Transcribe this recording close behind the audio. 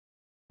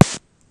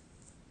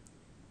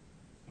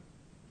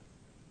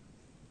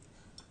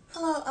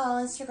Hello all,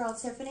 it's your girl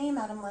Tiffany,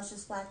 Madam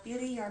Luscious Black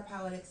Beauty, your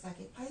poetic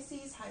psychic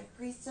Pisces, High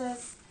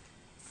Priestess,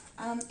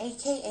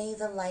 aka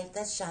the light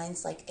that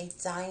shines like a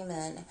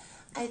diamond.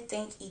 I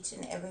thank each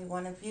and every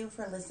one of you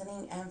for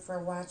listening and for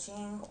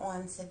watching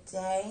on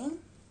today.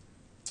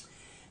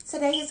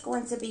 Today is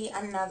going to be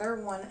another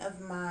one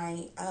of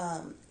my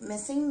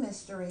missing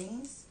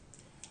mysteries.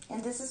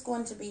 And this is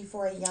going to be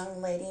for a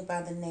young lady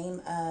by the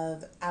name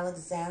of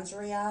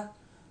Alexandria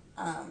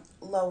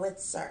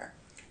Lowitzer.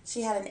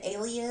 She had an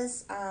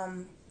alias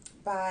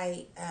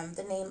by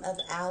the name of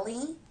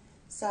Allie.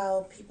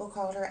 So people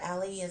called her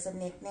Allie as a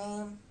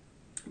nickname.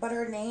 But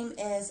her name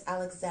is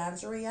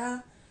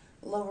Alexandria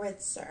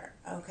Lowitzer,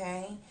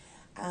 okay?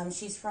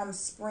 She's from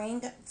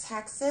Spring,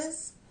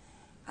 Texas.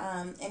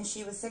 And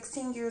she was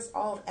 16 years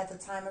old at the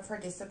time of her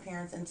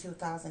disappearance in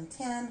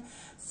 2010.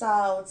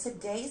 So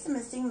today's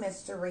missing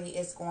mystery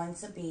is going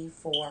to be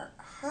for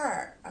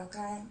her,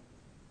 okay?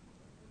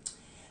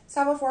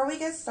 So before we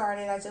get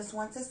started, I just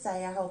want to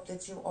say I hope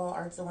that you all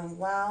are doing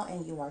well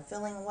and you are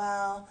feeling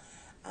well.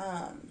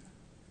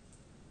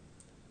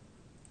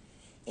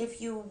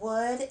 If you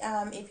would,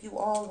 if you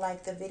all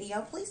like the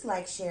video, please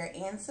like, share,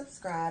 and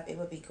subscribe. It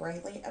would be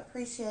greatly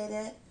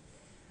appreciated.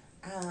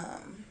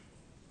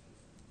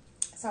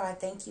 So I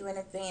thank you in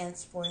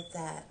advance for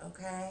that,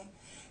 okay?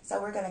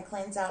 So we're going to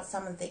cleanse out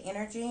some of the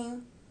energy.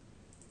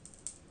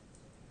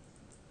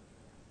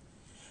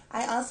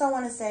 I also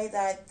want to say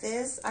that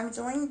I'm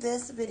doing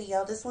this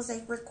video. This was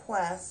a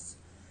request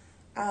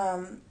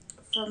from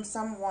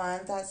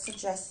someone that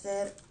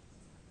suggested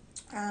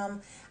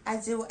I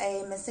do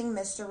a missing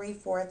mystery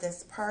for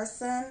this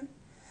person.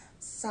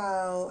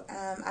 So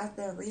I've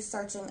been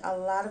researching a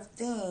lot of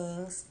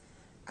things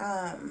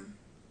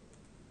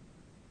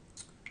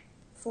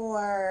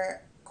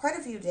for quite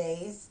a few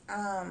days.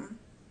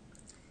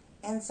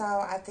 And so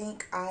I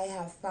think I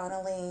have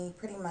finally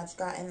pretty much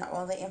gotten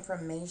all the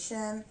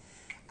information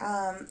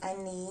I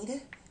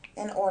need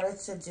in order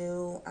to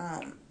do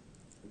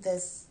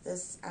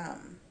this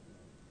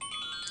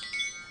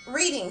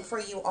reading for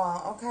you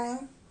all, okay?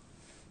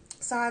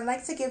 So I'd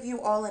like to give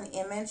you all an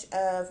image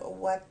of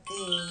what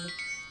the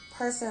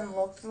person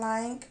looked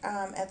like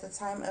at the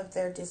time of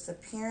their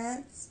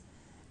disappearance.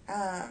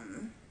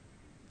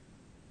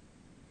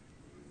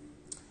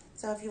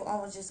 So if you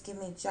all would just give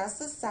me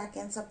just a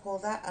second to pull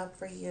that up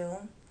for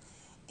you.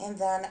 And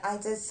then I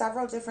did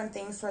several different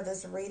things for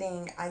this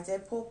reading. I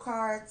did pull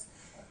cards.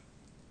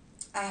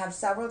 I have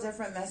several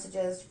different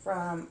messages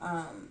from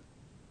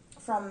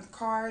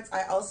cards.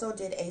 I also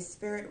did a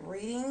spirit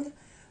reading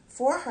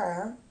for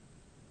her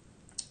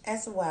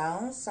as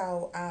well.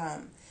 So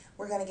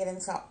we're going to get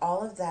into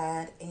all of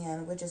that,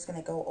 and we're just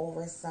going to go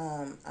over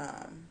some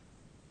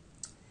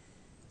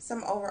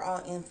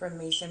overall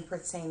information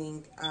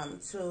pertaining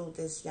to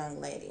this young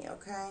lady,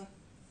 okay?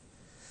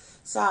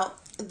 So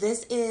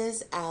this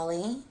is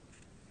Allie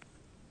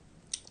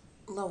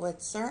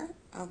Lowitzer,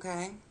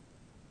 okay?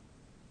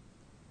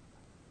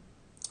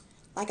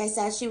 Like I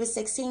said, she was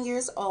 16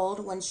 years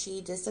old when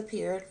she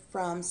disappeared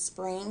from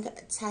Spring,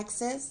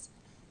 Texas.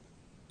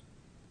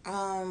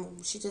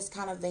 She just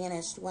kind of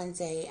vanished one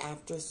day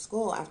after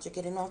school. After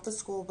getting off the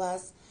school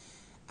bus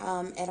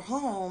at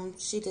home,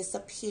 she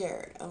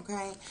disappeared,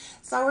 okay?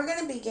 So we're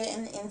going to be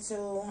getting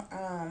into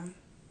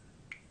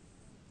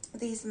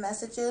these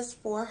messages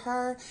for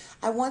her.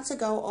 I want to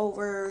go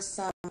over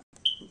some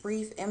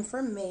brief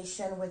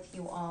information with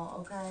you all,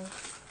 okay?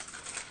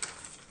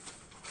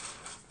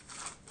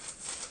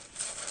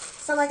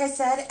 So like I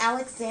said,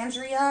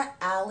 Alexandria,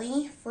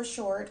 Allie for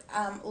short,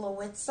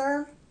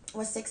 Lowitzer,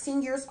 was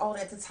 16 years old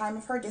at the time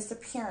of her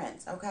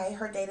disappearance, okay?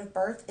 Her date of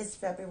birth is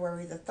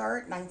February the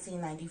 3rd,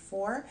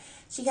 1994.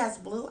 She has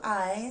blue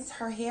eyes.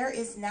 Her hair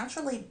is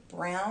naturally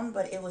brown,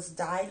 but it was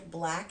dyed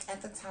black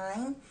at the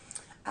time.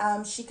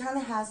 She kind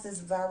of has this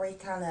very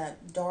kind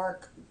of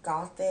dark,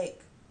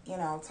 gothic, you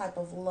know, type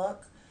of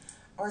look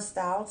or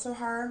style to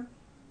her,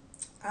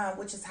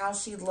 which is how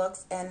she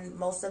looks in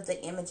most of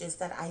the images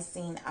that I've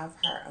seen of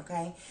her,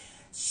 okay?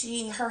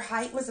 Her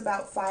height was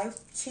about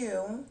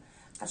 5'2".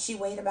 She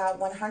weighed about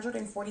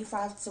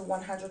 145 to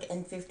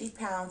 150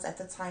 pounds at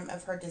the time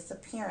of her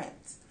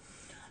disappearance.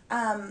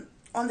 On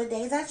the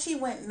day that she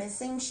went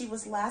missing, she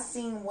was last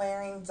seen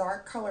wearing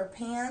dark colored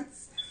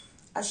pants,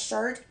 a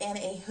shirt, and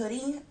a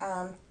hoodie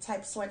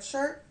type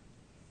sweatshirt,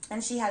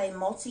 and she had a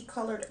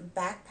multicolored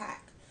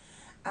backpack.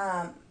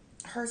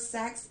 Her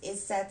sex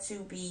is said to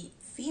be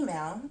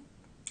female.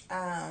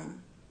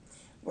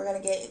 We're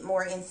going to get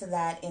more into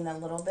that in a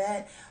little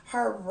bit.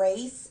 Her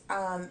race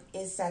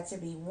is said to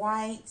be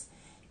white.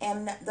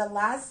 And the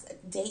last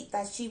date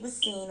that she was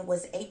seen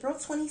was April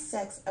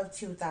 26th of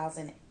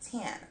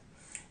 2010.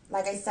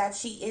 Like I said,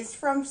 she is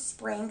from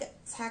Spring,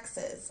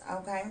 Texas,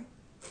 okay?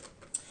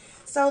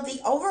 So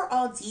the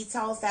overall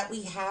details that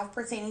we have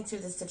pertaining to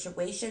the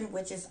situation,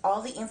 which is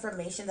all the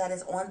information that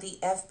is on the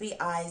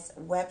FBI's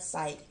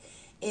website,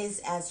 is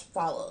as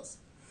follows.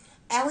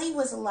 Allie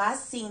was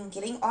last seen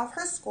getting off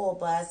her school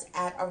bus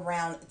at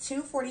around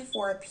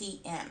 2:44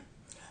 p.m.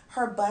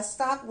 Her bus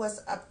stop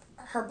was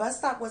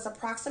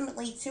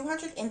approximately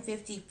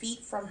 250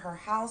 feet from her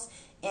house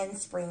in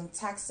Spring,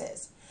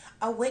 Texas.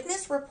 A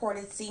witness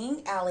reported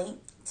seeing Allie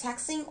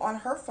texting on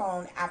her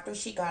phone after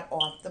she got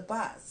off the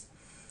bus.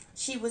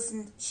 She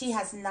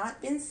has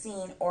not been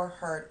seen or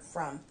heard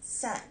from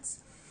since.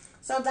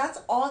 So that's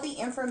all the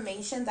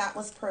information that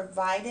was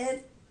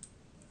provided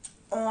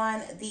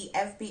on the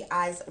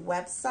FBI's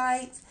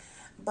website.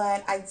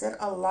 But I did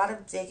a lot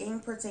of digging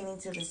pertaining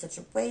to the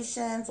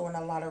situation, doing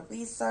a lot of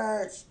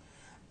research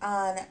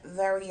on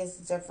various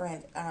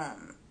different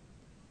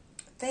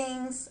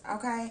things,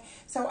 okay?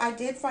 So I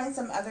did find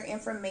some other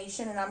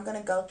information, and I'm going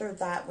to go through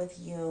that with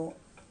you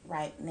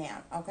right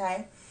now,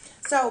 okay?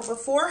 So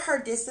before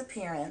her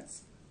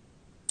disappearance,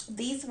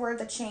 these were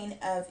the chain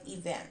of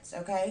events,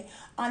 okay?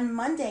 On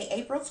Monday,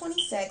 April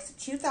 26,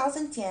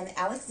 2010,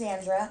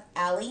 Alexandria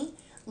Allie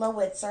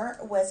Lowitzer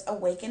was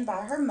awakened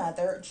by her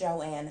mother,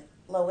 Joanne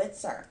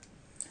Lowitzer.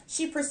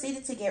 She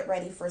proceeded to get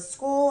ready for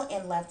school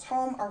and left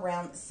home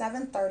around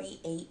 7:30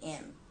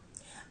 a.m.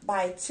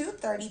 By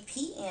 2:30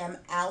 p.m.,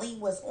 Allie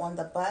was on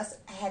the bus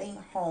heading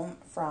home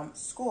from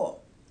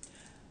school,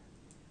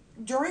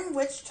 during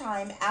which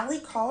time Allie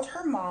called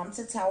her mom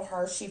to tell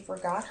her she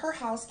forgot her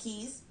house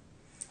keys.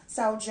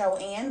 So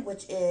Joanne,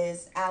 which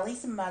is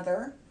Allie's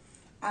mother,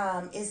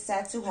 is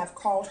said to have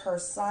called her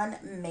son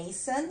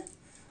Mason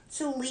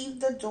to leave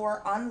the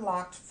door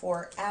unlocked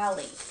for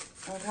Allie,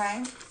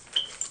 okay?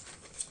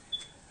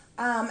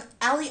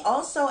 Allie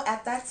also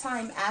at that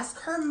time asked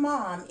her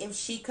mom if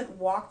she could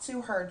walk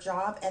to her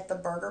job at the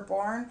Burger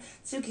Barn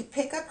to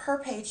pick up her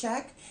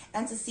paycheck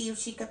and to see if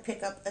she could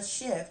pick up a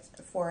shift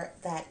for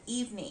that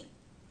evening.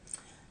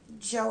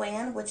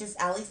 Joanne, which is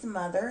Allie's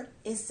mother,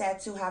 is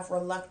said to have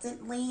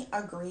reluctantly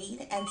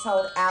agreed and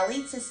told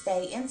Allie to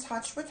stay in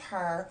touch with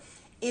her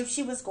if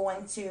she was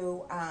going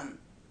to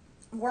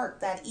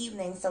work that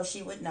evening so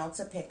she would know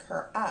to pick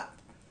her up.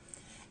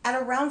 At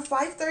around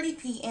 5:30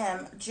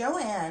 p.m.,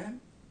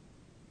 Joanne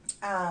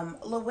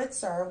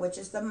Lowitzer, which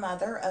is the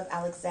mother of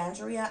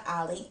Alexandria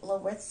Allie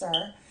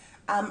Lowitzer,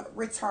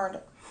 returned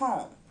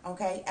home.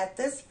 Okay, at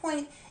this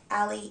point,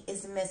 Allie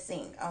is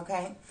missing.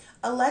 Okay,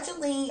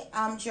 allegedly,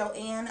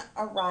 Joanne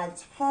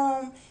arrived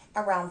home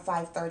around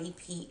 5:30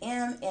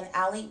 p.m. and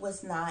Allie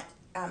was not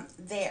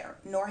there,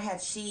 nor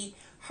had she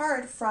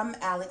heard from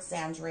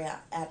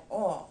Alexandria at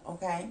all.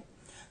 Okay.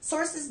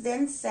 Sources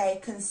then say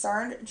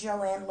concerned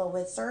Joanne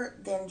Lowitzer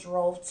then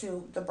drove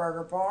to the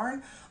Burger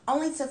Barn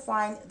only to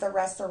find the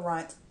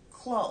restaurant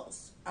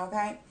closed,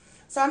 okay?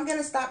 So I'm going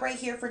to stop right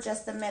here for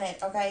just a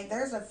minute, okay?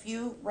 There's a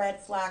few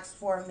red flags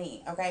for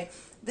me, okay?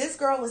 This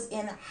girl was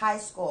in high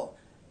school.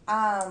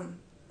 I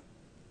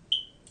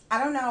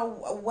don't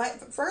know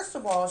what, first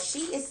of all,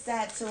 she is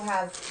said to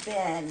have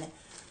been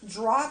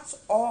dropped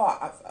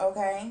off,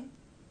 okay?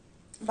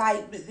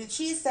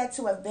 She is said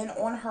to have been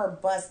on her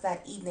bus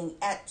that evening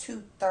at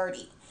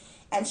 2:30,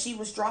 and she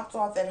was dropped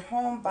off at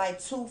home by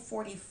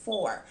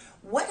 2:44.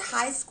 What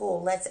high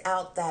school lets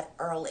out that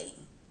early?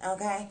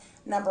 Okay,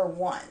 number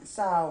one.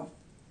 So,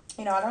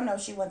 you know, I don't know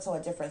if she went to a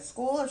different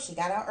school, if she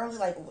got out early.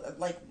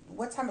 Like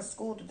what time of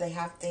school do they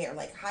have there?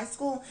 Like high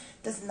school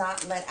does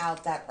not let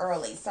out that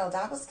early, so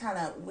that was kind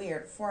of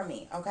weird for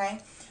me. Okay,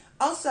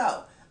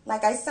 also.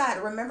 Like I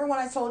said, remember when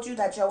I told you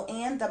that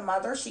Joanne, the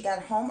mother, she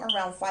got home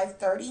around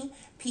 5:30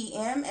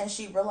 p.m. and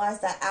she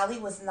realized that Allie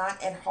was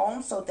not at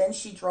home. So then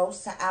she drove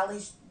to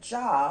Allie's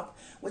job,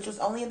 which was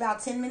only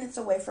about 10 minutes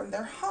away from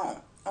their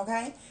home.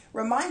 Okay?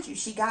 Remind you,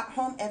 she got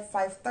home at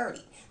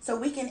 5:30. So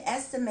we can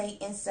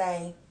estimate and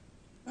say,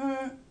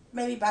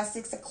 maybe by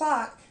 6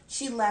 o'clock,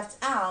 she left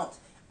out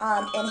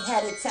and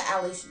headed to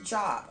Allie's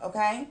job.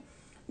 Okay?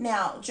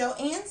 Now,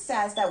 Joanne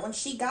says that when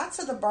she got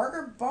to the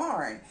Burger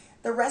Barn,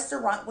 the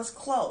restaurant was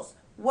closed.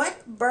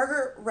 What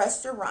burger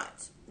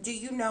restaurant do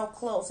you know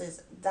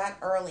closes that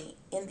early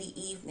in the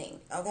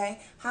evening?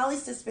 Okay? Highly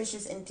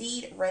suspicious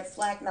indeed. Red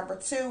flag number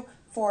 2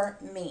 for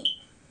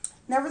me.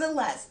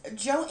 Nevertheless,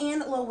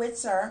 Joanne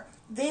Lowitzer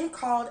then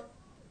called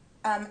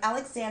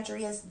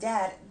Alexandria's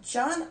dad,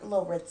 John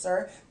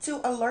Lowitzer,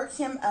 to alert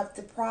him of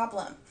the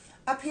problem.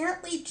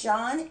 Apparently,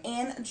 John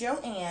and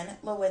Joanne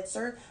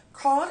Lowitzer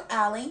called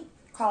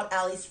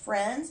Allie's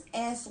friends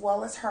as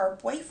well as her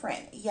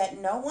boyfriend, yet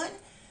no one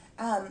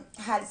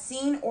had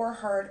seen or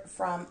heard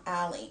from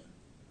Allie.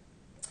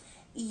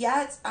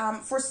 Yet,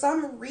 for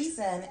some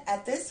reason,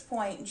 at this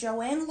point,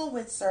 Joanne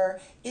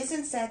Lowitzer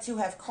isn't said to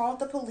have called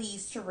the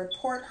police to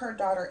report her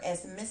daughter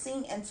as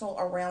missing until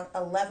around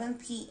 11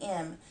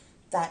 p.m.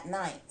 that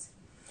night.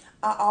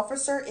 An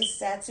officer is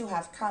said to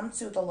have come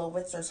to the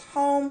Lowitzer's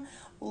home,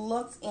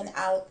 looked in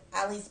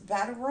Allie's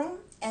bedroom,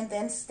 and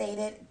then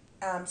stated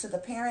to the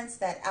parents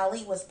that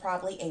Allie was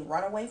probably a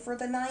runaway for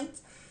the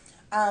night.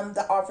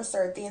 The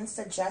officer then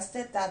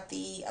suggested that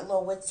the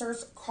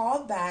Lowitzers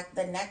call back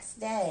the next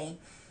day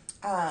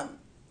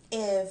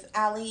if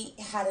Allie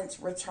hadn't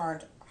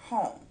returned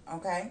home,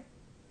 okay?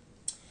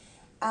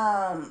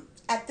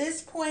 At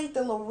this point,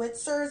 the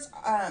Lowitzers,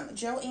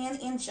 Joanne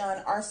and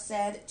John, are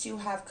said to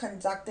have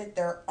conducted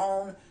their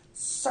own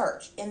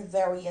search in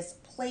various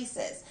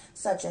places,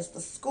 such as the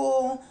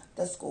school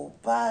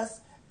bus,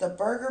 the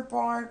burger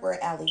barn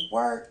where Allie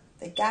worked,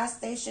 the gas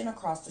station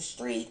across the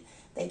street.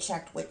 They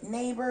checked with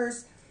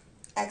neighbors,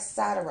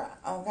 etc.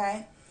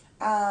 Okay.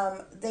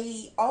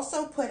 They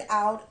also put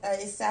out,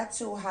 is said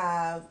to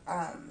have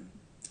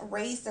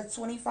raised a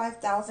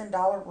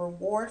 $25,000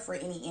 reward for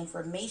any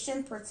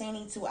information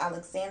pertaining to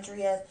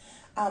Alexandria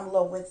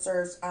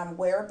Lowitzer's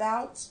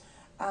whereabouts,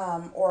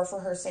 or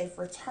for her safe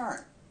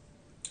return.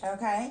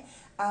 Okay.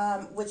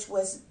 Which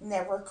was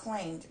never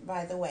claimed,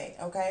 by the way.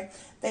 Okay.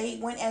 They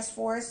went as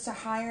far as to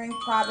hiring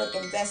private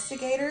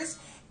investigators,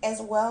 as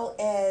well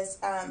as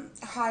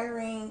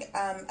hiring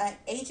an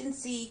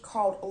agency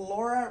called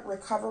Laura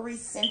Recovery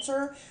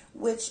Center,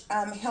 which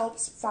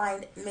helps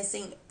find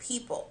missing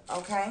people.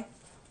 Okay.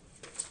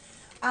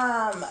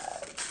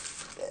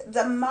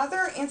 The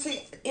mother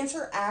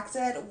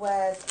interacted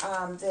with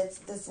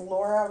this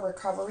Laura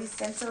Recovery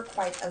Center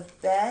quite a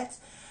bit.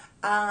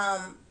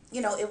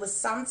 It was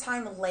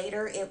sometime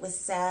later, it was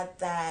said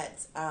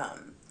that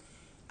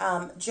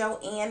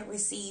Joanne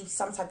received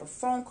some type of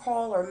phone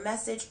call or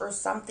message or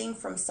something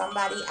from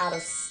somebody out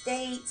of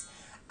state,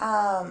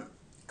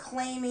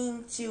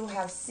 claiming to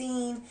have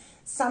seen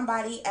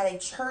somebody at a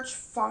church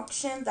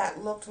function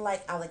that looked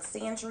like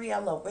Alexandria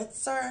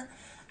Lowitzer.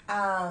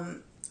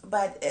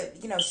 But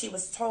she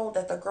was told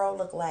that the girl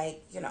looked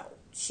like,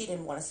 she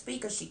didn't want to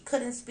speak, or she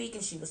couldn't speak,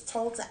 and she was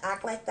told to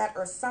act like that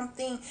or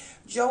something.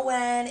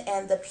 Joanne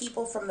and the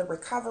people from the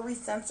recovery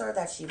center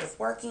that she was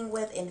working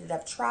with ended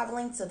up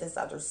traveling to this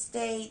other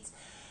state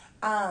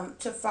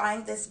to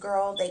find this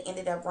girl. They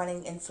ended up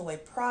running into a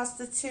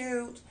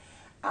prostitute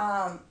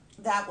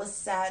that was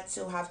said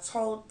to have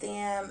told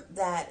them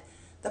that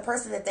the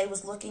person that they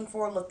was looking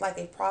for looked like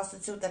a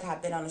prostitute that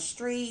had been on the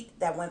street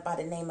that went by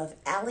the name of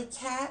Alley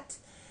Cat.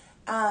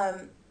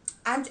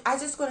 I'm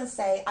just going to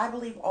say, I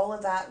believe all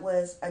of that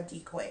was a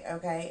decoy,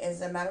 okay?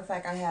 As a matter of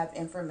fact, I have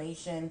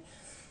information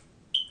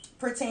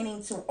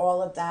pertaining to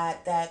all of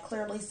that that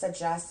clearly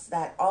suggests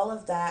that all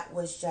of that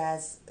was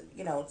just,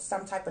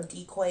 some type of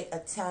decoy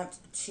attempt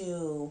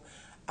to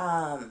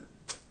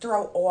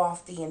throw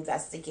off the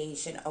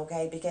investigation,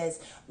 okay? Because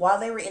while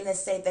they were in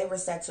this state, they were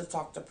said to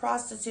talk to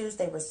prostitutes,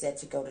 they were said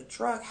to go to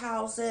drug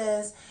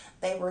houses,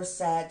 they were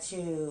said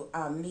to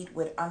meet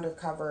with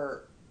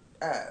undercover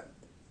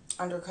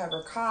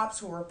cops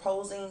who were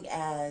posing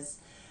as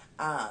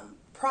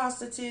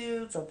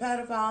prostitutes or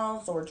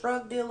pedophiles or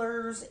drug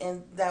dealers,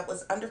 and that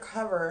was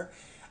undercover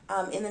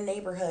in the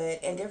neighborhood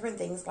and different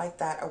things like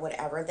that or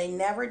whatever. They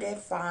never did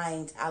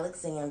find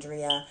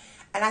Alexandria,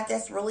 and I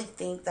just really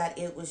think that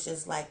it was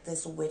just like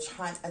this witch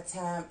hunt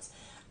attempt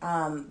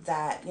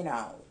that,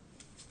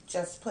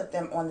 just put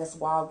them on this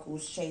wild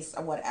goose chase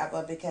or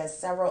whatever, because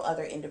several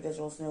other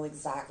individuals knew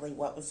exactly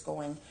what was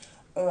going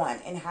on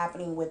and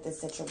happening with the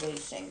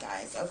situation,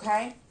 guys.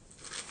 Okay,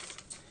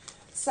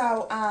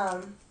 so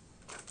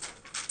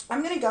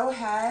I'm going to go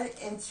ahead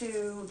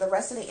into the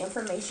rest of the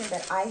information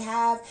that I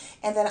have,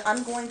 and then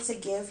I'm going to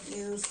give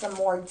you some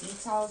more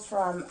details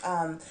from,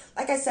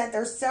 like I said,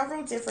 there's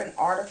several different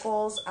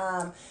articles.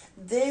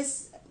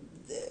 This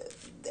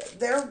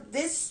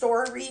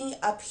story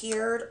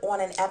appeared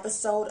on an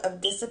episode of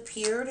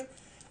Disappeared,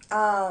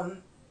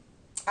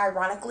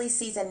 ironically,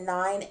 season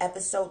 9,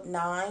 episode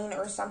 9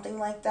 or something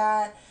like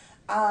that.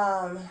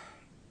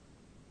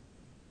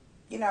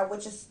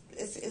 Which is,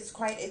 it's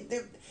quite,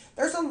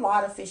 there's a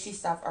lot of fishy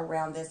stuff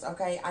around this,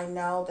 okay? I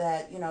know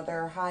that,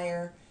 there are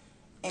higher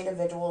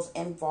individuals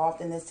involved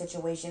in this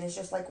situation. It's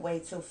just like way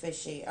too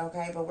fishy,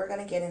 okay? But we're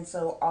going to get into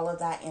all of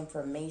that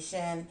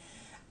information.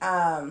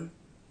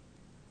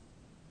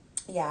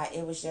 Yeah,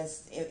 it was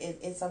just,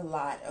 it's a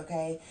lot,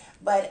 okay?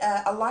 But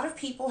a lot of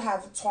people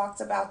have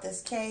talked about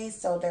this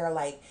case, so they're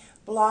like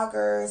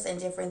bloggers and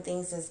different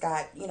things. It's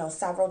got,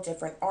 several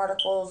different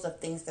articles of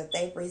things that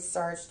they've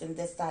researched and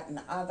this, that, and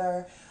the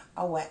other,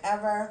 or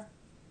whatever.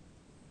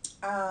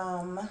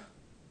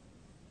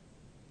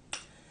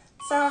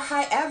 So,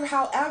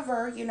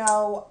 however,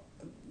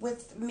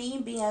 with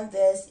me being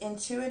this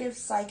intuitive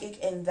psychic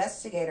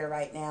investigator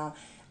right now,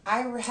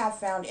 I have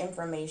found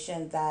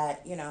information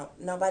that,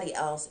 nobody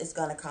else is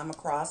going to come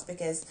across,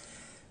 because,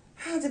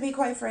 to be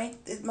quite frank,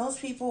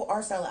 most people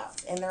are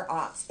sellouts and they're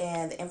ops,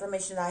 and the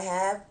information I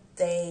have,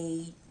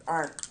 they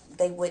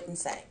wouldn't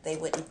say, they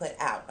wouldn't put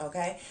out,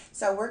 okay?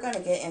 So we're going to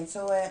get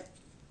into it,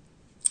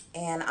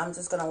 and I'm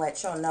just going to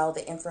let y'all know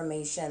the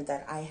information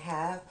that I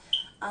have.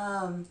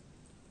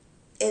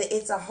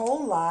 It's a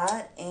whole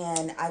lot,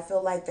 and I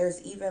feel like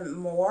there's even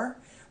more,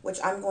 which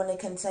I'm going to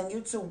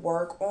continue to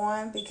work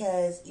on,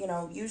 because,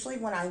 usually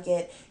when I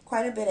get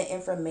quite a bit of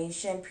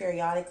information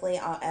periodically,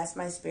 I'll ask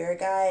my spirit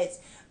guides,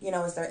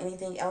 is there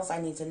anything else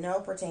I need to know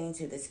pertaining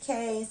to this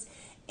case?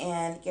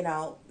 And,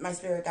 my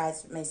spirit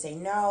guides may say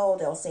no,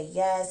 they'll say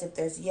yes. If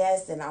there's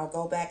yes, then I'll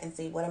go back and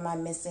see, what am I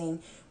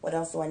missing? What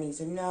else do I need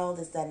to know?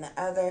 This, that, and the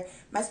other.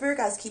 My spirit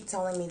guides keep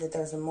telling me that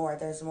there's more,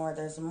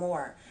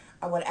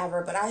 or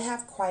whatever, but I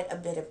have quite a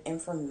bit of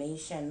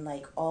information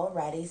like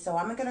already, so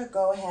I'm gonna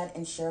go ahead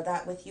and share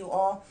that with you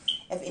all,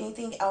 If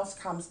anything else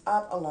comes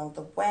up along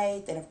the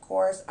way, then of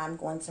course I'm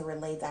going to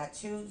relay that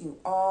to you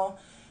all.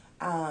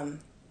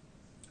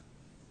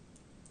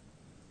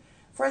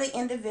 For the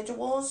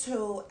individuals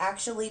who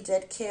actually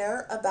did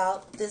care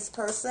about this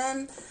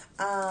person,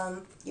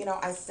 you know,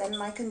 I send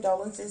my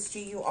condolences to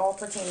you all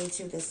pertaining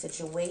to this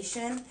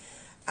situation.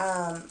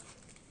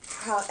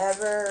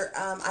 However,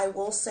 I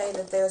will say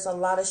that there's a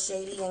lot of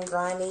shady and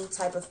grimy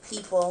type of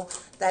people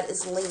that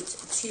is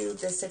linked to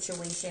this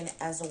situation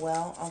as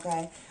well,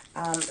 okay?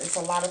 It's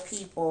a lot of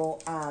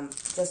people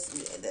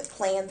just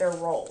playing their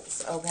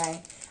roles,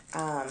 okay?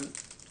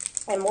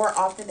 And more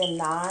often than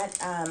not,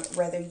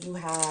 whether you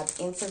have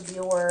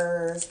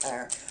interviewers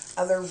or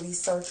other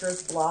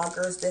researchers,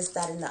 bloggers, this,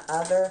 that, and the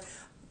other,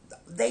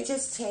 they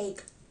just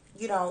take,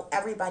 you know,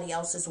 everybody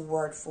else's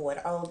word for it.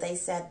 Oh, they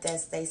said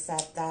this, they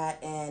said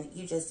that, and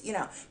you just, you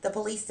know, the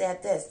police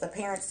said this, the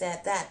parents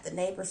said that, the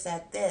neighbor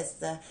said this,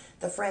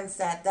 the friend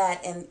said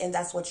that, and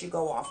that's what you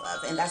go off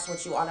of, and that's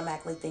what you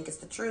automatically think is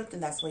the truth,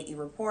 and that's what you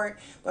report.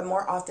 But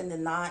more often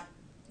than not,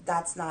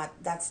 that's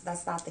not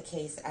the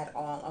case at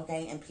all,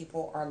 okay? And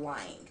people are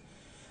lying.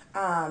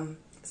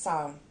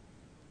 So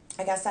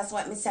I guess that's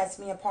what sets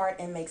me apart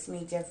and makes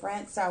me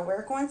different. So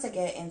we're going to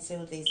get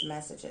into these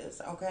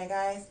messages, okay,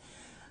 guys?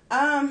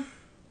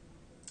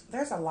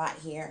 There's a lot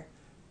here.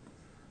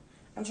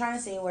 I'm trying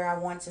to see where I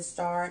want to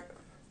start.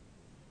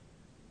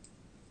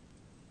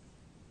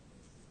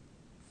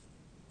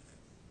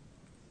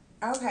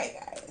 Okay,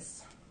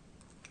 guys.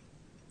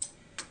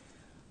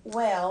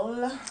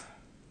 Well,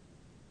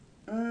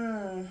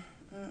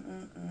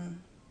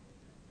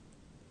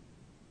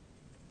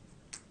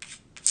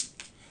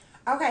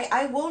 okay,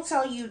 I will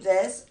tell you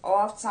this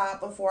off top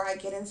before I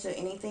get into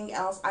anything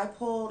else. I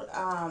pulled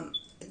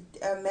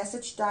a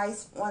message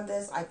dice on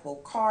this. I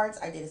pulled cards.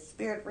 I did a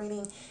spirit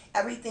reading,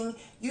 everything.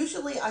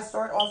 Usually I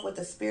start off with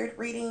a spirit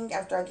reading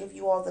after I give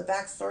you all the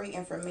backstory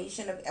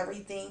information of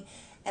everything.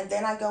 And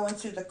then I go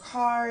into the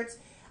cards.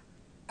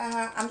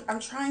 I'm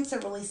trying to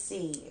really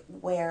see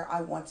where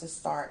I want to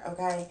start,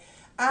 okay?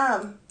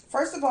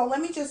 First of all, let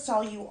me just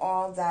tell you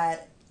all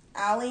that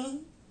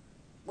Allie,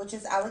 which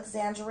is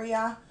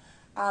Alexandria,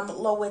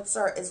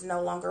 Lowitzer, is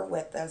no longer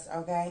with us,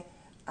 okay?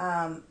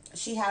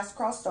 She has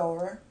crossed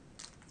over.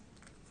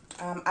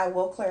 I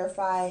will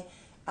clarify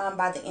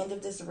by the end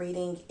of this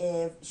reading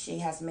if she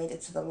has made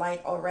it to the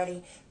light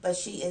already, but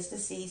she is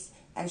deceased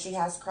and she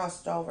has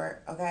crossed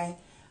over, okay?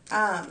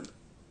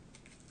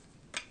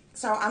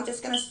 So I'm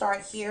just going to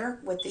start here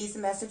with these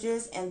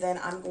messages, and then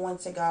I'm going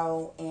to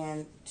go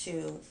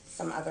into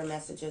some other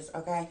messages,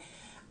 okay?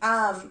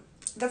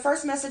 The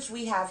first message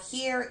we have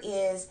here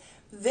is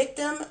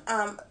victim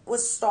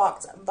was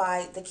stalked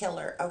by the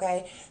killer,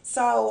 okay?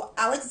 So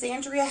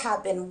Alexandria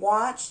had been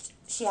watched.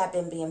 She had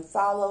been being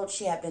followed.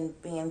 She had been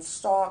being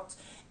stalked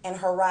and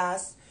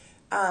harassed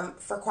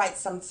for quite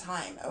some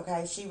time,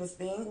 okay? She was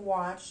being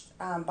watched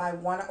by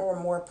one or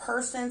more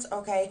persons,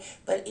 okay?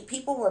 But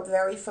people were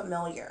very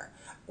familiar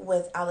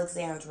with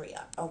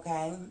Alexandria,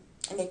 okay?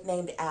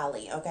 Nicknamed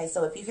Allie, okay?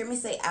 So if you hear me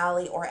say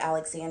Allie or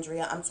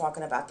Alexandria, I'm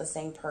talking about the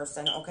same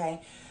person,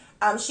 okay?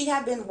 She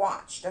had been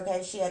watched,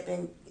 okay? She had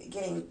been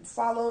getting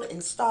followed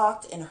and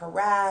stalked and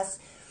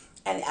harassed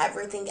and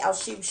everything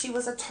else. She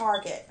was a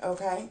target,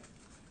 okay?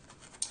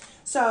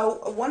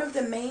 So one of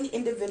the main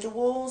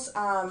individuals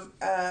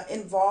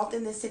involved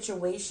in this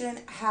situation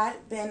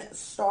had been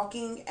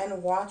stalking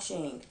and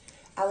watching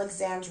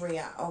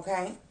Alexandria,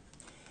 okay?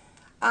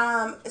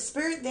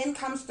 Spirit then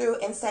comes through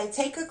and say,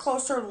 take a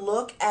closer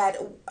look at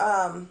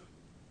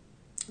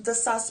the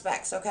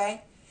suspects,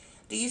 okay?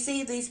 Do you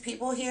see these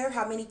people here?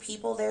 How many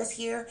people there's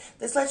here?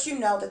 This lets you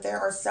know that there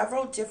are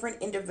several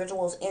different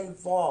individuals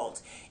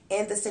involved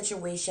in the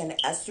situation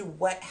as to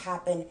what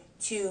happened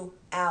to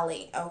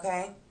Allie,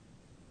 okay?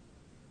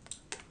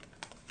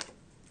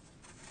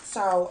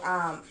 So,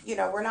 you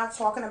know, we're not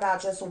talking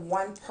about just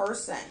one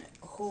person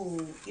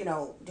who, you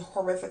know,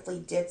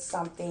 horrifically did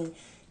something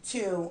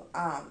to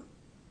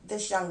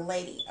this young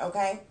lady,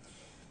 okay?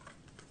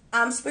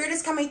 Spirit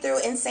is coming through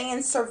and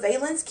saying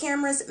surveillance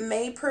cameras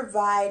may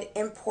provide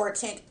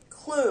important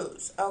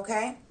clues,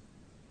 okay?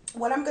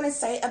 What I'm going to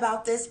say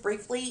about this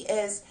briefly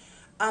is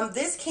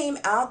this came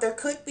out. There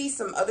could be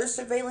some other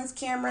surveillance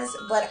cameras,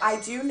 but I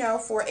do know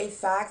for a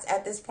fact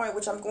at this point,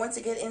 which I'm going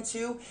to get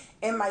into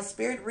in my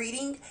spirit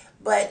reading,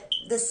 but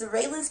the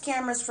surveillance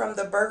cameras from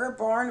the Burger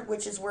Barn,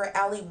 which is where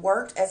Allie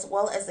worked, as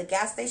well as the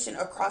gas station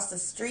across the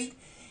street,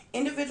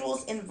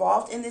 individuals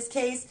involved in this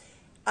case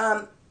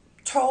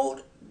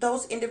told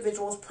those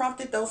individuals,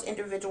 prompted those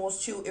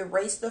individuals to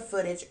erase the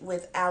footage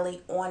with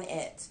Allie on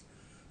it,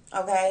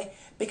 okay?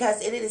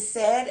 Because it is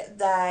said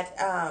that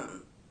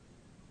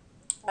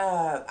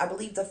I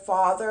believe the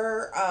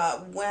father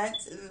went,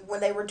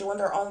 when they were doing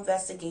their own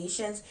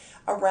investigations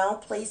around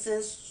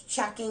places,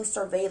 checking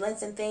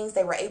surveillance and things,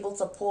 they were able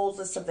to pull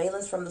the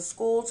surveillance from the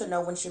school to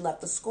know when she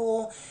left the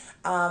school,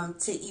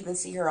 to even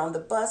see her on the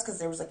bus, because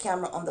there was a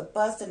camera on the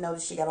bus to know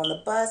that she got on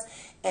the bus,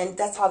 and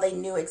that's how they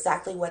knew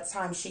exactly what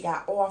time she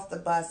got off the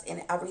bus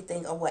and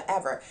everything or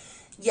whatever.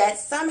 Yet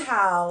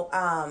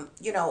somehow,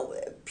 you know,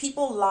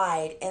 people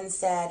lied and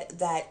said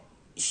that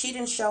she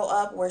didn't show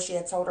up where she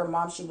had told her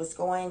mom she was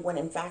going, when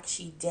in fact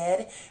she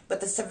did,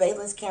 but the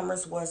surveillance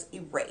cameras was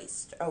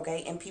erased,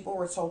 okay, and people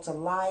were told to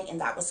lie,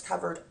 and that was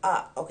covered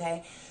up,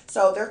 okay.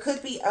 So there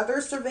could be other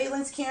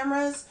surveillance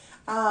cameras,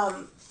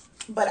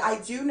 but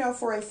I do know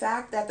for a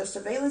fact that the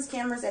surveillance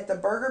cameras at the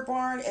Burger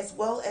Barn, as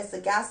well as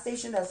the gas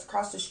station that's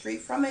across the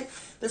street from it,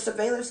 the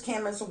surveillance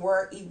cameras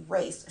were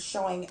erased,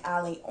 showing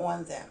Allie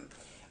on them,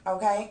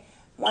 okay.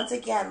 Once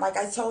again, like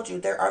I told you,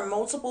 there are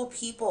multiple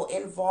people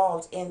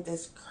involved in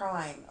this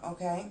crime,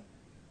 okay?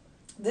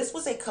 This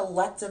was a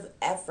collective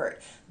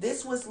effort.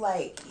 This was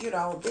like, you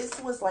know, this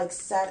was like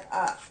set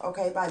up,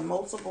 okay, by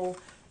multiple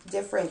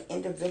different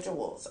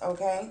individuals,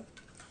 okay?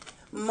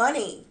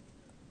 Money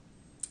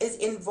is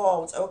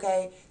involved,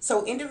 okay?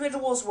 So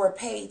individuals were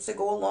paid to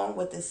go along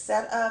with this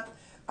setup,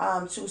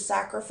 to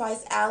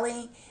sacrifice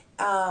Allie.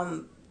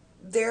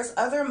 There's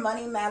other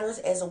money matters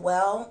as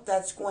well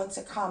that's going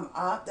to come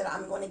up that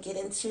I'm going to get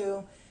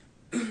into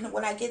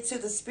when I get to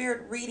the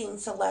spirit reading,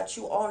 to let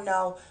you all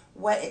know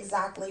what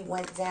exactly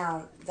went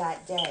down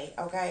that day,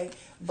 okay?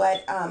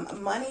 But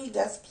money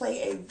does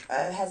play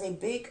has a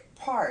big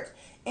part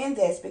in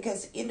this,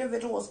 because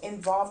individuals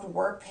involved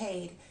were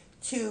paid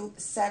to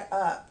set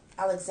up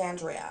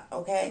Alexandria,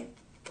 okay?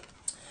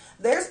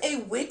 There's a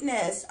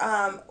witness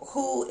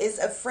who is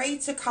afraid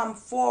to come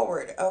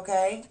forward,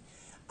 okay?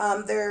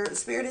 Their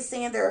spirit is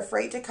saying they're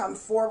afraid to come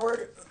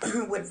forward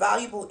with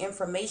valuable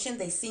information.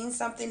 They've seen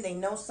something, they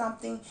know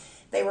something.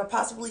 They were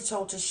possibly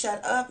told to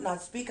shut up,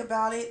 not speak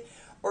about it,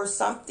 or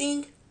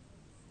something.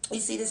 You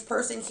see this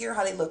person here,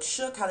 how they look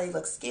shook, how they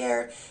look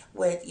scared,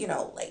 with, you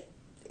know, like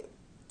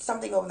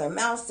something over their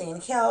mouth saying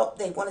help.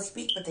 They want to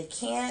speak, but they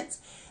can't.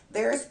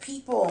 There's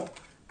people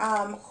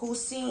who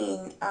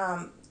seen,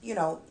 you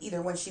know,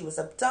 either when she was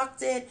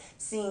abducted,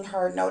 seeing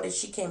her, notice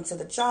she came to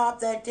the job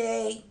that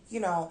day,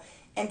 you know,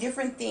 and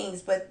different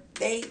things, but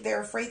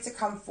they're afraid to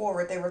come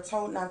forward. They were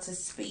told not to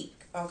speak,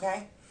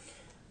 okay?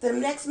 The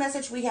next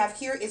message we have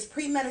here is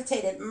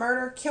premeditated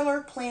murder. Killer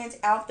planned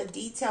out the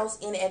details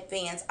in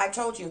advance. I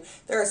told you,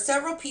 there are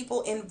several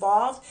people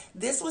involved.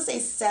 This was a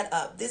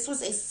setup. This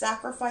was a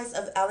sacrifice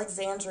of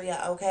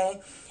Alexandria,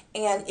 okay?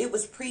 And it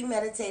was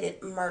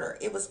premeditated murder.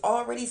 It was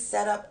already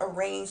set up,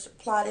 arranged,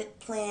 plotted,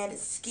 planned,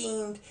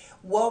 schemed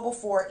well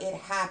before it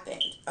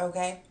happened,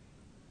 okay?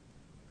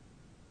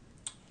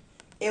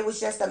 It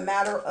was just a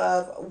matter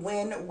of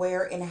when,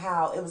 where, and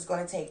how it was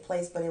going to take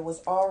place, but it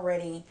was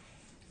already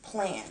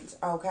planned,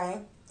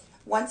 okay?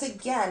 Once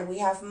again, we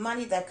have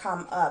money that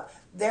come up.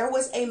 There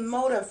was a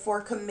motive for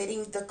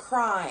committing the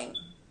crime,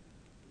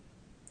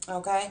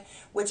 okay?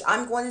 Which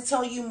I'm going to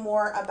tell you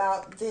more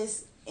about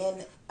this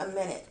in a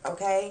minute,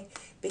 okay?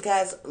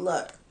 Because,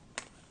 look,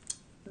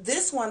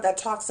 this one that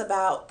talks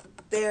about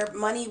their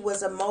money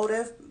was a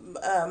motive,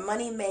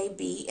 money may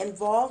be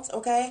involved,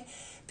 okay?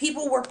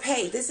 People were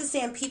paid. This is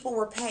saying people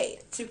were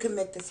paid to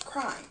commit this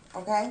crime,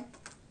 okay?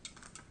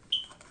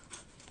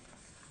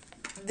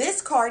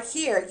 This card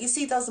here, you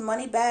see those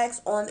money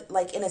bags on,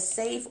 like in a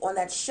safe on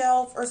that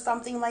shelf or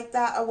something like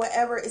that or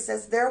whatever. It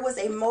says there was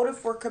a motive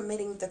for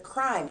committing the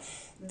crime.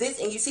 This,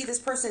 and you see this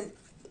person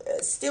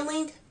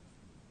stealing,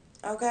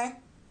 okay?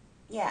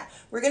 Yeah,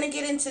 we're going to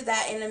get into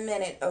that in a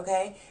minute,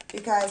 okay?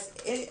 Because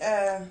it,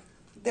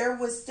 there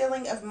was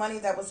stealing of money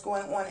that was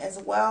going on as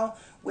well,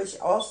 which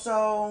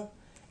also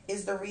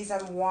is the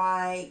reason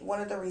why,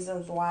 one of the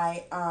reasons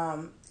why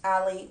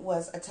Allie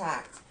was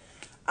attacked.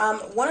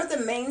 One of the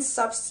main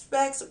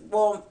suspects,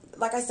 well,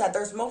 like I said,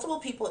 there's multiple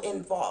people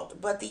involved,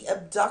 but the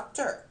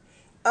abductor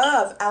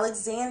of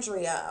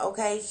Alexandria,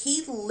 okay,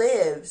 he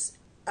lives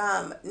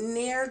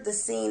near the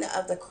scene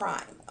of the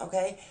crime,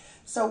 okay?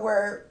 So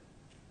we're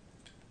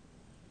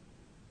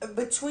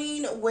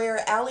between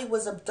where Allie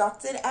was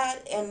abducted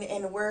at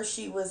and where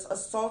she was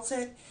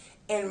assaulted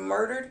and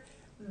murdered.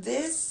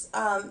 This,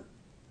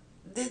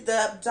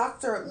 the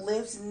abductor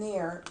lives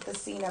near the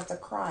scene of the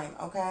crime,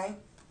 okay?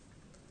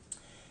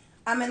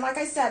 I mean, like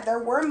I said, there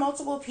were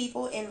multiple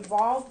people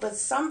involved, but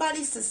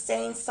somebody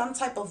sustained some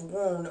type of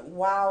wound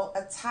while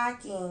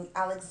attacking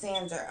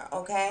Alexandra,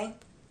 okay?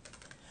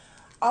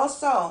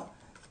 Also,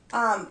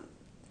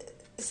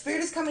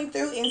 Spirit is coming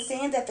through and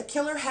saying that the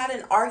killer had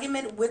an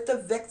argument with the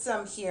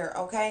victim here,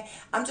 okay?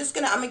 I'm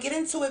gonna get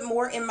into it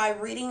more in my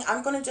reading.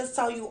 I'm gonna just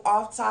tell you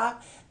off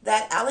top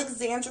that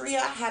Alexandria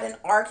had an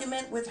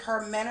argument with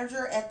her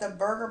manager at the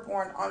Burger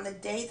Barn on the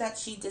day that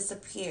she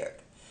disappeared.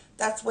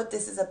 That's what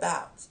this is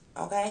about,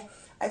 okay?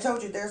 I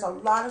told you there's a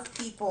lot of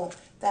people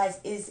that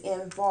is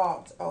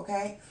involved,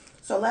 okay?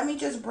 So let me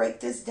just break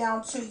this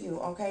down to you,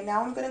 okay?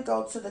 Now I'm going to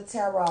go to the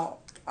tarot,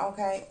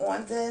 okay,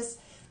 on this.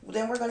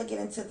 Then we're going to get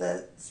into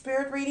the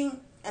spirit reading,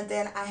 and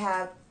then I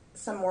have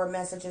some more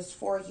messages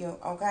for you,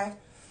 okay?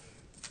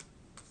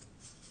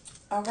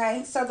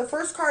 Okay, so the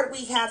first card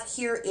we have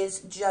here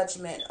is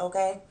Judgment,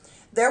 okay?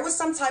 There was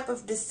some type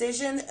of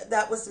decision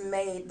that was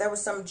made. There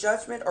was some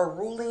judgment or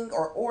ruling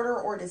or order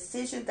or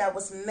decision that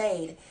was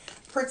made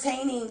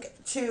pertaining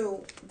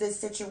to this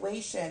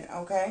situation,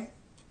 okay?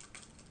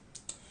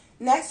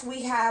 Next,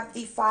 we have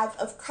the Five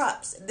of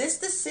Cups. This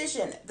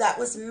decision that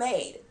was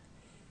made,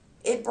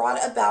 it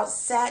brought about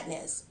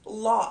sadness,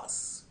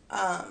 loss,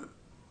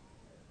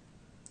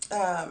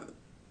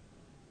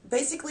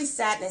 basically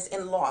sadness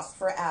and loss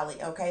for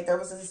Allie, okay? There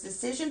was a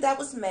decision that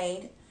was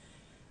made,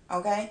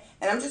 okay?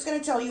 And I'm just going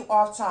to tell you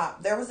off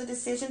top, there was a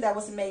decision that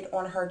was made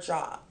on her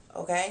job,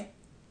 okay?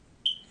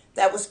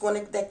 That was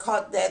going to,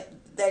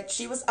 that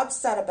she was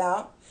upset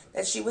about,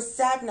 that she was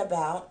saddened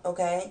about,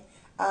 okay?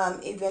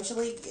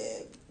 Eventually,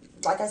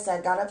 like I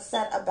said, got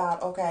upset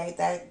about, okay?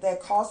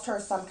 That caused her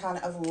some kind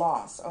of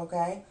loss,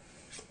 okay?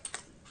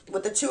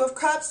 With the Two of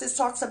Cups, this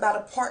talks about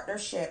a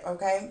partnership,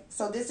 okay?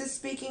 So this is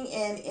speaking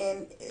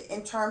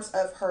in terms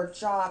of her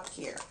job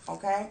here,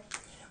 okay?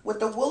 With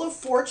the Wheel of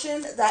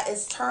Fortune that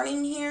is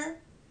turning here,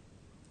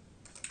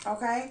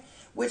 okay?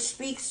 Which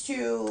speaks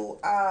to,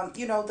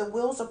 you know, the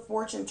wheels of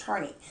fortune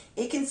turning.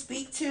 It can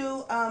speak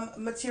to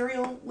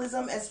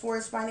materialism as far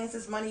as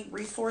finances, money,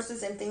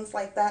 resources, and things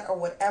like that, or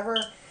whatever.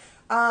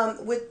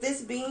 With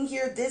this being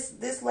here,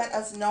 this let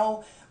us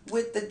know,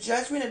 with the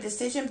judgment, a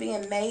decision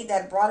being made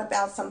that brought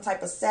about some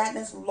type of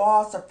sadness,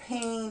 loss, or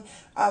pain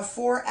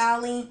for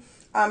Allie,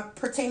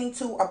 pertaining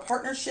to a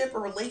partnership, a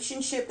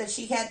relationship that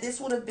she had.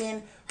 This would have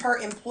been her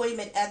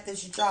employment at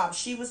this job.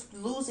 She was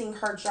losing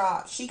her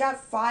job. She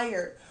got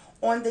fired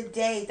on the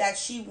day that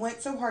she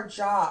went to her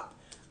job,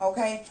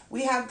 okay?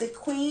 We have the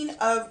Queen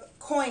of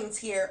Coins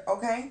here,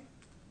 okay?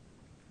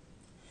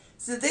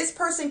 So this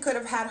person could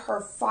have had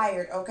her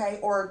fired, okay?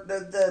 Or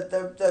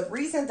the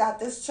reason that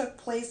this took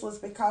place was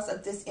because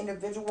of this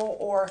individual,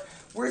 or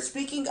we're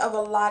speaking of a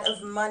lot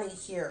of money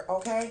here,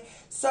 okay?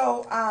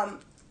 So,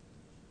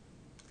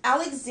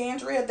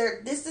 Alexandria,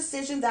 this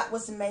decision that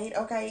was made,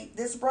 okay,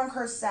 this brought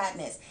her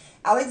sadness.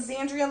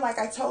 Alexandria, like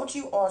I told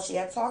you all, she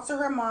had talked to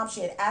her mom. She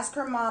had asked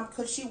her mom,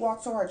 could she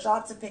walk to her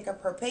job to pick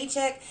up her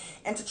paycheck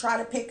and to try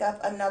to pick up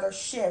another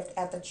shift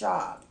at the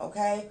job,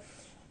 okay?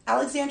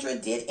 Alexandria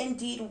did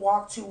indeed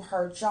walk to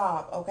her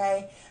job,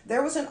 okay?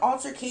 There was an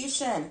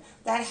altercation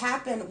that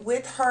happened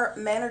with her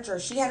manager.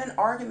 She had an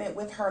argument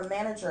with her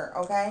manager,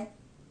 okay?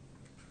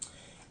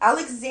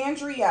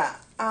 Alexandria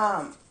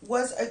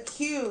was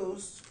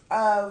accused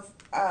of,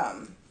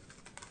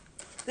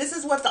 this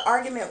is what the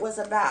argument was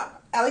about.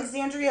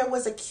 Alexandria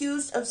was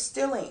accused of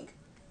stealing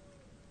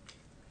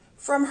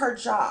from her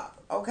job,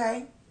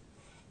 okay?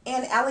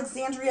 And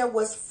Alexandria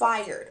was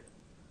fired,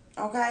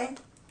 okay?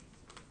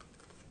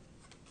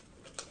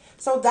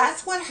 So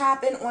that's what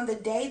happened on the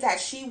day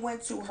that she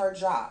went to her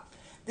job.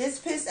 This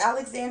pissed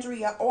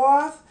Alexandria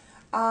off.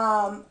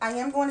 I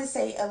am going to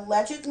say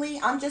allegedly.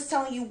 I'm just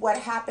telling you what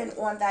happened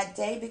on that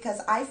day, because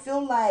I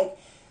feel like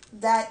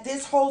that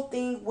this whole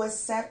thing was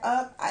set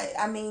up.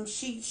 I mean,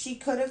 she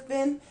could have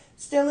been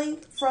stealing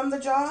from the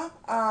job.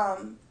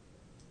 I'm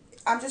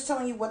just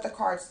telling you what the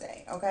cards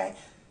say, okay?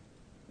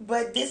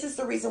 But this is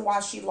the reason why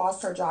she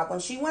lost her job. When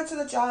she went to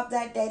the job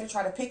that day to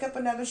try to pick up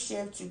another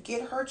shift to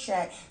get her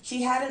check,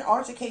 she had an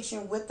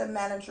altercation with the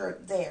manager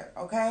there,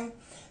 okay?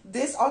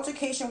 This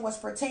altercation was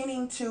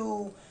pertaining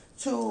to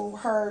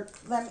her.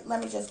 Let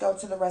me just go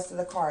to the rest of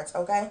the cards,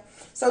 okay?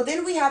 So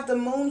then we have the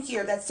moon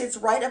here that sits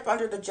right up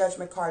under the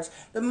judgment cards.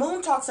 The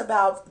moon talks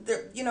about,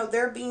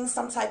 there being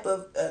some type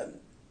of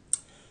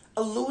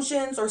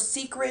illusions or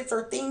secrets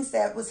or things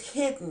that was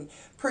hidden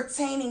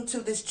pertaining to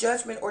this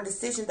judgment or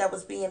decision that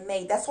was being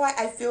made. That's why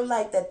I feel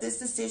like that this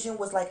decision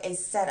was like a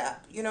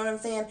setup. You know what I'm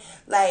saying?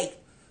 Like,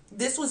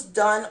 this was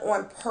done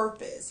on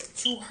purpose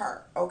to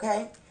her,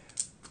 okay?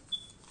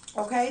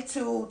 Okay,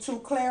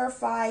 to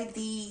clarify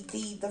the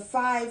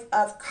Five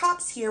of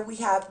Cups here, we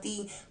have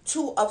the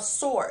Two of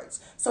Swords.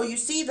 So you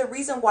see the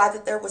reason why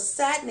that there was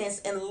sadness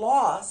and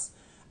loss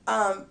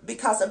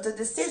because of the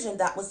decision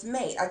that was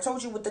made. I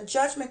told you with the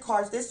judgment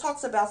cards, this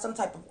talks about some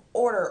type of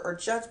order or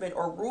judgment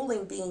or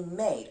ruling being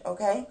made,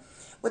 okay?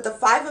 With the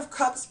Five of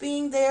Cups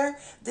being there,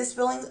 this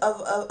feeling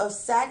of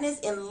sadness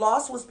and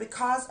loss was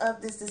because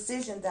of this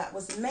decision that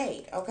was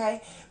made,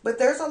 okay? But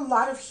there's a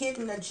lot of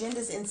hidden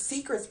agendas and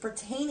secrets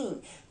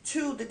pertaining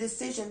to the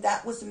decision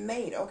that was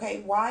made,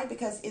 okay? Why?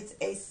 Because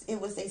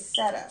it was a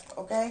setup,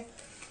 okay?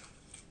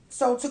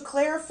 So to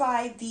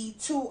clarify the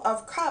Two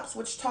of Cups,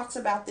 which talks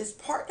about this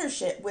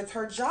partnership with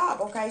her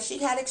job, okay? She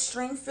had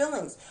extreme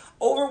feelings,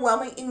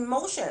 overwhelming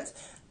emotions.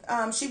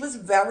 She was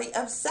very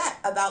upset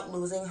about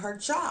losing her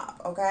job,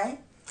 okay?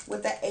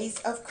 With the Ace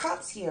of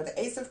Cups here. The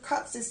Ace of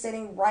Cups is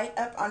sitting right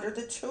up under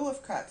the Two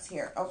of Cups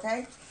here,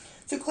 okay?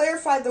 To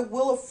clarify the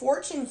Wheel of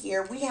Fortune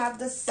here, we have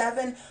the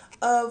Seven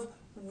of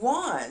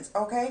Wands,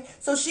 okay?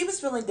 So she was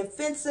feeling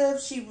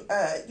defensive. She,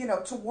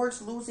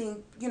 towards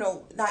losing,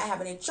 not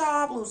having a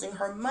job, losing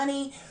her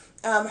money,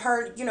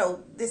 her,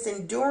 this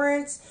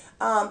endurance,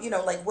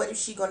 like what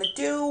is she going to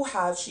do?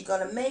 How is she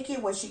going to make it?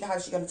 How is she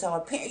going to tell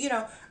her parents,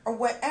 or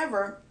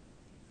whatever.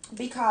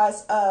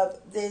 because of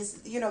this,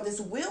 this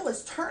wheel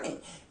is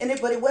turning,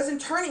 but it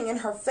wasn't turning in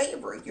her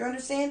favor. You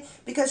understand?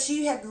 Because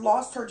she had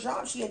lost her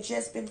job. She had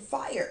just been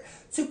fired.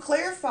 To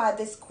clarify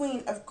this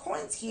Queen of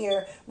Coins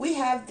here, we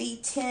have the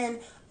 10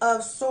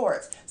 of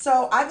Swords.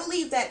 So I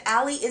believe that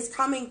Allie is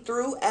coming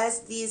through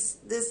as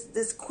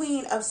this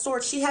Queen of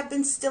Swords. She had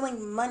been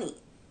stealing money.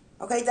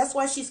 Okay, that's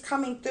why she's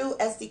coming through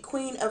as the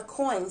Queen of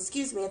Coins.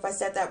 Excuse me if I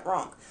said that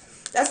wrong.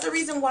 That's the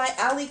reason why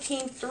Allie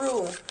came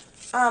through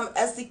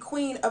as the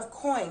Queen of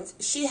Coins.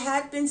 She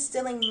had been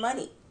stealing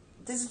money.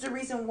 This is the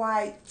reason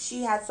why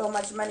she had so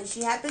much money.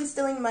 She had been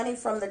stealing money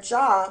from the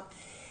job.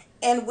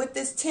 And with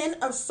this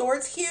 10 of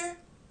Swords here,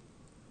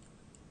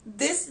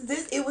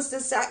 it was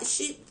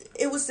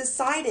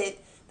decided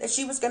that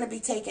she was going to be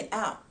taken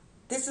out.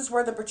 This is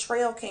where the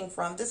betrayal came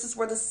from. This is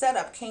where the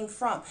setup came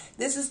from.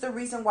 This is the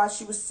reason why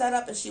she was set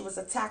up and she was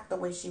attacked the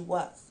way she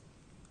was.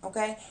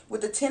 Okay?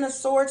 With the 10 of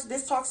Swords,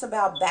 this talks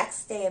about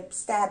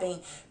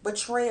backstabbing,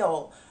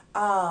 betrayal,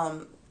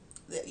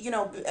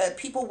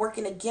 people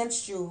working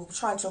against you,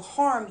 trying to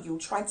harm you,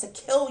 trying to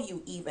kill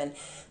you even.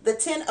 The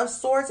 10 of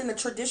Swords in the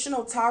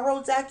traditional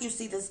tarot deck, you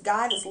see this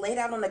guy that's laid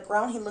out on the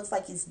ground. He looks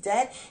like he's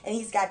dead, and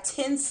he's got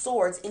 10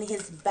 swords in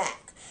his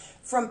back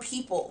from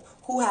people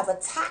who have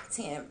attacked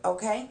him,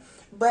 okay?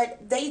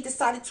 But they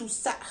decided to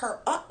set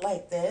her up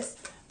like this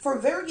for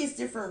various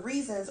different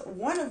reasons,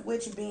 one of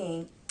which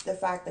being the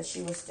fact that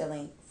she was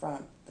stealing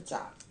from the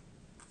job,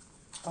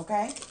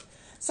 okay?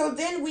 So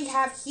then we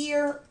have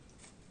here,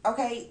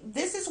 okay,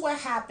 this is what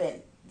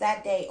happened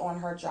that day on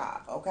her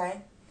job,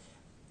 okay?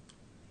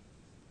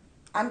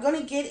 I'm going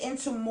to get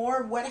into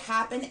more what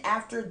happened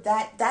after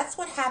that. That's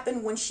what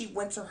happened when she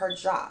went to her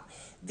job.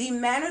 The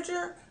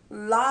manager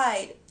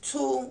lied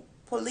to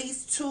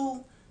police,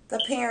 to the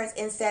parents,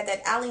 and said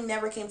that Allie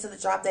never came to the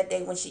job that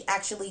day when she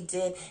actually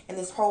did, and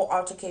this whole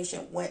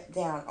altercation went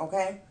down,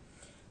 okay?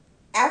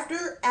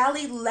 After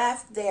Allie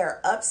left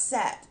there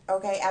upset,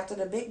 okay, after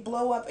the big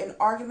blow up and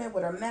argument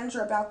with her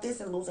manager about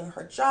this and losing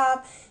her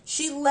job,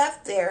 she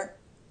left there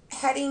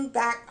heading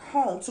back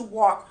home to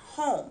walk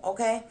home,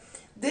 okay?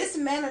 This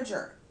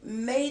manager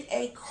made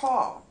a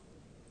call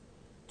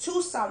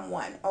to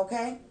someone,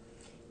 okay?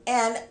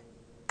 And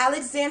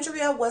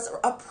Alexandria was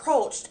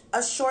approached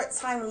a short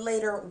time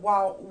later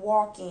while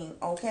walking,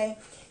 okay?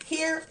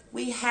 Here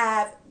we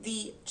have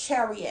the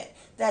Chariot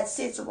that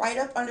sits right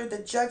up under the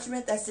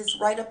Judgment, that sits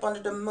right up under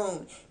the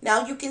Moon.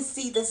 Now you can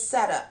see the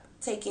setup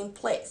taking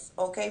place,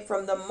 okay?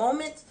 From the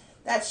moment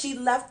that she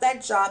left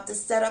that job, the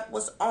setup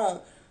was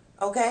on,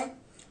 okay?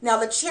 Now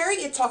the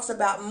Chariot talks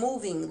about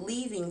moving,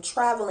 leaving,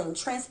 traveling,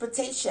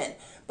 transportation.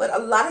 But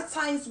a lot of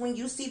times when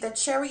you see the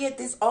Chariot,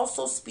 this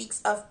also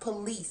speaks of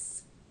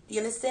police. Do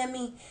you understand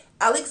me?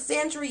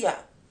 Alexandria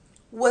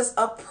was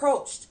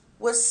approached,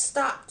 was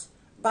stopped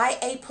by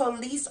a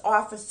police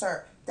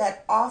officer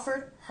that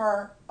offered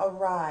her a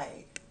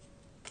ride.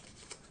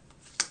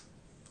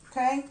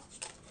 Okay?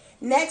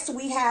 Next,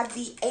 we have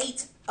the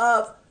 8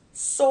 of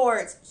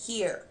Swords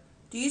here.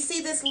 Do you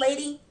see this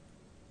lady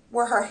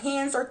where her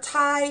hands are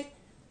tied?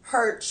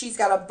 She's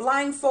got a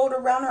blindfold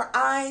around her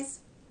eyes.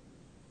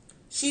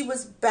 She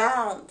was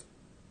bound.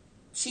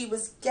 She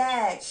was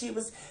gagged.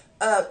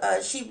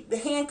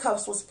 The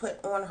handcuffs was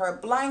put on her.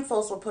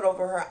 Blindfolds were put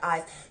over her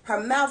eyes. Her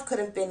mouth could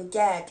have been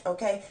gagged,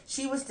 okay?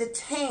 She was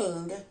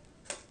detained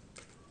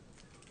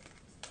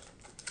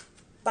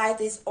by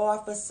this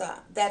officer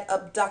that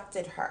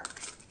abducted her,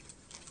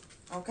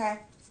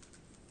 okay?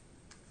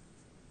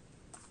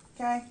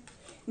 Okay?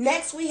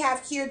 Next, we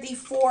have here the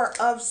 4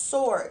 of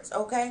Swords,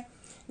 okay?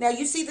 Now,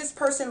 you see this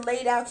person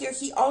laid out here.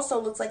 He also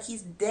looks like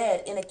he's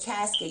dead in a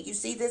casket. You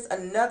see this?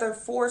 Another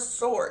 4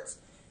 swords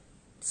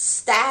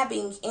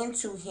stabbing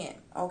into him,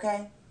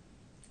 okay?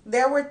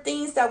 There were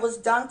things that was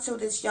done to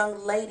this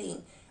young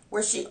lady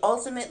where she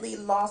ultimately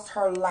lost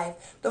her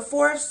life. The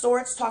 4 of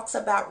Swords talks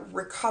about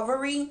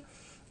recovery,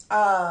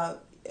 either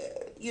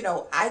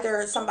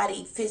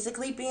somebody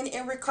physically being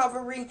in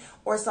recovery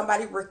or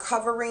somebody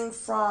recovering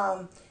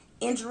from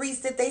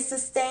injuries that they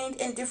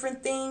sustained and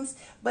different things.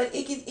 But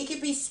it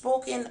could be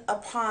spoken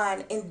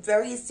upon in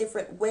various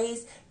different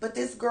ways. But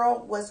this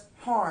girl was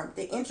harmed.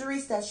 The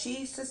injuries that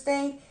she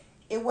sustained,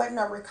 it wasn't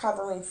a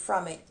recovering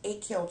from it.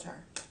 It killed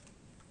her.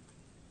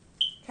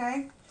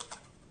 Okay?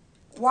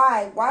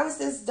 Why? Why was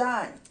this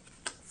done?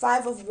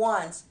 5 of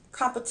Wands,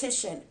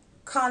 competition,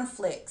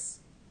 conflicts.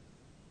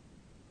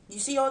 You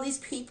see all these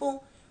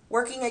people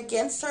working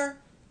against her?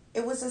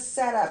 It was a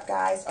setup,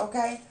 guys,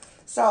 okay?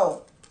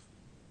 So,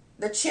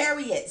 the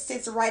Chariot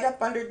sits right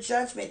up under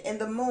Judgment in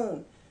the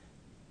Moon.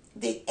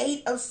 The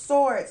 8 of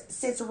Swords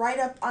sits right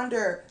up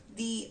under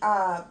the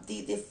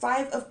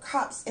 5 of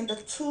Cups and the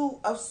 2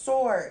 of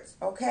Swords,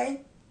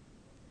 okay?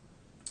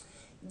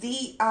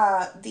 The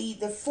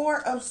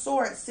 4 of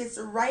Swords sits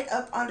right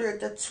up under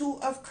the 2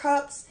 of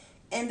Cups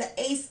and the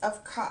Ace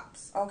of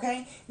Cups,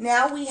 okay?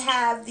 Now we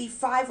have the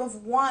Five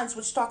of Wands,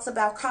 which talks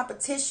about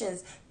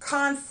competitions,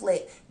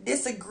 conflict,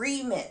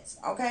 disagreements,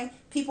 okay?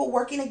 People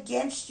working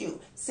against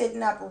you,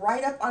 sitting up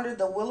right up under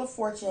the Wheel of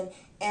Fortune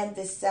and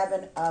the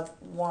Seven of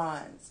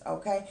Wands,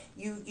 okay?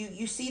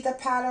 You see the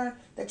pattern,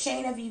 the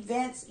chain of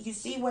events. You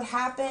see what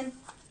happened,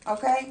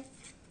 okay?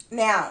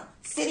 Now,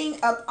 sitting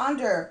up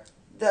under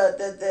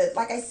the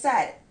like I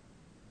said,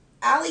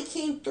 Allie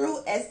came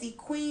through as the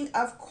Queen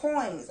of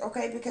Coins,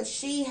 okay, because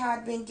she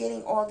had been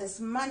getting all this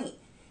money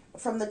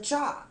from the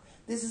job.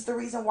 This is the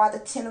reason why the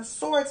Ten of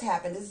Swords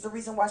happened. This is the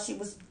reason why she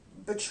was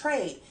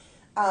betrayed.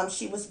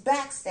 She was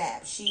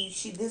backstabbed.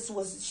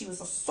 She was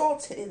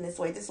assaulted in this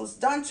way. This was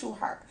done to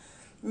her.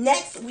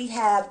 Next, we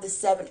have the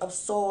Seven of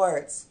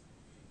Swords.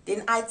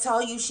 Didn't I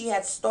tell you she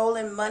had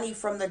stolen money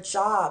from the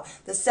job?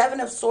 The Seven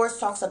of Swords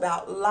talks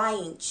about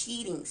lying,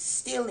 cheating,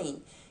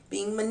 stealing,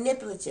 being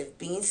manipulative,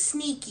 being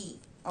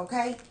sneaky.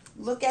 Okay,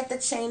 look at the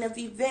chain of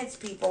events,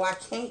 people. I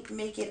can't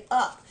make it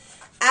up.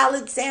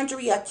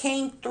 Alexandria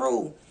came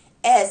through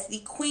as the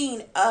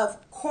Queen of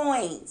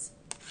Coins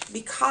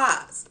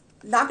because,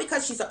 not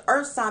because she's an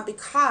earth sign,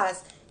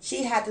 because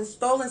she had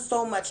stolen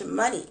so much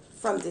money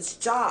from this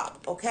job,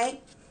 okay?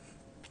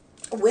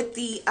 With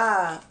the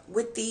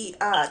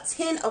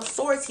Ten of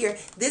Swords here,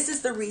 this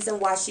is the reason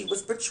why she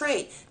was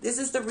betrayed. This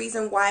is the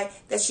reason why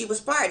that she was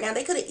fired. Now,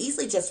 they could have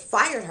easily just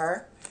fired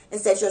her and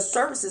said your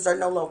services are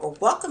no longer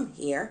welcome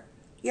here.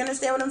 You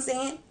understand what I'm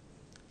saying?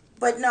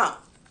 But no.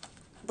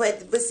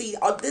 But see,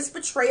 this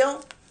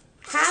betrayal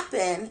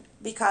happened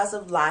because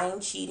of lying,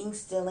 cheating,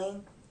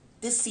 stealing,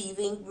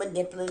 deceiving,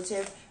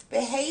 manipulative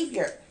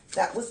behavior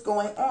that was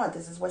going on.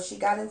 This is what she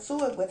got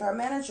into it with her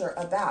manager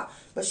about.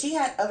 But she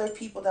had other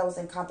people that was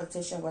in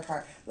competition with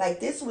her.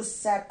 Like, this was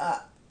set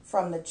up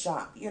from the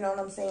jump. You know what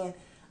I'm saying?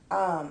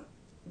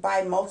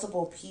 By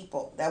multiple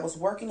people that was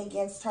working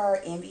against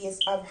her, envious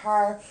of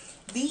her.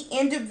 The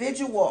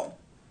individual,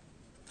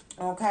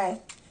 okay,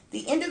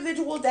 the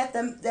individual that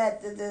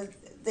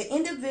the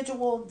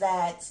individual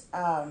that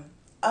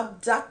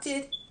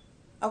abducted,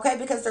 okay,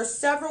 because there's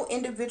several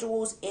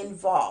individuals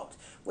involved,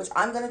 which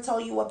I'm going to tell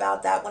you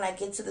about that when I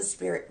get to the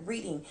spirit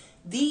reading.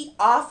 The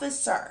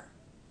officer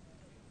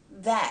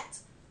that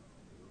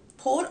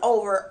pulled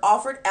over,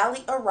 offered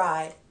Allie a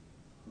ride,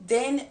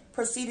 then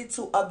proceeded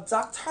to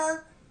abduct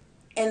her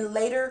and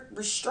later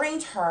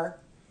restrained her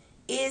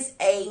is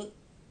a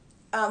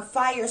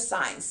fire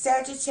sign,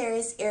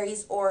 Sagittarius,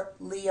 Aries, or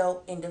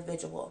Leo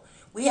individual.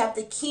 We have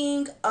the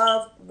King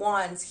of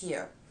Wands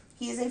here.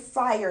 He is a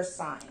fire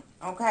sign,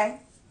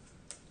 okay?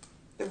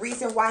 The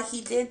reason why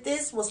he did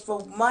this was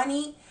for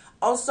money.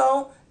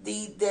 Also,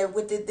 this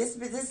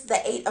is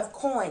the Eight of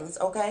Coins,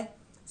 okay?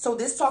 So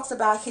this talks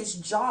about his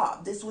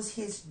job. This was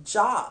his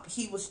job.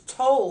 He was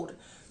told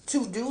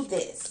to do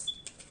this.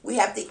 We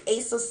have the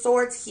Ace of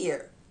Swords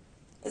here.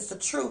 It's the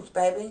truth,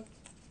 baby.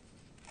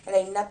 It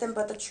ain't nothing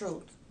but the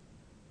truth.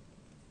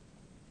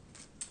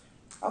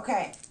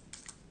 Okay.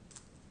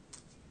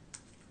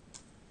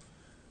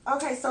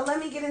 Okay, so let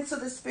me get into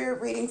the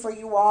spirit reading for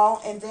you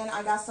all, and then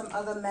I got some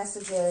other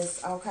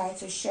messages, okay,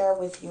 to share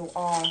with you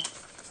all.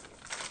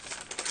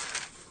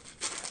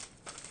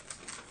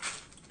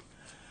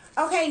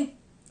 Okay,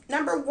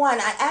 number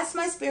one, I asked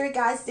my spirit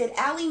guides, did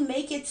Allie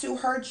make it to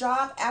her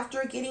job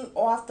after getting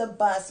off the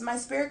bus? My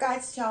spirit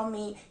guides tell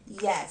me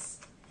yes.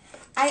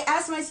 I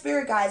asked my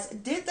spirit guides,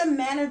 did the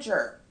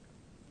manager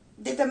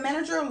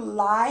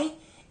lie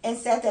and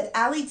said that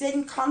Allie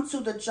didn't come to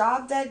the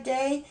job that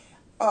day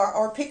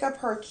or pick up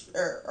her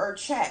or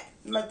check?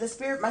 My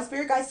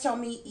spirit guides tell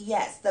me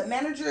yes. The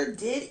manager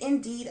did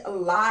indeed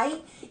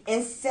lie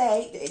and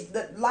say,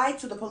 lied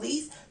to the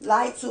police,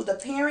 lied to the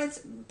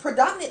parents,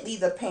 predominantly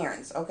the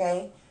parents,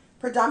 okay?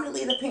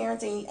 Predominantly the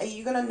parents, and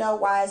you're going to know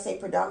why I say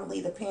predominantly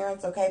the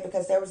parents, okay?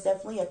 Because there was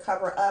definitely a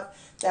cover-up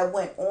that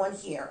went on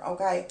here,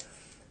 okay?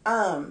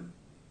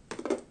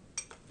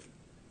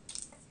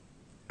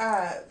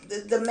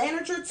 The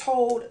manager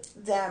told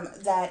them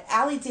that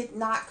Allie did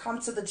not come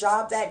to the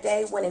job that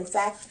day when in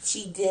fact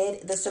she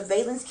did. The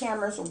surveillance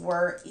cameras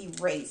were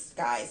erased,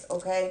 guys,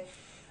 okay?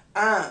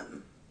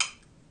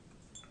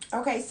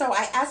 Okay, so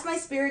I asked my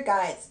spirit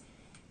guides,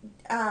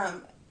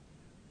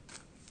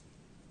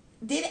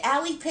 did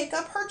Allie pick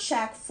up her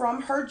check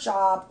from her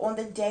job on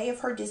the day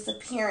of her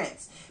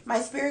disappearance? My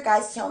spirit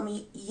guides tell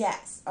me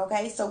yes,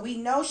 okay? So we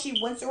know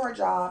she went to her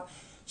job.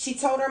 She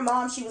told her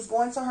mom she was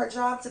going to her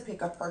job to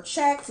pick up her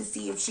check, to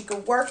see if she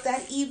could work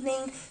that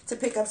evening, to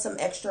pick up some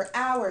extra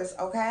hours,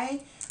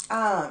 okay?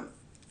 But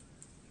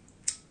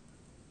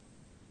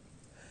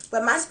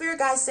my spirit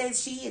guide says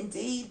she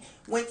indeed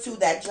went to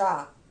that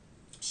job.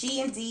 She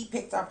indeed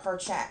picked up her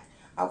check,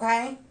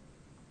 okay?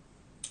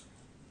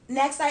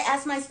 Next, I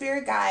asked my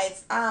spirit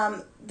guides,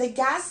 the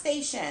gas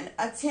station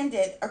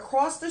attendant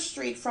across the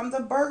street from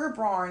the Burger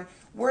Barn,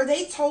 were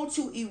they told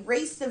to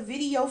erase the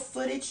video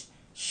footage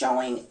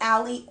showing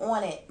Allie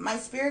on it? My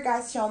spirit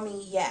guides tell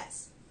me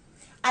yes.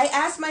 I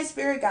asked my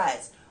spirit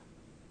guides,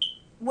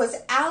 Was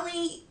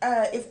Allie,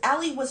 if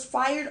Allie was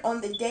fired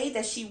on the day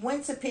that she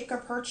went to pick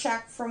up her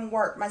check from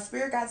work? My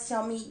spirit guides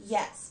tell me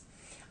yes.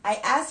 I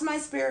asked my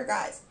spirit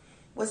guides,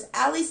 was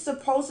Allie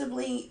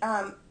supposedly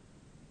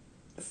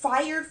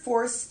fired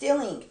for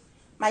stealing?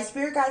 My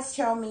spirit guides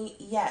tell me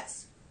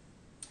yes.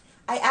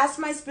 I asked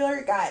my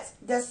spirit guides,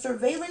 was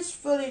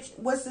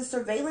the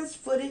surveillance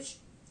footage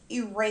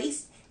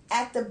erased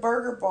at the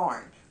burger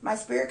barn? My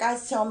spirit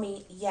guides tell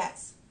me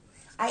yes.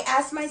 I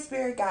asked my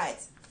spirit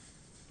guides,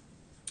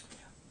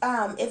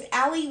 if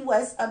Allie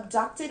was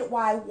abducted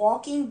while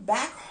walking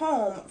back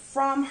home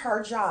from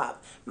her job.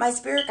 My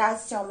spirit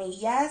guides tell me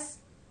yes.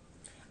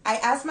 I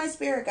asked my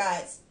spirit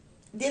guides,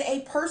 did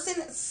a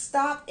person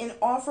stop and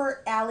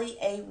offer Allie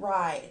a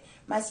ride?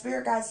 My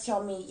spirit guides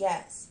tell me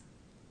yes.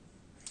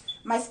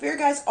 My spirit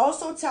guides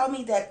also tell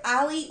me that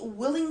Allie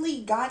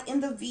willingly got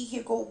in the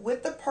vehicle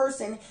with the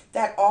person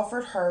that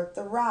offered her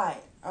the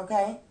ride.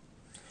 Okay?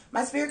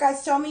 My spirit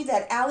guides tell me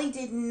that Allie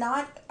did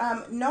not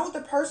know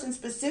the person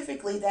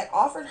specifically that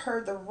offered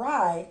her the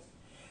ride.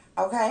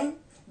 Okay?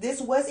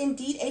 This was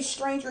indeed a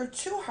stranger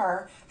to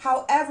her.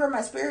 However,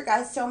 my spirit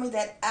guides tell me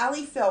that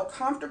Allie felt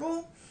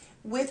comfortable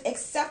with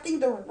accepting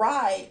the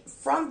ride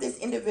from this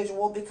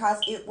individual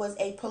because it was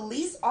a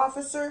police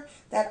officer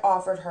that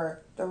offered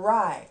her the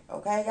ride.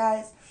 Okay,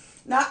 guys?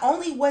 Not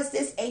only was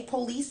this a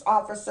police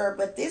officer,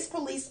 but this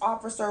police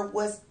officer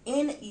was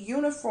in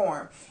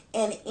uniform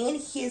and in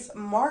his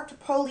marked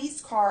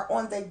police car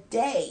on the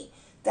day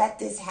that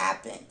this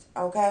happened.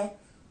 Okay?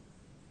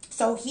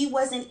 So he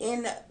wasn't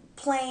in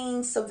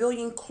plain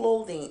civilian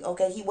clothing.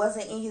 Okay? He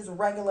wasn't in his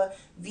regular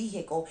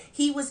vehicle.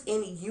 He was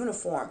in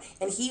uniform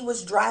and he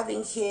was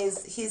driving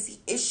his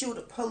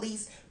issued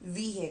police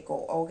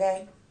vehicle.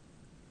 Okay?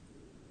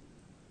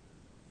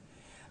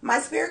 My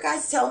spirit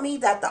guides tell me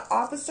that the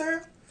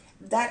officer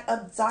that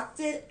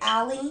abducted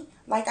Allie,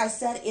 like I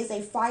said, is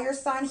a fire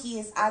sign. He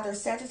is either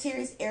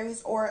Sagittarius,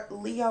 Aries, or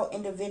Leo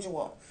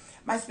individual.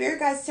 My spirit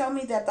guides tell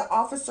me that the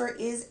officer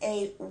is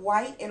a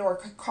white and or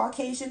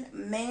Caucasian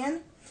man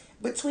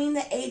between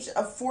the age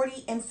of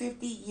 40 and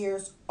 50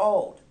 years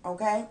old.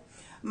 Okay?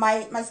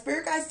 My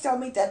spirit guides tell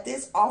me that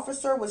this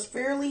officer was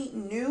fairly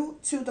new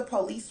to the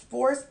police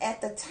force at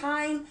the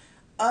time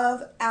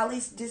of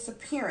Allie's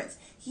disappearance.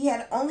 He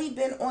had only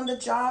been on the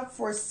job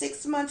for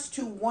 6 months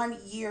to 1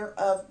 year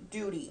of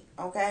duty.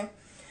 Okay?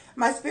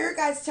 My spirit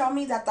guides tell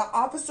me that the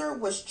officer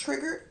was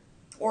triggered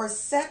or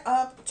set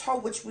up,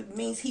 which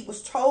means he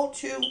was told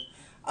to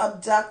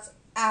abduct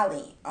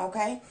Allie.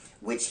 Okay?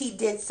 Which he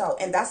did so.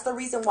 And that's the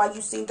reason why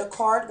you seen the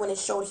card when it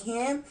showed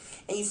him.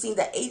 And you seen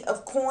the 8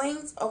 of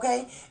coins.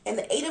 Okay? And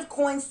the 8 of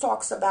coins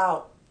talks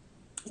about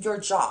your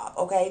job.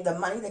 Okay? The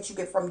money that you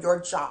get from your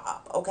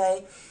job.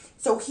 Okay?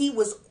 So he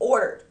was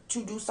ordered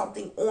to do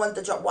something on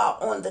the job, while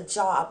on the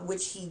job,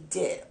 which he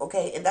did,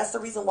 okay? And that's the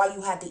reason why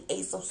you had the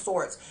Ace of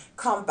Swords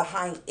come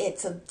behind it,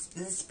 to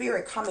the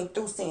spirit coming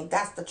through saying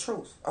that's the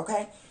truth,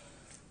 okay?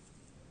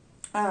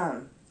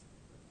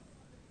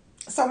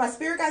 So my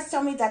spirit guides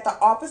tell me that the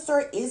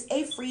officer is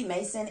a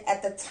Freemason.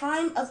 At the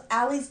time of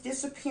Allie's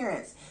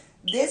disappearance,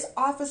 this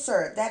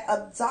officer that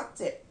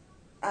abducted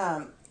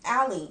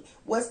Allie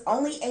was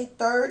only a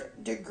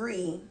 3rd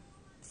degree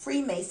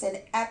Freemason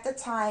at the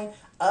time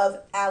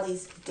of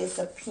Allie's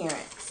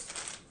disappearance.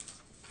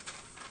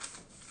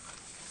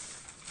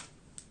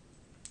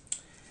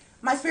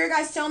 My spirit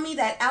guides tell me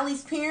that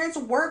Allie's parents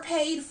were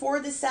paid for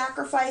the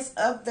sacrifice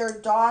of their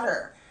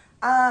daughter.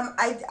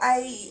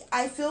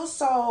 I feel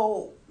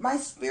so. My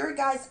spirit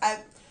guides,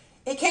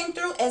 it came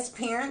through as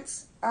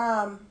parents.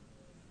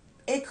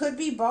 It could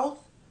be both.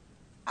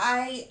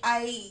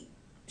 I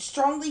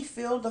strongly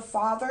feel the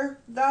father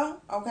though.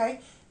 Okay.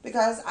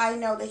 Because I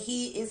know that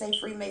he is a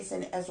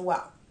Freemason as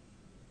well.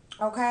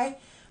 Okay?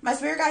 My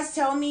spirit guides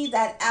tell me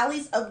that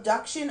Allie's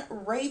abduction,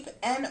 rape,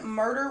 and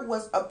murder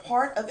was a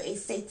part of a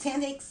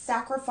satanic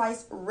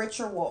sacrifice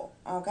ritual.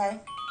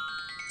 Okay?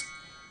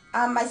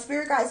 My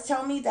spirit guides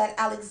tell me that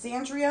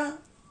Alexandria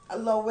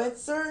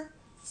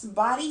Lowitzer's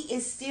body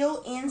is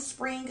still in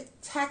Spring,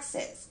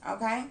 Texas.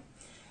 Okay?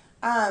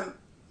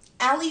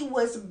 Allie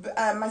was,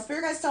 my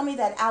spirit guides tell me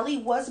that Allie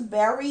was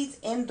buried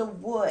in the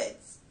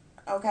woods.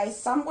 Okay,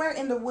 somewhere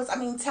in the woods. I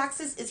mean,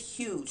 Texas is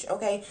huge,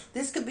 okay?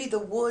 This could be the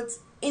woods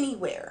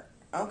anywhere,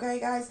 okay,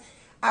 guys?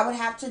 I would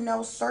have to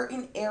know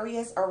certain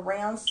areas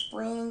around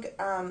Spring,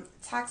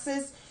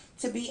 Texas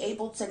to be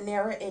able to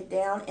narrow it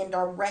down and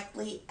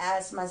directly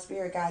ask my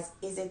spirit guides,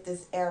 is it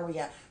this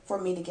area, for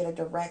me to get a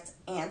direct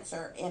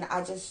answer. And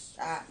I just,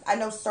 I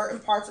know certain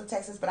parts of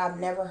Texas, but I've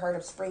never heard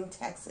of Spring,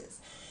 Texas,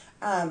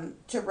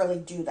 to really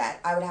do that.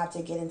 I would have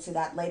to get into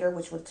that later,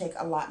 which would take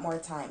a lot more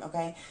time,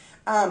 okay?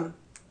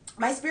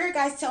 My spirit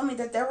guides tell me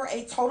that there were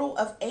a total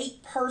of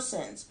 8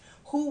 persons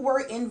who were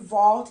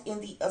involved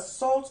in the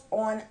assault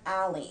on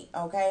Allie,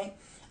 okay?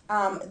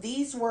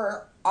 These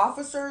were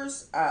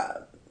officers,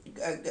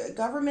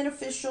 government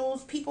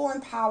officials, people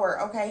in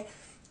power, okay?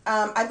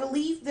 I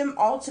believe them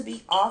all to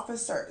be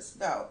officers,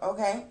 though,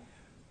 okay?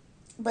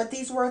 But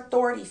these were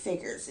authority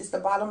figures, is the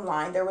bottom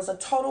line. There was a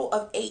total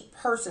of 8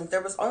 persons.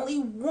 There was only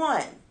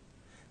one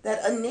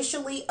that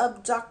initially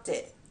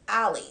abducted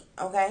Allie,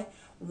 okay?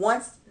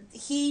 Once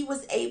he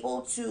was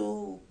able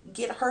to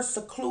get her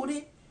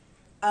secluded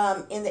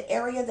in the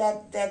area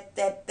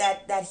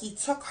that he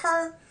took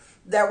her,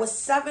 there was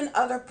 7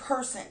 other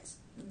persons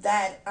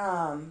that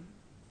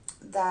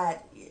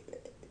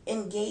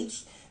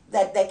engaged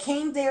that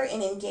came there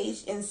and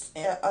engaged in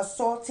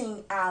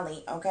assaulting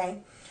Allie,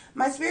 okay?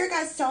 My spirit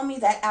guides tell me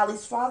that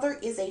Allie's father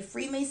is a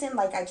Freemason,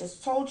 like I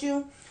just told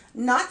you.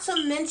 Not to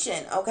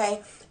mention,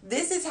 okay,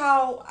 this is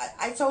how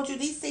I told you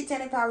these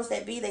satanic powers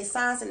that be, they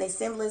signs and they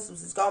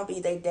symbolisms is going to be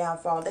their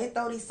downfall. They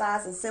throw these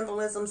signs and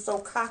symbolisms so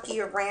cocky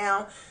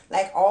around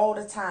like all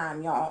the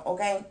time, y'all,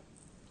 okay?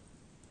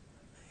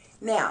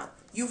 Now,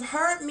 you've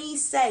heard me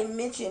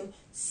mention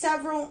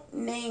several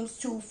names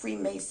to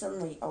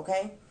Freemasonry,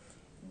 okay?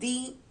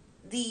 The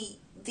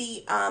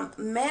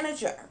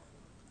manager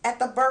at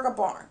the Burger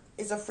Barn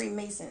is a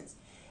Freemason.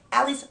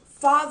 Allie's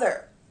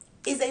father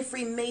is a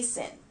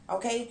Freemason,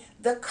 okay?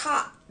 The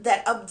cop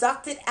that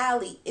abducted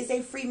Allie is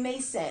a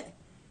Freemason.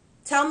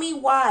 Tell me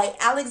why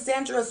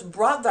Alexandria's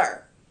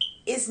brother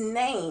is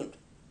named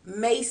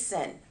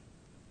Mason.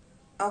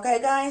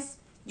 Okay, guys?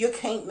 You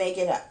can't make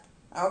it up.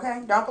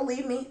 Okay? Don't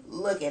believe me?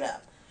 Look it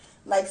up.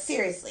 Like,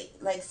 seriously.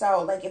 Like,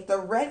 so, like, if the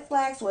red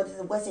flags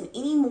wasn't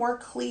any more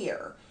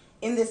clear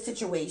in this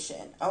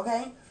situation,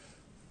 okay?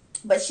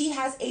 But she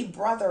has a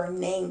brother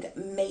named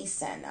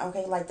Mason,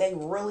 okay? Like, they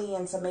really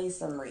into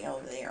masonry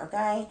over there,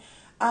 okay?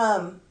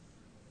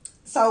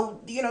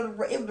 So, you know,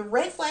 the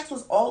red flags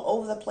was all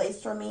over the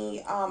place for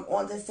me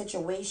on this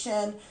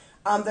situation.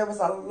 There was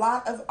a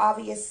lot of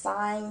obvious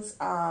signs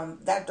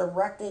that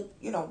directed,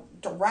 you know,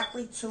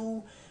 directly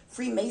to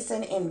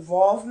Freemason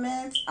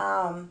involvement.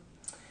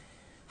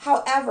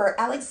 However,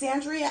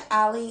 Alexandria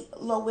Allie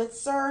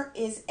Lowitzer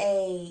is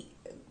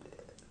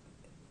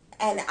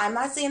and I'm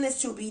not saying this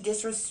to be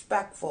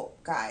disrespectful,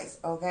 guys,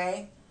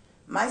 okay?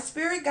 My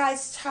spirit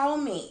guides tell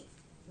me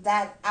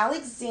that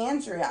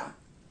Alexandria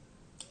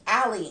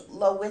Allie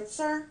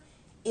Lowitzer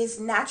is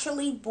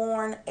naturally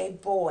born a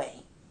boy,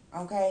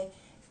 okay?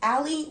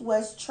 Allie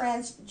was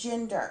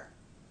transgender,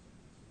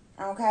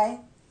 okay?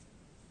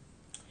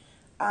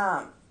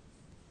 Allie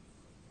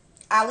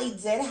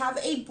did have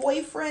a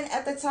boyfriend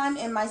at the time,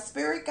 and my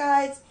spirit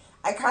guides,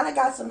 I kind of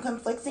got some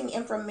conflicting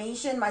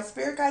information. My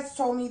spirit guides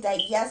told me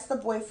that yes, the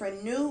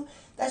boyfriend knew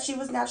that she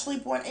was naturally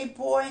born a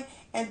boy,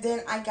 and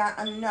then I got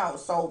a no.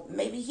 So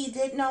maybe he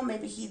did know,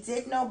 maybe he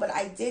did know, but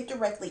I did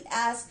directly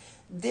ask,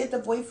 did the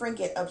boyfriend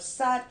get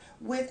upset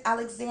with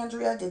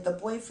Alexandria? Did the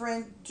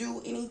boyfriend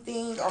do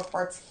anything or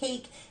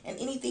partake in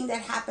anything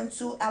that happened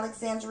to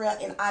Alexandria?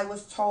 And I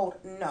was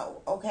told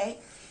no, okay?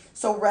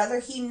 So whether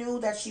he knew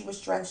that she was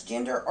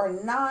transgender or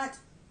not,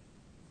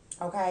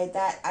 okay,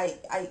 that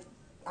I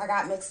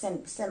got mixed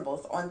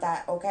symbols on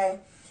that, okay?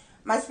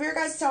 My spirit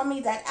guides tell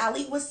me that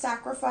Allie was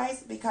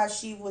sacrificed because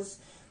she was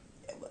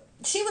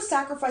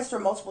sacrificed for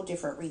multiple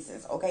different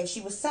reasons, okay?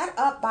 She was set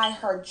up by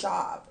her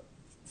job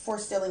for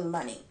stealing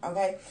money,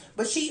 okay?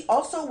 But she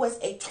also was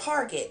a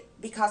target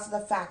because of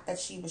the fact that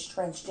she was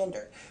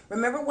transgender.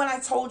 Remember when I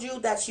told you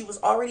that she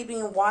was already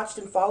being watched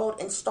and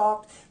followed and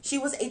stalked? She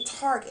was a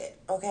target,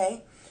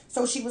 okay?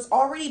 So she was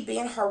already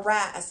being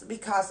harassed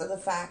because of the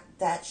fact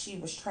that she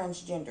was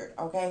transgendered,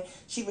 okay?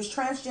 She was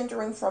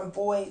transgendering from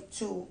boy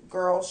to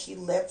girl. She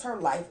lived her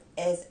life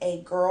as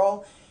a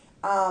girl,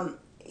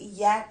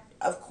 yet,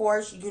 of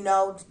course, you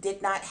know,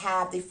 did not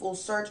have the full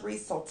surgery,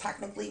 so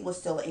technically was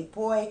still a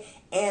boy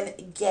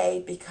and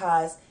gay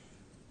because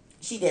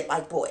she did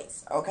like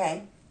boys,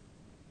 okay?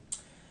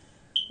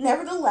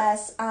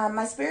 Nevertheless,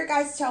 my spirit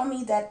guides tell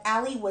me that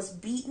Allie was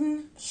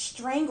beaten,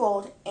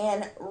 strangled,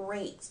 and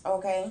raped,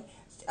 okay?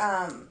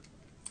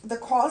 The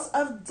cause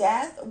of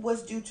death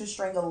was due to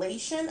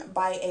strangulation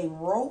by a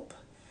rope.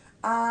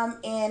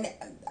 And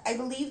I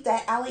believe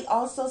that Allie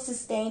also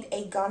sustained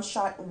a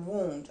gunshot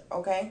wound,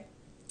 okay?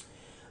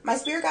 My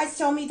spirit guides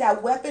tell me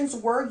that weapons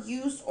were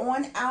used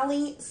on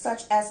Allie,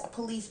 such as a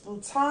police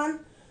baton,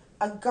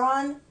 a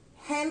gun,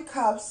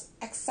 handcuffs,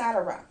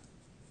 etc.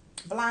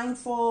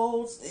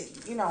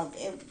 Blindfolds, you know,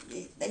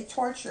 they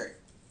tortured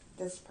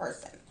this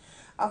person.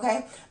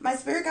 Okay, my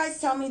spirit guides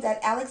tell me that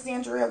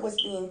Alexandria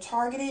was being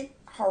targeted,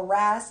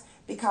 harassed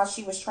because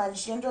she was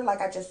transgender,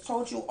 like I just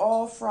told you,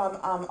 all from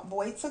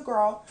boy to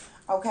girl.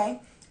 Okay,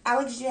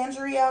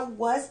 Alexandria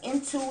was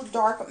into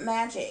dark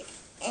magic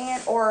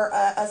and or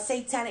a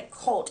satanic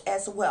cult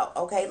as well.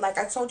 Okay, like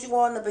I told you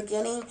all in the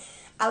beginning,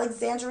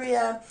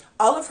 Alexandria,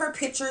 all of her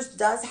pictures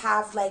does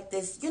have like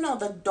this, you know,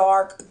 the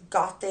dark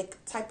gothic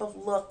type of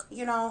look,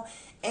 you know,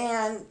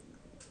 and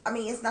I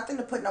mean, it's nothing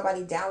to put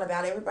nobody down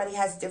about. Everybody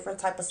has different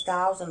type of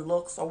styles and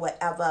looks or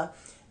whatever.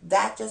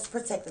 That just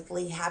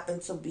particularly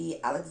happened to be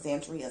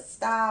Alexandria's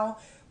style,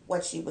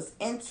 what she was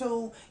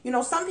into. You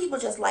know, some people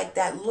just like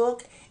that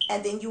look,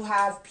 and then you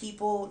have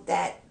people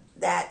that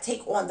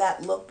take on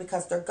that look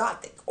because they're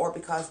gothic or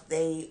because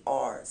they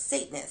are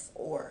Satanists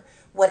or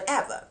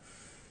whatever.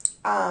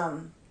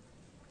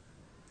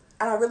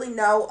 I don't really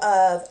know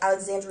of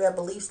Alexandria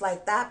beliefs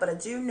like that, but I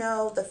do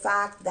know the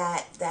fact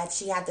that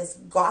she had this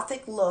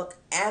gothic look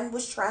and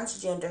was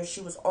transgender.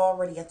 She was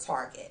already a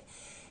target.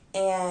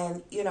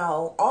 And, you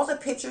know, all the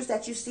pictures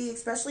that you see,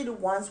 especially the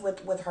ones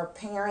with her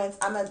parents,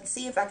 I'm going to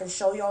see if I can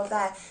show you all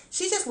that.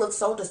 She just looked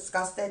so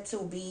disgusted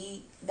to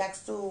be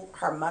next to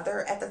her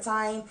mother at the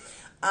time.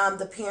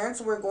 The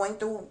parents were going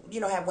through,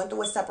 you know, went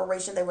through a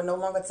separation. They were no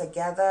longer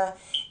together.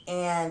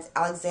 And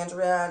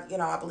Alexandria, you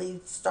know, I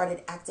believe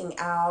started acting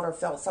out or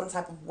felt some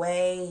type of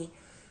way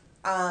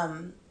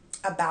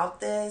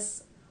about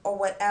this or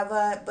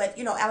whatever. But,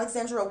 you know,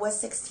 Alexandria was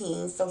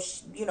 16. So,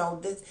 she, you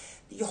know, the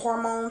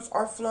hormones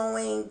are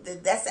flowing.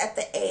 That's at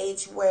the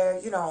age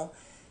where, you know,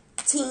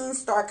 teens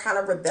start kind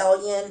of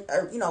rebelling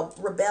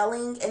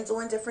and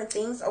doing different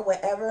things or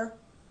whatever.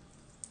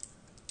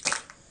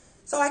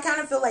 So I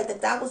kind of feel like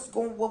that was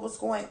what was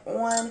going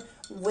on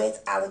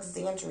with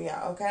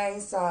Alexandria, okay?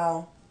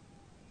 So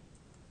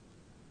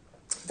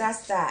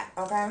that's that,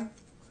 okay?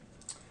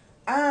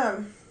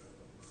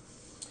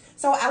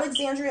 So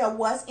Alexandria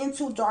was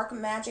into dark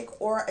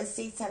magic or a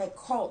satanic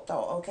cult,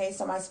 though, okay?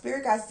 So my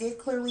spirit guides did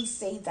clearly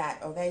say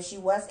that, okay? She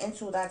was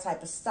into that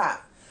type of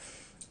stuff.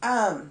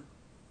 I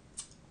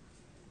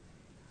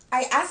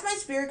asked my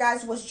spirit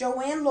guides, was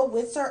Joanne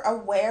Lowitzer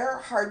aware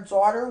her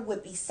daughter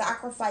would be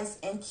sacrificed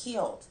and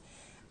killed?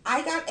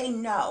 I got a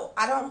no.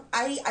 I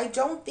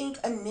don't think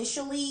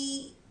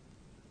initially,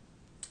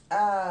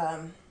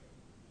 the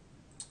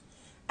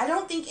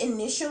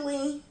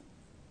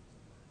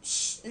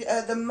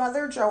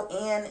mother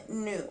Joanne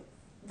knew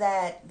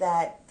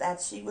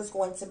that she was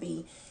going to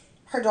be,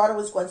 her daughter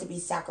was going to be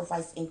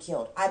sacrificed and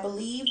killed. I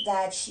believe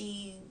that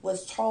she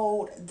was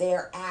told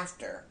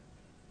thereafter.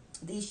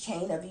 These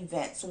chain of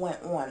events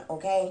went on,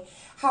 okay?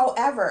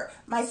 However,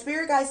 my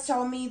spirit guides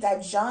tell me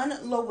that John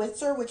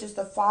Lowitzer, which is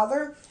the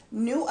father,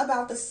 knew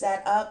about the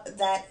setup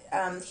that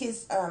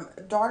his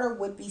daughter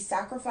would be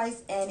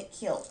sacrificed and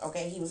killed,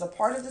 okay? He was a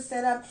part of the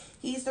setup.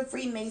 He's the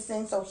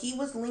Freemason, so he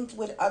was linked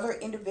with other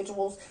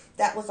individuals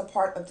that was a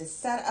part of the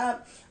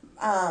setup.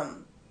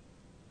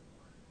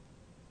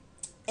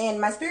 And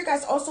my spirit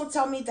guides also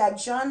tell me that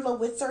John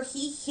Lowitzer,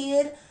 he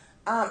hid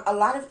a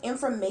lot of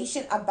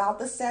information about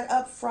the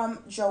setup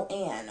from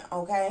Joanne,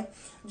 okay?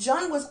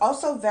 John was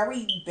also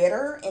very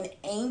bitter and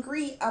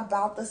angry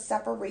about the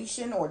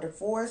separation or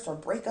divorce or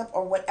breakup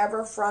or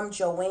whatever from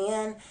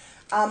Joanne.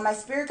 My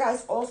spirit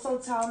guides also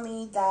tell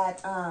me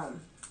that,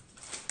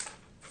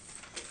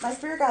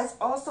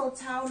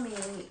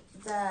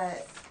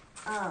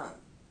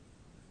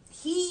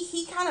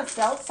 he kind of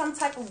felt some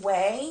type of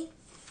way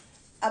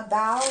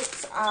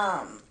about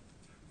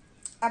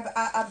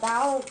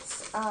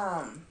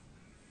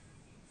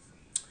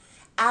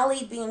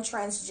Allie being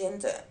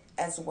transgender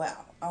as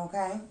well,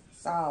 okay?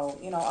 So,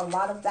 you know, a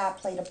lot of that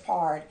played a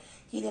part.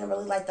 He didn't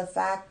really like the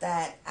fact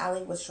that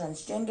Allie was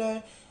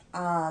transgender.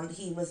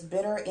 He was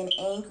bitter and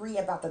angry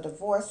about the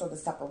divorce or the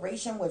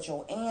separation with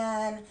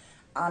Joanne,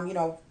 you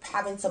know,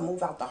 having to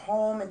move out the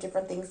home and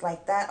different things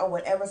like that or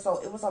whatever.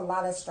 So it was a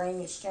lot of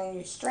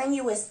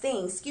strenuous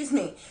things,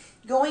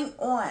 going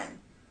on,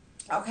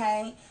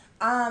 okay?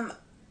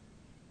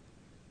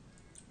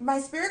 My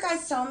spirit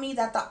guides tell me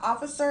that the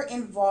officer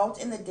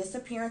involved in the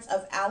disappearance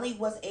of Allie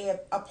was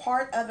a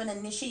part of an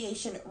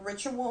initiation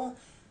ritual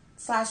 /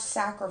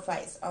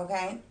 sacrifice,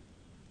 okay?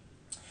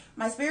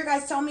 My spirit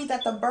guides tell me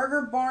that the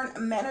Burger Barn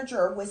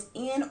manager was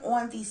in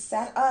on the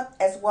setup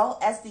as well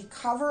as the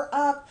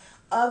cover-up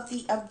of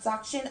the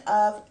abduction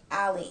of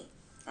Allie,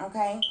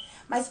 okay?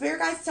 My spirit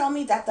guides tell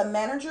me that the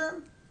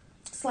manager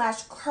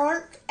 /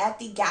 clerk at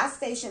the gas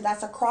station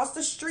that's across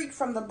the street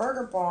from the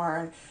Burger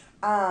Barn,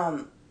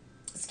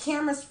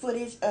 camera's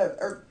footage,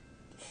 or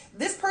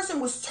this person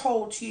was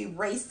told to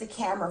erase the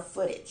camera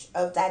footage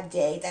of that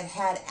day that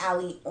had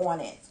Allie on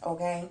it,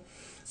 okay?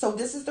 So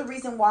this is the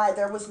reason why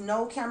there was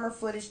no camera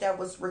footage that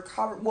was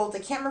recovered. Well, the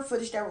camera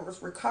footage that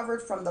was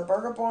recovered from the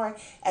Burger Barn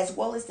as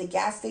well as the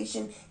gas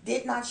station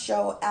did not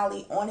show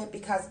Allie on it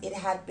because it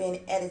had been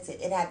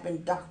edited. It had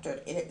been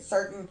doctored.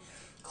 Certain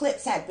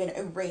clips had been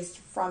erased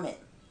from it.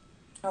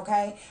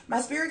 Okay,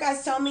 my spirit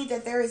guides tell me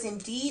that there is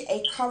indeed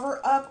a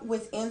cover-up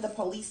within the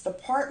police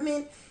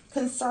department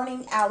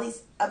concerning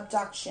Allie's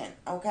abduction,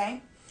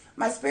 okay?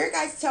 My spirit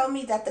guides tell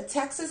me that the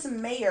Texas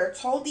mayor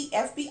told the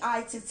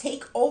FBI to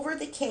take over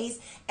the case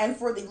and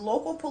for the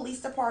local police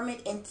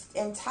department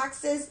in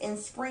Texas, in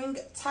Spring,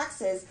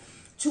 Texas,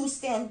 to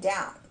stand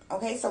down,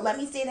 okay? So let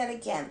me say that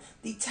again.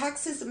 The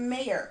Texas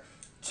mayor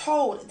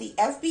told the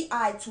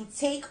FBI to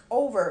take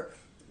over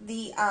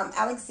the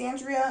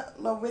Alexandria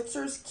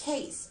Lowitzer's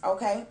case,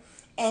 okay?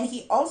 And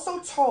he also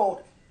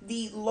told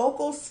the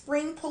local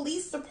Spring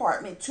Police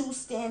Department to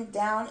stand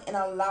down and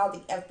allow the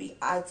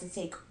FBI to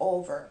take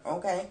over,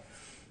 okay?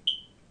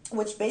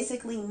 Which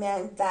basically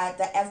meant that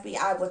the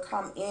FBI would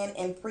come in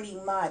and pretty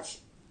much,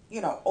 you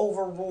know,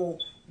 overrule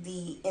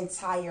the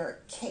entire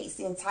case,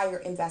 the entire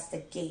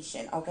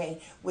investigation,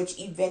 okay? Which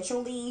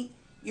eventually,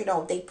 you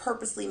know, they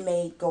purposely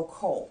made go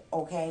cold,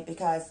 okay?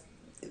 Because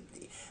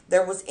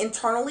there was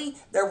internally,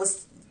 there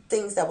was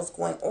things that was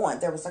going on.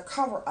 There was a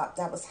cover-up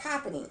that was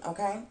happening,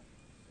 okay?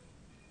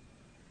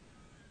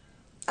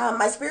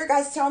 My spirit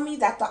guides tell me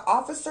that the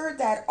officer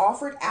that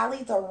offered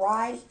Allie the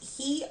ride,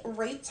 he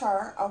raped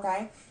her,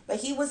 okay?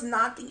 But he was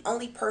not the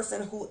only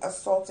person who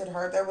assaulted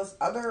her. There was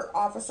other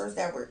officers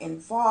that were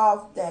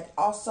involved that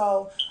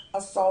also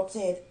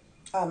assaulted,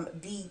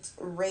 beat,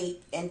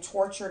 raped, and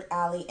tortured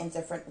Allie in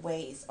different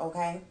ways,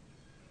 okay?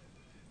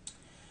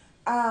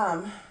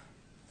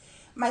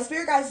 My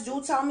spirit guides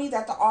do tell me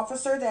that the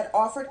officer that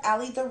offered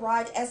Allie the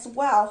ride as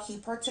well, he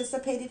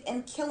participated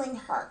in killing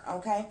her,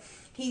 okay?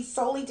 He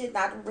solely did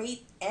not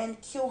rape and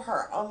kill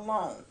her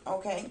alone,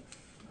 okay?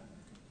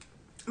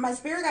 My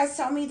spirit guides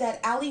tell me that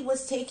Allie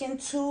was taken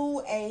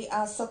to a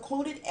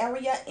secluded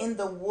area in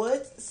the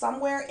woods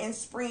somewhere in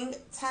Spring,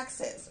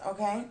 Texas,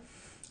 okay?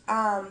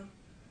 And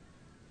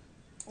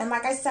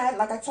like I said,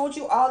 like I told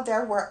you all,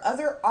 there were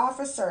other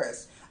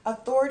officers,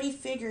 authority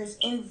figures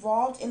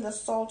involved in the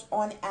assault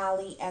on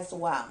Allie as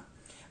well.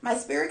 My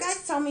spirit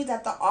guides tell me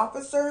that the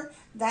officer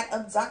that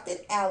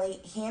abducted Allie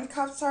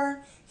handcuffs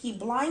her. He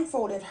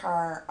blindfolded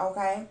her,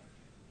 okay,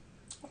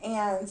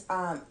 and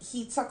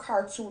he took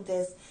her to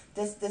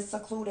this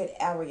secluded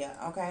area,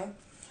 okay.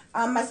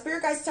 My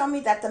spirit guides tell me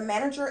that the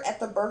manager at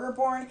the Burger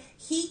Barn,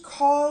 he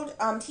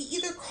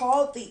either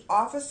called the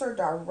officer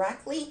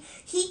directly,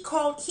 he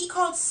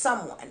called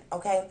someone,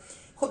 okay.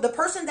 The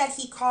person that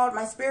he called,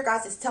 my spirit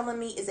guides is telling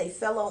me, is a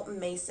fellow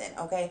Mason,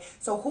 okay.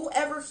 So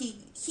whoever he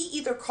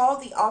either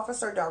called the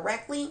officer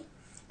directly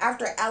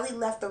after Allie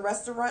left the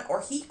restaurant, or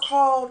he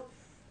called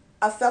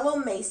a fellow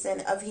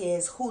Mason of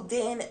his who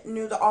then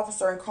knew the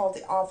officer and called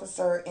the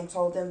officer and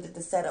told them that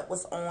the setup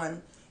was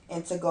on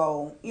and to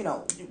go, you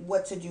know,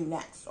 what to do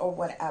next or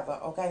whatever,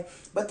 okay?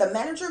 But the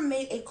manager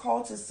made a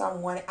call to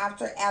someone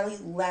after Allie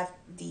left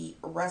the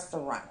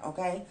restaurant,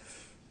 okay?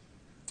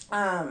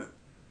 And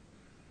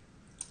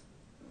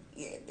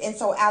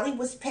so Allie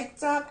was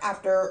picked up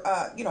after,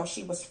 you know,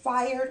 she was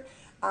fired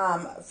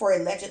for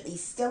allegedly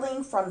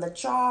stealing from the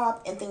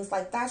job and things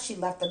like that. She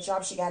left the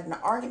job. She got in an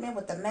argument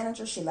with the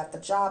manager. She left the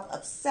job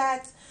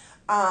upset.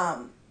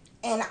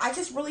 And I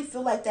just really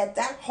feel like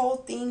that whole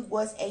thing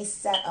was a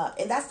setup.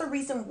 And that's the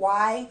reason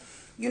why,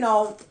 you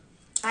know,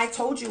 I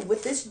told you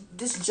with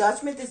this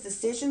judgment, this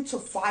decision to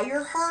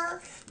fire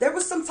her, there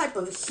was some type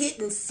of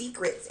hidden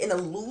secrets and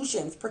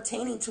illusions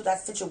pertaining to that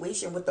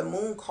situation with the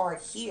moon card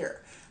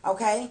here.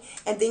 Okay.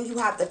 And then you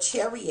have the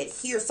Chariot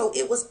here. So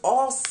it was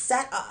all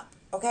set up.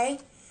 Okay.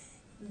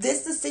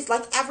 This decision,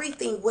 like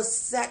everything was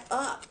set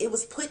up. It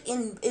was put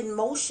in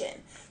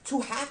motion to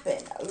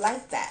happen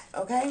like that.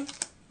 Okay.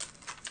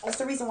 That's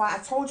the reason why I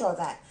told y'all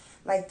that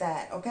like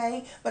that,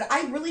 okay? But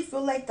I really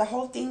feel like the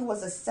whole thing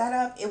was a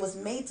setup. It was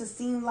made to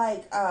seem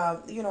like,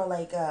 you know,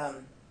 like,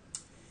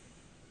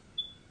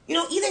 you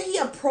know, either he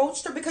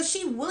approached her because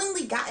she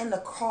willingly got in the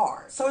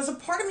car. So there's a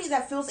part of me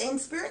that feels, and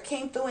Spirit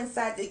came through and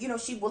said that, you know,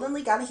 she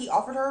willingly got in. He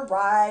offered her a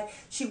ride.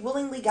 She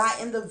willingly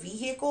got in the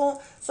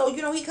vehicle. So,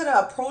 you know, he could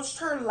have approached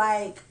her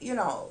like, you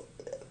know,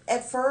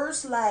 at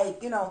first,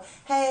 like, you know,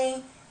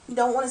 hey, you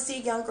don't want to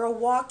see a young girl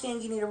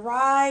walking, you need a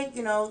ride,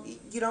 you know,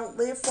 you don't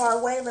live far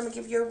away, let me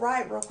give you a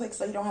ride real quick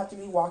so you don't have to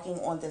be walking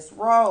on this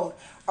road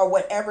or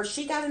whatever.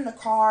 She got in the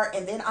car,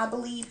 and then I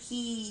believe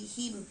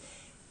he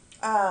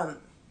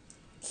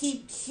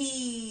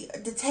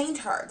detained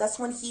her. That's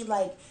when he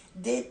like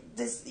did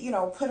this, you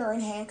know, put her in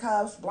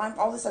handcuffs, blind,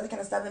 all this other kind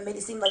of stuff, and made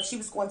it seem like she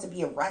was going to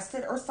be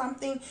arrested or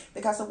something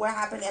because of what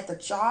happened at the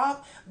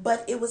job.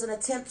 But it was an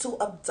attempt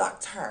to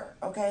abduct her,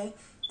 okay?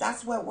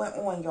 That's what went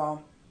on,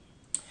 y'all.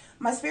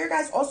 My spirit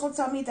guides also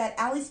tell me that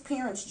Allie's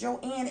parents,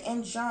 Joanne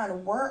and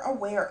John, were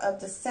aware of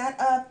the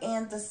setup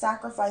and the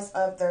sacrifice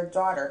of their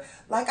daughter.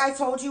 Like I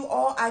told you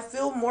all, I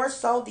feel more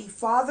so the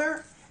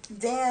father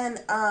than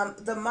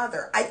the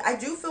mother. I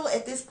do feel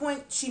at this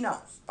point she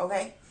knows,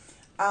 okay?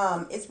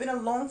 It's been a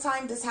long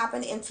time. This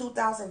happened in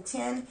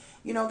 2010.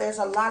 You know, there's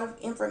a lot of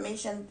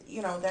information,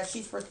 you know, that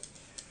she's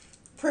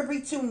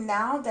privy to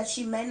now that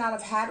she may not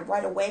have had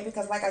right away,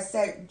 because like I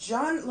said,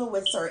 John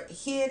Lowitzer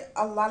hid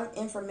a lot of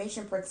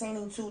information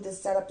pertaining to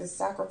this setup, this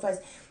sacrifice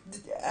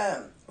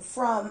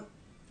from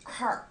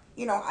her.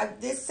 You know,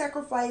 this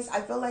sacrifice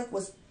I feel like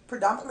was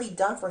predominantly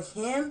done for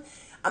him.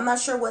 I'm not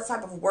sure what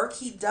type of work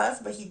he does,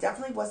 but he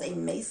definitely was a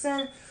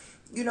Mason.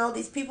 You know,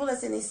 these people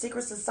that's in these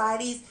secret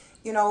societies,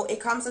 you know,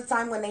 it comes a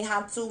time when they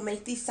have to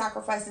make these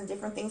sacrifices and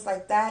different things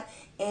like that.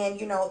 And,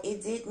 you know,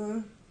 it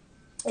didn't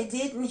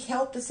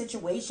help the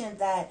situation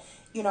that,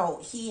 you know,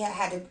 he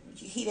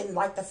didn't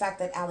like the fact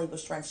that Allie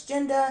was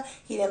transgender.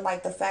 He didn't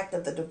like the fact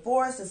of the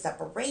divorce, the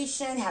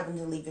separation, having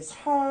to leave his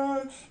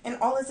home, and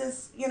all of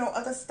this, you know,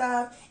 other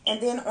stuff.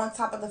 And then on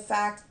top of the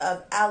fact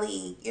of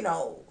Allie, you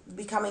know,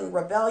 becoming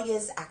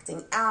rebellious,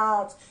 acting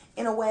out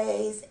in a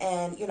ways,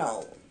 and, you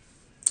know,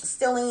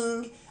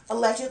 stealing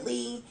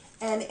allegedly,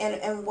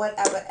 and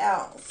whatever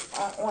else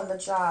on the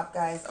job,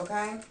 guys,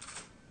 okay?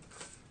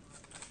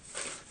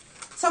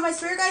 So my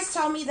spirit guides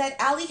tell me that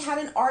Allie had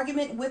an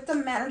argument with the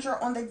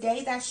manager on the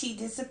day that she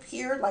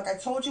disappeared. Like I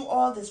told you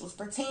all, this was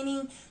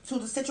pertaining to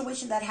the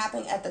situation that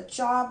happened at the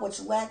job, which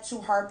led to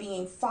her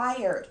being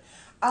fired.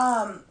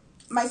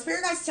 My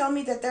spirit guides tell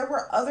me that there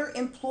were other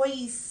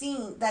employees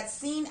seen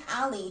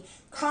Allie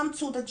come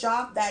to the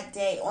job that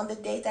day, on the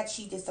day that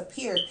she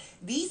disappeared.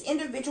 These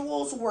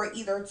individuals were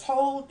either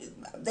told,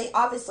 they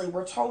obviously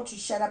were told to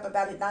shut up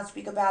about it, not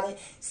speak about it,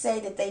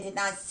 say that they did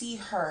not see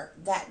her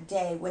that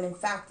day, when in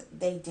fact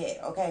they did,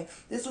 okay?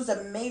 This was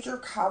a major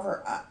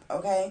cover up,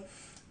 okay?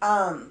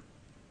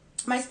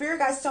 My spirit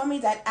guides tell me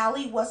that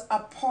Allie was a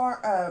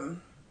part,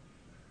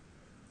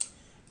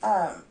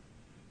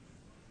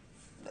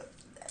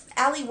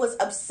 Allie was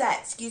upset,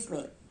 excuse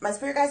me. My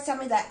spirit guides tell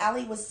me that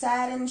Allie was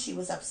saddened, she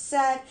was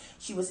upset,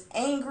 she was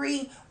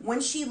angry when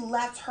she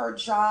left her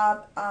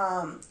job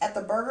at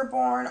the Burger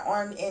Barn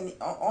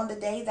on the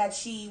day that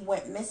she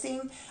went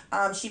missing.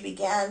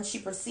 She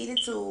proceeded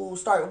to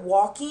start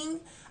walking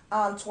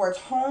towards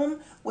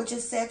home, which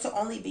is said to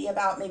only be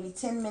about maybe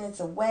 10 minutes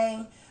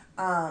away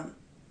or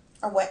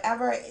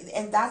whatever,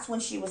 and that's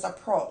when she was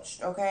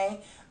approached,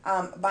 okay,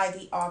 by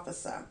the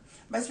officer.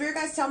 My spirit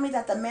guides tell me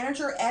that the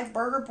manager at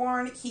Burger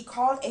Barn, he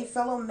called a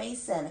fellow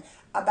Mason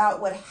about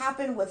what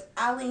happened with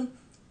Allie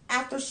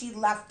after she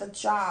left the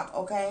job,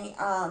 okay?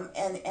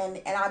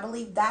 And I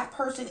believe that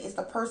person is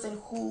the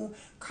person who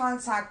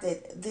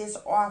contacted this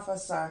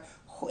officer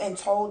and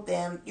told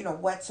them, you know,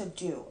 what to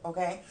do,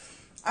 okay?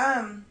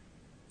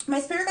 My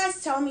spirit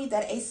guides tell me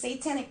that a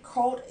satanic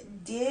cult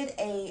did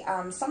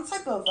some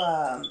type of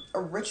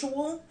a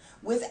ritual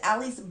with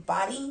Allie's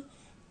body,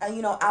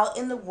 you know, out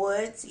in the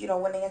woods, you know,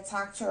 when they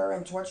attacked her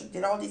and tortured,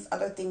 did all these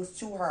other things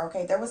to her,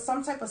 okay? There was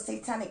some type of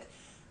satanic,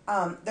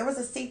 there was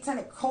a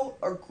satanic cult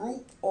or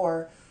group,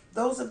 or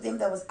those of them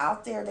that was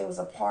out there, they was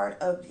a part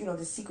of, you know,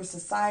 the secret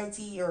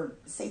society or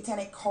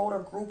satanic cult or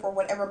group or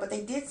whatever, but they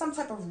did some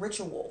type of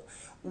ritual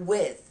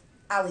with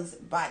Allie's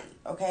body,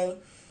 okay?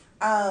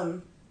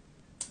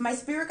 My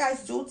spirit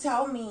guides do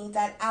tell me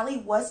that Allie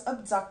was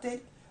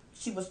abducted,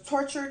 she was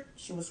tortured,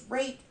 she was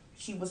raped,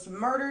 she was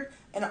murdered,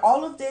 and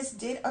all of this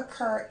did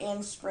occur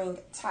in Spring,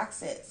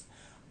 Texas.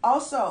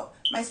 Also,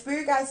 my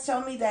spirit guides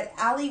tell me that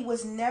Allie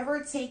was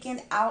never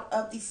taken out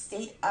of the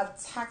state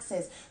of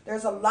Texas.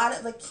 There's a lot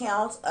of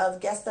accounts of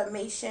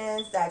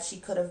guesstimations that she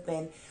could have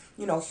been,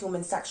 you know,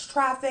 human sex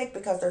trafficked,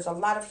 because there's a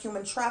lot of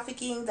human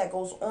trafficking that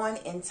goes on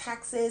in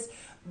Texas.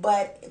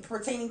 But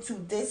pertaining to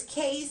this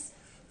case,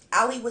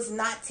 Allie was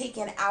not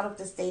taken out of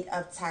the state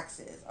of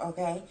Texas,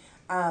 okay?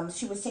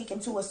 She was taken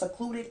to a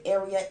secluded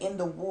area in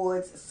the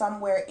woods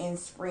somewhere in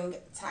Spring,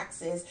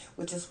 Texas,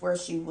 which is where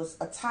she was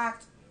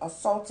attacked,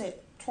 assaulted,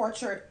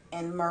 tortured,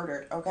 and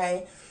murdered,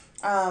 okay?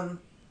 And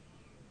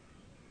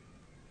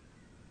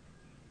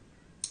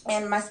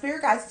my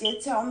spirit guides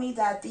did tell me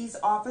that these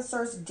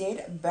officers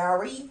did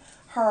bury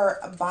her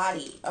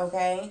body,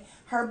 okay?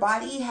 Her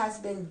body has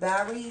been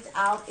buried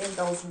out in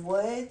those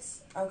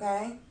woods,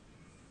 okay?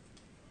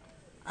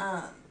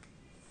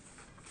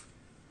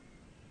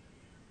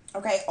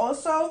 Okay,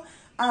 also,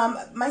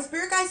 my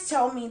spirit guides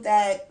tell me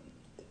that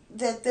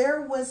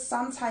there was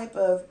some type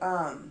of,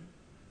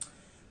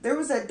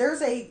 there's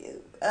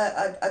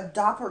a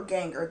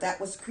doppelganger that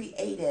was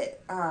created,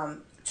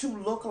 to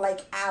look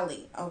like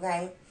Allie,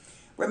 okay?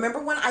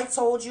 Remember when I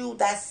told you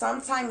that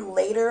sometime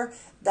later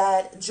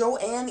that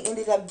Joanne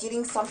ended up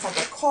getting some type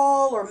of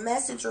call or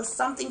message or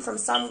something from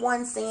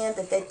someone saying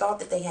that they thought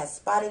that they had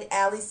spotted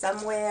Allie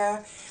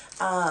somewhere,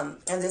 and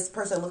this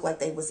person looked like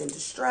they was in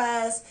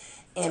distress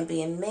and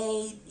being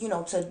made, you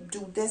know, to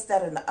do this,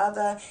 that, and the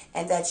other,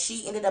 and that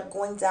she ended up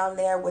going down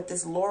there with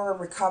this Laura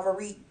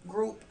recovery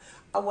group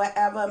or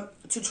whatever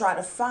to try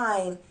to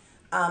find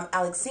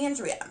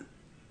Alexandria.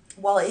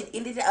 Well, it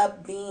ended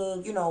up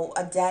being, you know,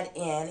 a dead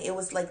end. It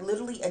was like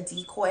literally a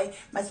decoy.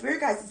 My spirit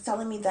guides is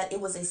telling me that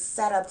it was a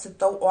setup to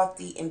throw off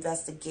the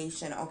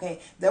investigation, okay?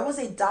 There was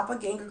a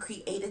doppelganger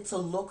created to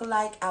look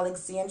like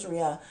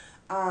Alexandria,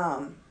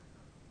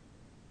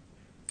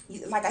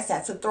 like I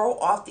said, to throw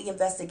off the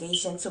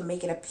investigation, to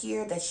make it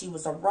appear that she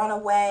was a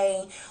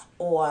runaway,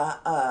 or,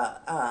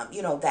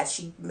 you know, that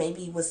she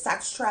maybe was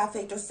sex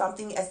trafficked or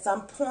something at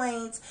some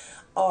point,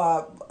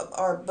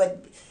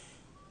 but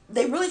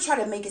they really try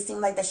to make it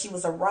seem like that she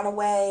was a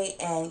runaway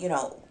and, you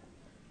know,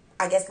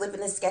 I guess living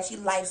a sketchy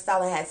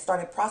lifestyle and had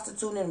started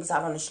prostituting and was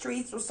out on the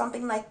streets or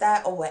something like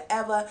that or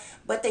whatever.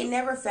 But they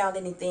never found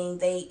anything.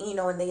 They, you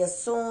know, and they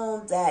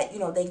assumed that, you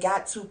know, they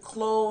got too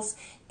close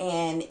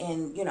and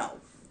you know,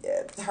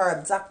 her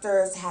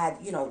abductors had,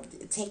 you know,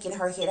 taken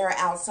her, hid her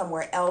out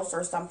somewhere else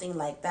or something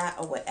like that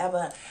or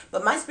whatever.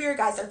 But my spirit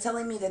guides are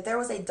telling me that there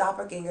was a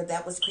doppelganger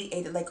that was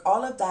created. Like,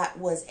 all of that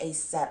was a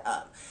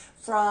setup.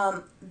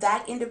 From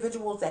that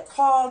individuals that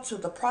called, to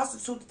the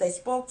prostitute that they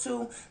spoke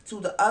to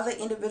the other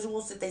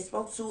individuals that they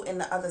spoke to in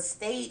the other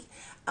state.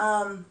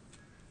 I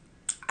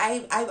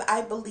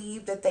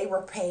believe that they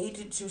were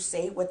paid to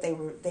say what they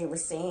were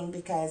saying,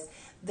 because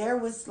there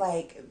was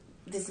like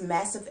this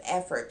massive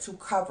effort to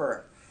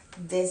cover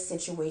this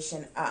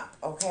situation up.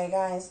 Okay,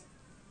 guys?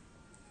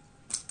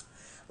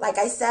 Like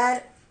I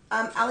said,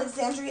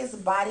 Alexandria's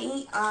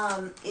body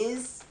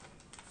is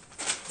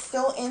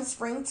still in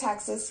Spring,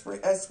 Texas,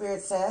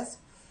 Spirit says.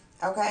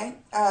 Okay.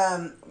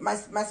 My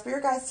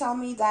spirit guides tell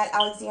me that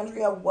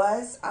Alexandria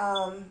was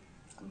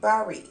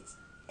buried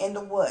in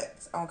the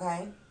woods.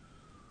 Okay.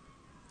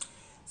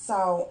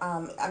 So,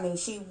 I mean,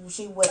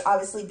 she would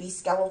obviously be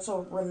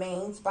skeletal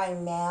remains by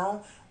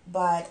now,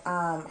 but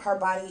her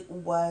body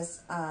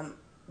was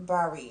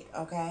buried.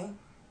 Okay.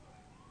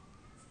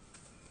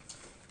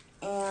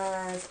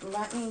 And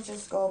let me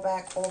just go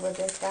back over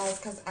this, guys,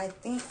 because I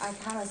think I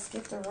kind of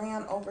skipped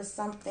around over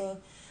something.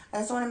 I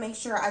just want to make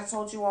sure I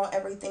told you all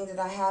everything that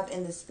I have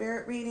in the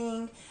spirit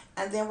reading.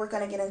 And then we're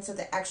going to get into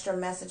the extra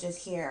messages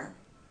here.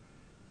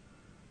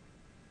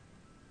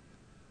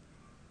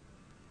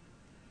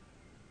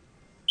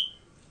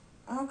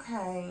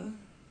 Okay.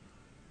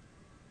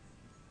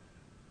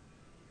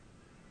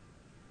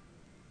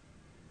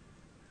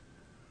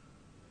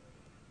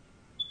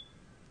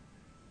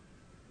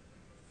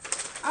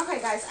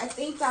 Okay, guys, I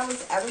think that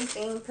was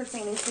everything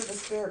pertaining to the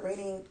spirit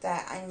reading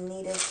that I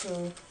needed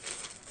to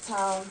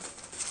tell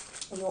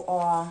you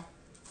all.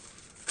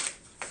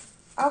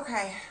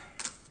 Okay.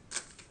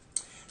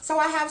 So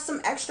I have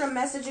some extra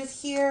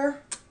messages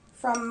here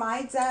from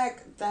my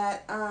deck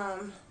that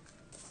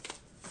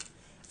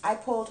I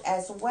pulled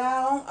as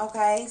well.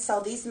 Okay,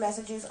 so these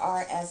messages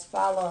are as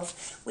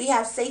follows. We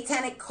have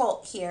satanic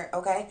cult here.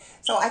 Okay,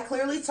 so I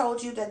clearly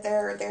told you that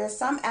there's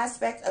some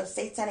aspect of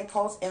satanic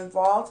cults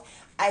involved.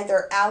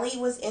 Either Allie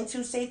was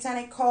into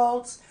satanic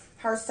cults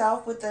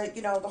herself with the,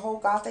 you know, the whole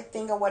gothic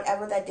thing or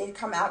whatever that did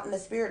come out in the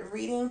spirit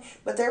reading,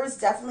 but there was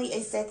definitely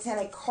a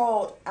satanic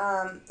cult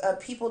of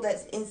people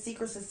that's in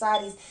secret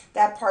societies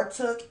that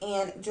partook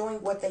in doing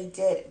what they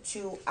did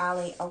to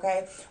Allie.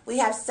 Okay, we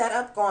have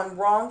setup gone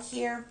wrong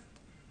here.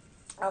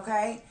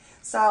 Okay,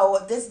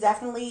 so this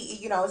definitely,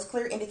 you know, is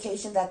clear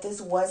indication that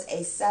this was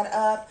a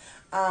setup.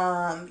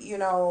 You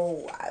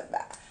know,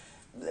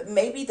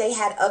 maybe they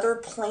had other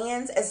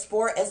plans as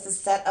far as the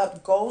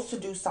setup goes to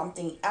do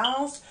something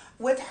else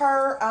with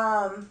her.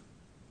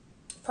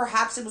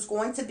 Perhaps it was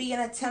going to be an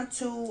attempt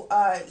to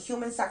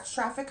human sex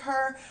traffic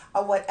her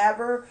or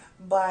whatever,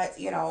 but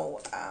you know,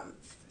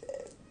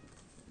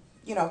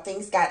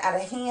 things got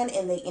out of hand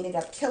and they ended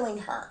up killing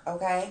her.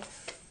 Okay.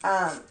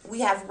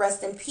 We have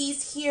rest in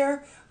peace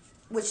here,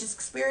 which is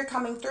spirit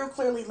coming through,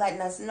 clearly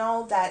letting us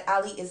know that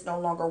Ali is no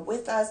longer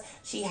with us.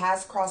 She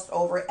has crossed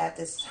over at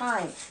this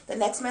time. The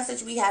next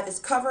message we have is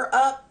cover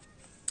up.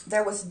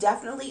 There was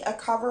definitely a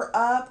cover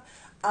up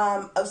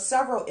of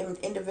several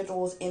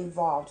individuals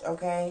involved,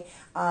 okay?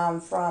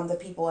 From the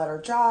people at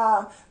her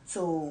job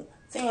to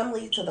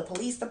family to the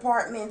police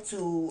department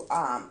to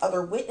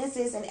other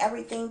witnesses and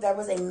everything. There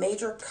was a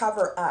major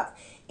cover up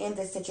in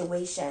this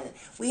situation.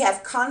 We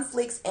have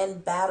conflicts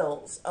and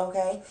battles,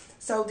 okay?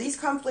 So these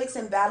conflicts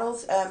and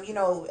battles, you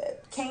know,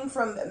 came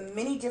from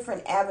many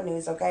different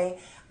avenues, okay?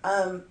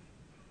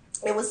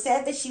 It was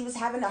said that she was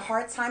having a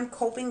hard time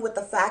coping with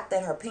the fact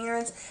that her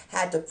parents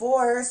had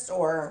divorced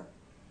or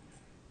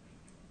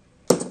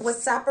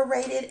was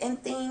separated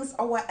and things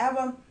or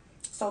whatever.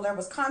 So there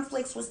was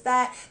conflicts with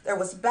that. There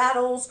was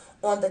battles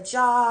on the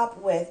job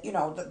with, you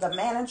know, the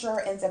manager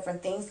and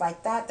different things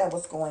like that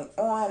was going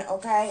on,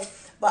 okay?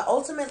 But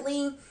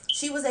ultimately,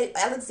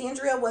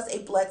 Alexandria was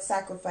a blood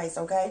sacrifice,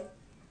 okay?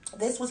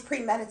 This was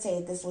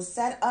premeditated. This was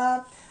set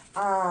up,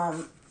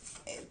 and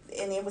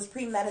it was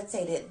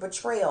premeditated.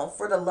 Betrayal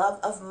for the love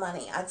of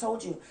money. I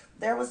told you,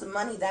 there was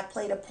money that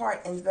played a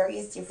part in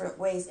various different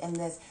ways in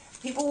this.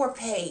 People were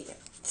paid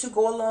to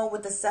go along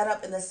with the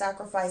setup and the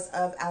sacrifice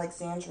of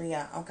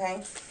Alexandria,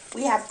 okay?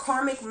 We have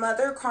karmic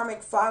mother,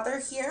 karmic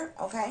father here,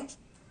 okay?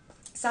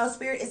 So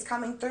spirit is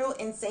coming through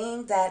and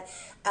saying that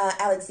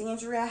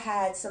Alexandria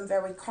had some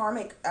very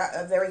karmic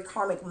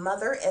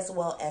mother as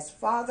well as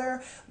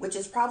father, which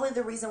is probably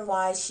the reason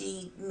why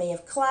she may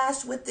have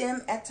clashed with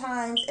them at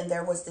times, and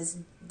there was this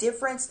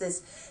difference,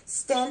 this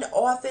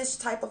standoffish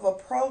type of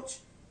approach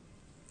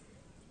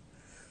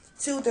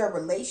to their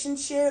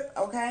relationship,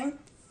 okay?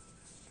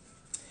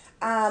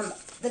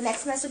 The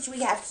next message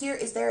we have here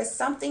is there is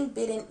something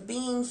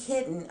being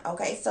hidden.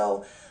 Okay,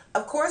 so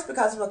of course,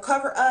 because of a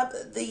cover up,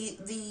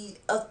 the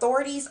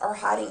authorities are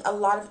hiding a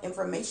lot of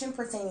information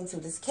pertaining to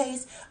this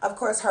case. Of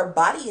course, her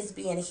body is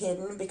being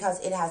hidden because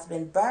it has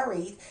been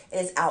buried. It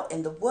is out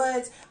in the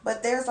woods.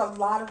 But there's a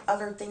lot of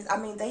other things. I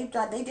mean, they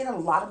did a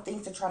lot of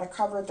things to try to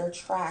cover their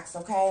tracks.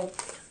 Okay,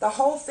 the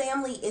whole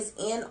family is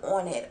in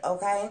on it.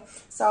 Okay,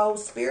 so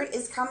spirit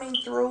is coming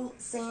through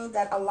saying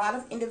that a lot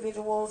of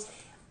individuals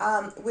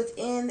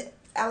within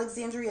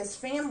Alexandria's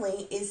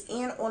family is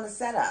in on the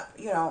setup,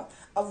 you know,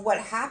 of what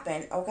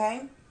happened,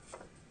 okay?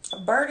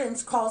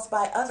 Burdens caused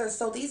by others.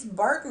 So these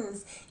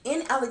burdens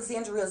in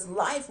Alexandria's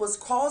life was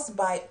caused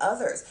by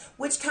others,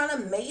 which kind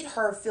of made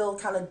her feel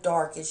kind of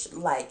darkish,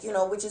 like, you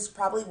know, which is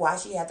probably why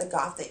she had the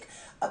gothic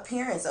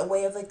appearance, a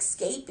way of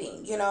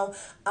escaping, you know.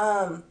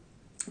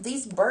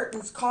 these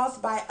burdens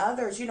caused by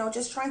others,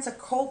 just trying to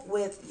cope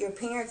with your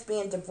parents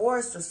being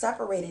divorced or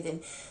separated,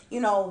 and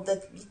the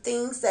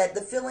things, that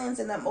the feelings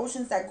and the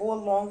emotions that go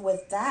along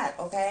with that.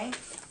 Okay,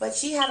 but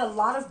she had a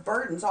lot of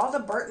burdens. All the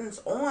burdens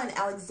on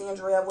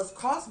Alexandria was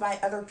caused by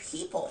other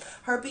people,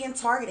 her being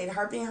targeted,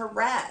 her being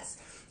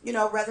harassed,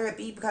 whether it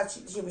be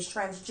because she was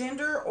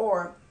transgender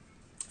or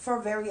for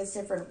various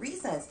different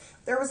reasons.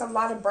 There was a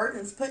lot of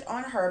burdens put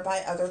on her by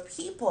other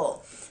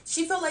people.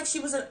 She felt like she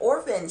was an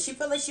orphan. She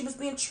felt like she was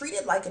being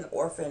treated like an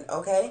orphan,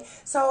 okay?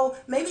 So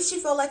maybe she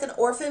felt like an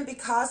orphan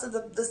because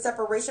of the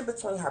separation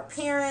between her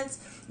parents,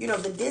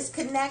 the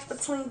disconnect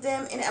between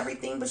them and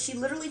everything, but she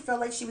literally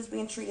felt like she was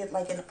being treated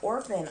like an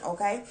orphan,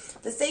 okay?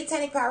 The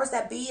satanic powers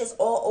that be is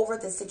all over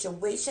this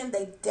situation.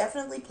 They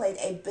definitely played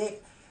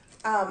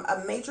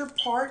a major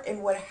part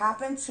in what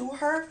happened to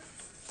her.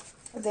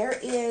 There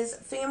is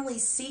family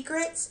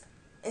secrets.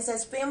 It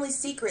says family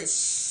secrets.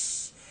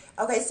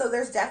 Shh. Okay, so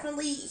there's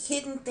definitely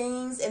hidden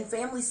things and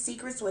family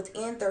secrets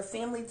within their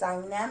family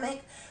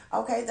dynamic,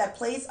 okay, that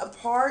plays a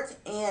part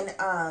in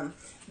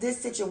this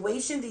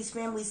situation. These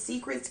family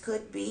secrets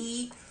could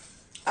be,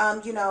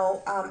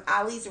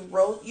 Ali's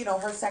role,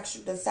 her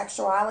the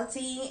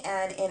sexuality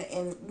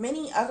and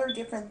many other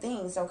different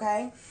things,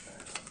 okay?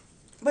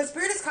 But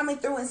Spirit is coming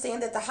through and saying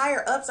that the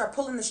higher ups are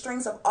pulling the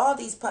strings of all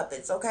these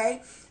puppets,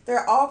 okay?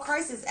 They're all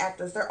crisis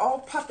actors. They're all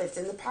puppets,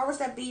 and the powers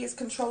that be is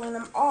controlling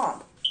them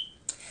all.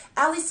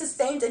 Ali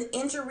sustained an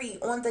injury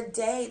on the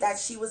day that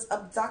she was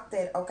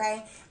abducted,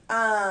 okay?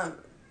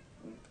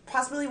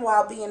 Possibly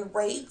while being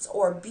raped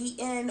or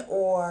beaten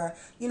or,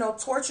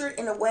 tortured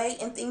in a way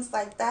and things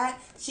like that.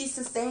 She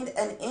sustained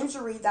an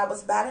injury that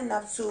was bad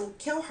enough to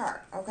kill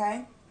her,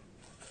 okay?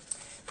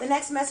 The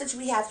next message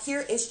we have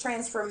here is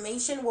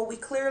transformation. Well, we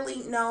clearly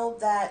know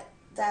that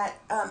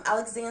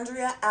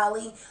Alexandria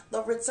Ali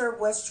Lowitzer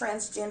was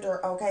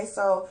transgender. Okay,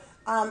 so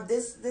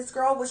this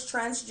girl was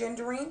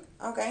transgendering.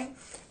 Okay,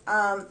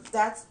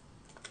 that's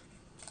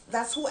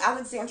who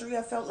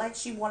Alexandria felt like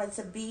she wanted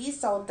to be.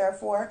 So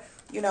therefore,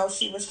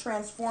 she was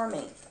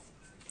transforming.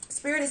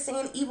 Spirit is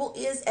saying evil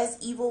is as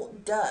evil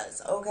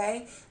does,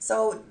 okay?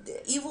 So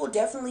evil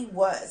definitely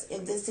was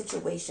in this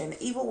situation.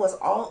 Evil was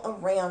all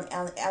around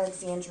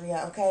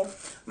Alexandria, okay?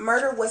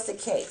 Murder was the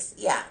case,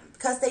 yeah,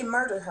 because they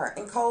murdered her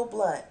in cold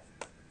blood.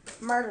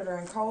 Murdered her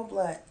in cold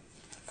blood.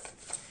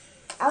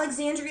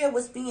 Alexandria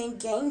was being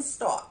gang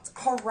stalked,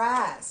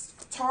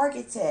 harassed,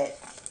 targeted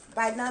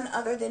by none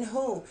other than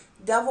who?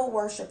 Devil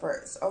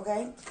worshippers,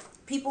 okay?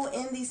 People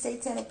in these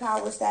satanic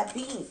powers that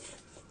be.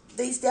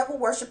 These devil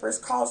worshippers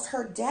caused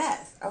her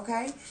death,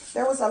 okay?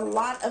 There was a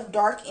lot of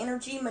dark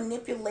energy,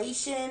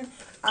 manipulation,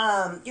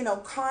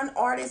 con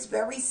artists,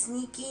 very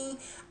sneaky.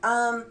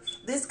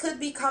 This could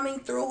be coming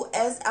through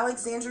as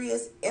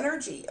Alexandria's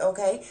energy,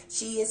 okay?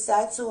 She is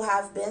said to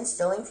have been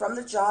stealing from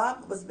the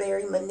job, was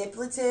very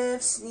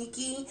manipulative,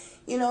 sneaky,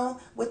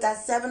 with that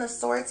Seven of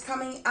Swords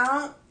coming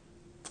out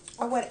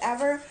or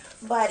whatever.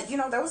 But,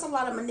 there was a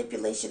lot of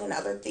manipulation and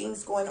other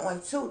things going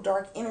on too,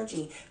 dark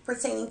energy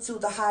pertaining to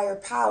the higher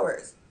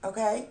powers.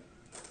 Okay,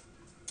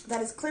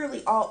 that is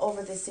clearly all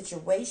over this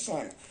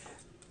situation.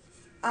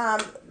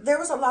 There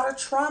was a lot of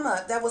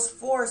trauma that was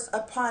forced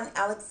upon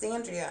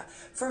Alexandria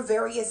for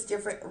various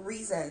different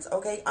reasons.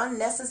 Okay,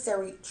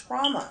 unnecessary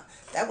trauma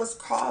that was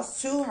caused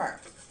to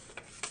her.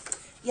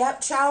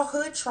 Yep,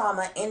 childhood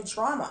trauma and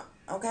drama.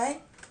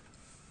 Okay,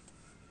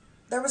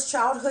 there was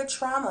childhood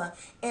trauma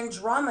and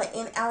drama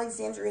in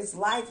Alexandria's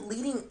life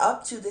leading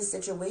up to this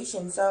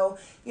situation. So,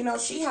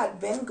 she had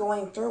been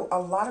going through a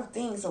lot of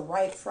things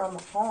right from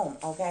home,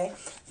 okay?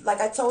 Like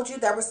I told you,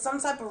 there was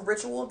some type of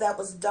ritual that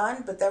was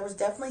done, but there was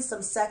definitely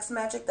some sex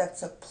magic that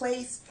took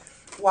place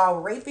while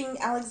raping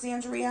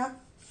Alexandria.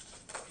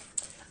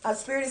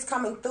 Spirit is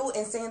coming through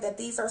and saying that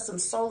these are some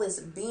soulless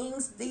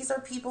beings. These are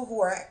people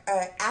who are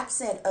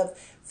absent of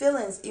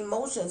feelings,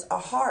 emotions, a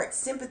heart,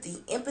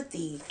 sympathy,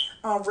 empathy,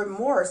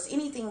 remorse,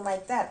 anything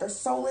like that. They're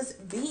soulless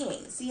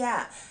beings.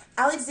 Yeah.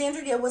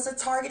 Alexandria was a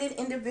targeted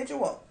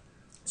individual.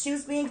 She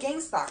was being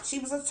gang stalked. She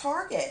was a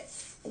target.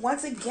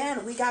 Once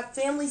again, we got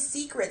family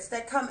secrets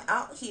that come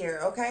out here,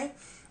 okay?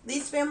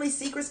 These family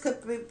secrets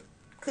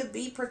could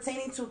be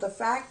pertaining to the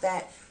fact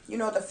that,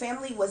 the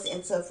family was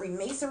into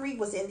Freemasonry,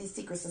 was in these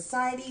secret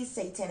societies,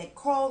 satanic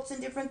cults and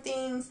different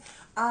things,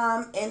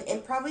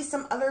 and probably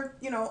some other,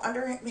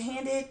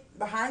 underhanded,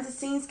 behind the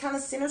scenes kind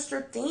of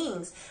sinister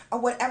things or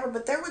whatever.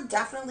 But there were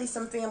definitely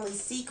some family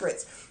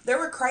secrets. There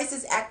were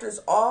crisis actors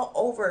all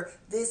over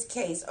this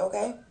case,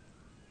 okay?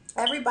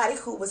 Everybody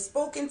who was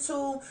spoken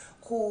to,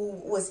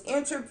 who was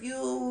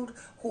interviewed,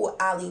 who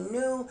Ali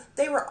knew,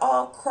 they were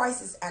all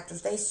crisis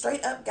actors. They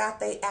straight up got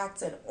they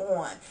acted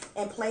on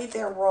and played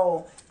their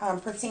role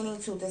pertaining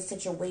to this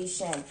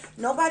situation.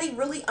 Nobody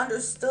really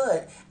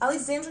understood.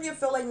 Alexandria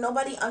felt like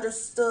nobody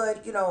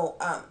understood,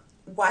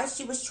 why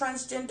she was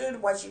transgendered,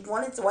 why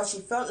she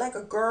felt like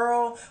a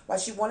girl, why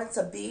she wanted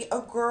to be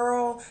a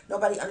girl.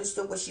 Nobody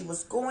understood what she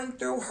was going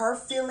through, her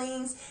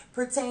feelings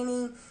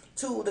pertaining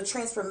to the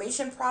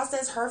transformation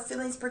process, her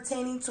feelings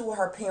pertaining to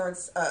her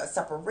parents'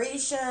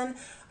 separation,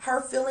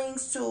 her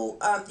feelings to,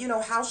 you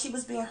know, how she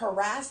was being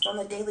harassed on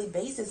a daily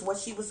basis, what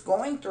she was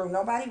going through.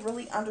 Nobody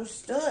really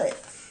understood.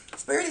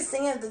 Spirit is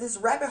saying that this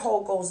rabbit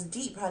hole goes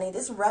deep, honey.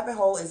 This rabbit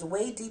hole is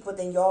way deeper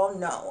than y'all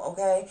know,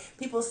 okay?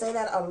 People say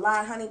that a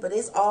lot, honey, but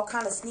it's all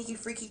kind of sneaky,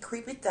 freaky,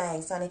 creepy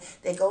things, honey,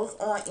 that goes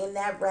on in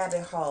that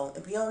rabbit hole.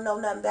 If you don't know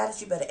nothing about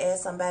it, you better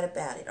ask somebody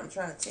about it. I'm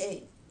trying to tell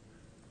you.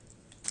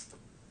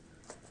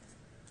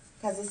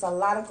 Because there's a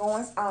lot of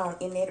goings on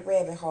in that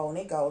rabbit hole, and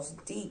it goes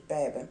deep,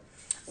 baby.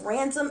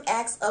 Random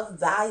acts of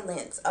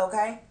violence,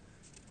 okay?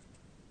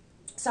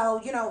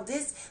 So, you know,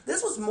 this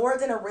was more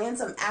than a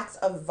random act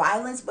of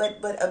violence,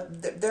 but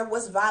there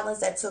was violence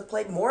that took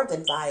place, more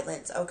than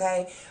violence,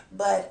 okay?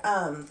 But,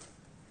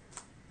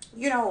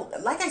 you know,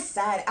 like I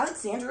said,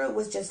 Alexandria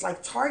was just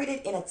like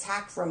targeted and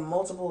attacked for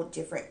multiple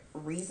different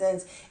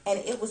reasons, and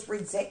it was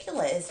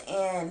ridiculous.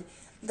 And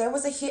there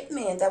was a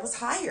hitman that was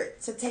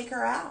hired to take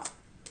her out,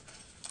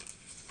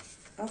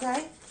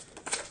 okay?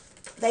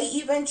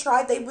 They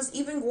was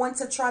even going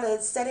to try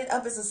to set it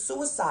up as a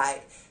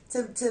suicide.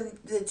 To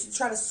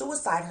try to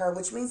suicide her,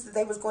 which means that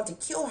they was going to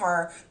kill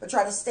her, but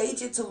try to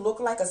stage it to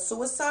look like a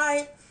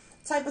suicide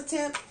type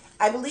attempt.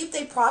 I believe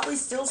they probably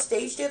still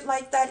staged it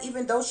like that,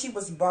 even though she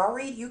was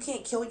buried. You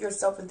can't kill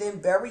yourself and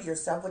then bury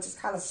yourself, which is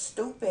kind of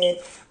stupid.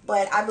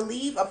 But I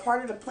believe a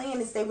part of the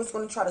plan is they was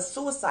going to try to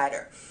suicide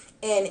her.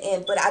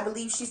 But I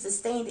believe she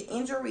sustained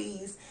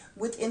injuries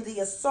within the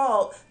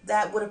assault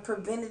that would have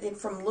prevented it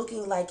from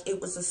looking like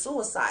it was a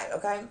suicide,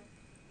 okay?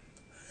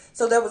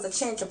 So there was a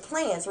change of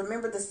plans.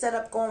 Remember the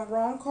setup going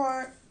wrong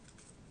card?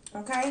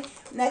 Okay.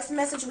 Next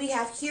message we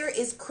have here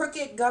is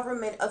crooked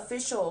government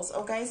officials.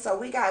 Okay. So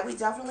we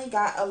definitely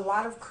got a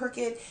lot of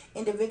crooked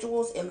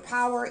individuals in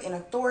power, in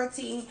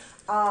authority,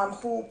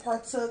 who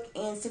partook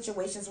in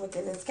situations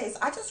within this case.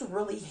 I just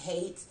really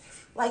hate,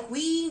 like,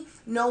 we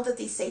know that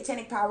these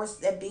satanic powers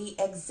that be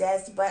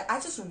exist, but I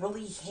just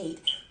really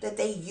hate that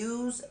they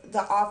use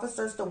the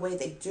officers the way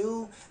they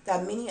do,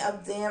 that many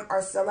of them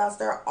are sellouts.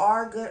 There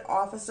are good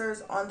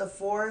officers on the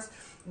force,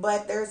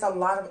 but there's a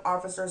lot of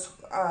officers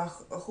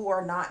who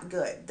are not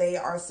good. They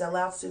are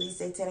sellouts to these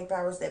satanic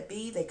powers that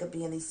be. They could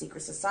be in these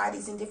secret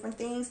societies and different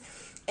things.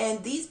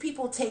 And these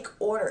people take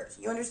orders.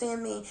 You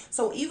understand me?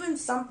 So even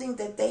something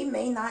that they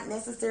may not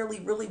necessarily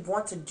really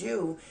want to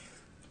do,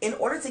 in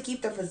order to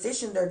keep their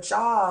position, their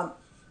job,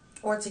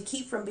 or to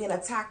keep from being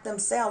attacked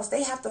themselves,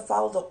 they have to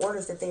follow the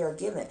orders that they are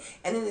given.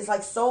 And it is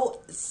like so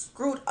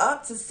screwed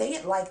up to say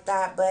it like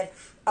that, but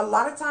a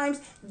lot of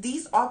times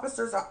these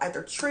officers are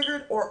either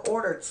triggered or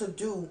ordered to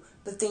do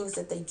the things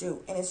that they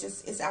do. And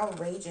it's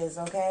outrageous,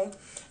 okay?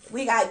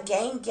 We got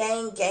gang,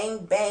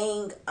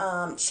 bang,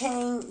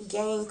 chain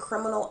gang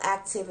criminal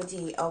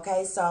activity,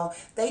 okay? So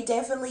they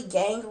definitely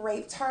gang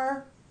raped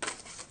her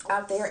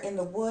out there in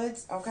the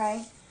woods,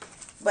 okay?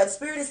 But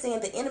Spirit is saying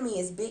the enemy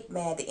is big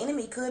mad. The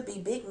enemy could be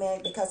big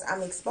mad because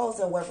I'm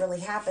exposing what really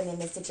happened in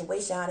this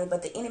situation, honey.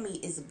 But the enemy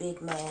is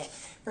big mad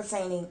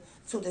pertaining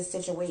to this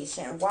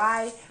situation.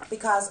 Why?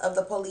 Because of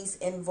the police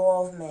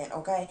involvement,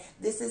 okay?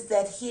 This is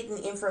that hidden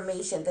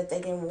information that they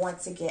didn't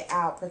want to get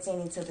out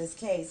pertaining to this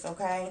case,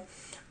 okay?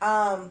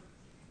 I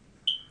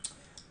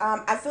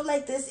feel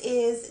like this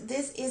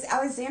is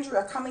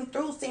Alexandria coming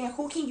through saying,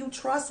 who can you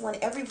trust when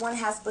everyone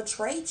has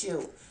betrayed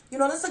you? You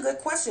know, that's a good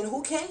question.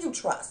 Who can you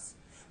trust?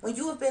 When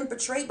you have been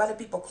betrayed by the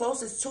people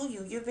closest to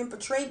you, you've been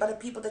betrayed by the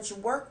people that you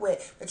work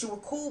with, that you were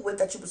cool with,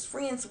 that you was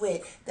friends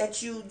with,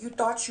 that you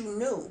thought you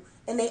knew,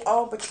 and they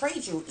all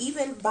betrayed you,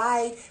 even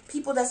by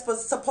people that's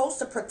supposed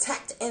to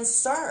protect and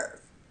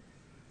serve.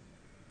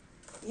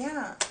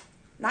 Yeah,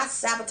 not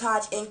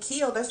sabotage and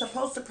kill. They're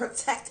supposed to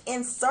protect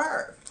and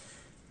serve.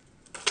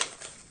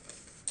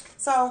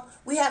 So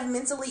we have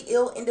mentally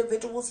ill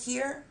individuals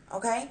here,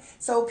 okay?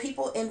 So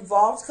people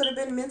involved could have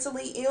been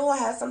mentally ill,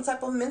 have some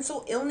type of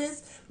mental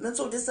illness,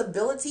 mental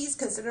disabilities,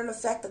 considering the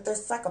fact that they're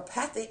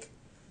psychopathic,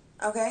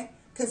 okay?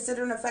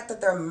 Considering the fact that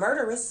they're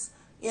murderous,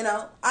 you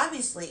know,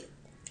 obviously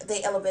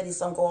they elevators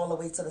don't go all the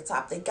way to the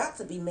top. They got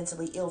to be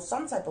mentally ill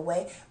some type of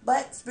way.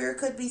 But Spirit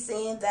could be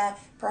saying that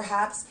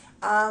perhaps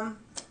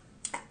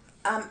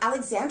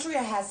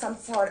Alexandria has some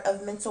sort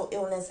of mental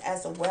illness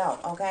as well,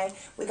 okay?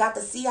 We got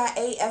the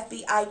CIA,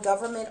 FBI,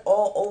 government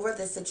all over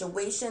the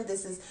situation.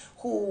 This is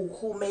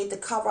who made the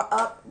cover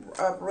up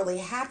really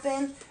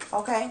happen,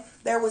 okay?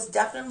 There was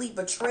definitely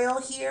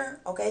betrayal here,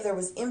 okay? There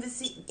was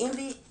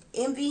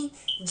envy,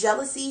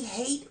 jealousy,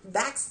 hate,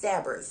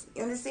 backstabbers.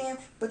 You understand?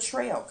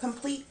 Betrayal,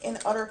 complete and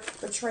utter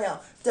betrayal.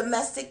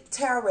 Domestic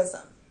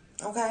terrorism,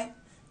 okay?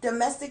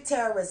 Domestic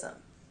terrorism.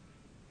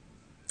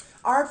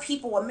 Our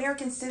people,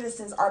 American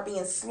citizens, are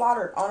being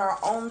slaughtered on our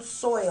own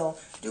soil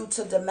due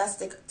to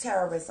domestic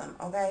terrorism,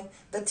 okay?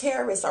 The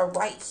terrorists are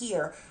right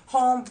here,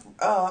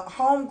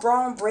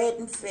 homegrown, bred,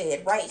 and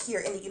fed, right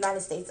here in the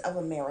United States of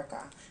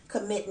America,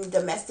 committing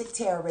domestic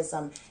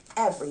terrorism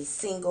every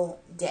single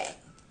day,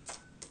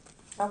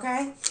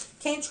 okay?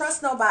 Can't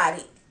trust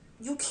nobody.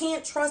 You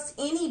can't trust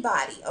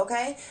anybody,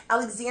 okay?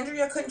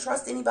 Alexandria couldn't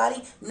trust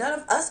anybody. None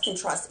of us can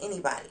trust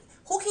anybody.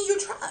 Who can you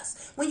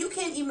trust when you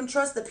can't even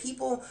trust the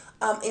people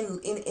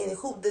in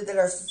who that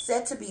are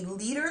said to be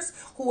leaders,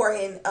 who are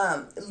in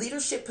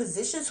leadership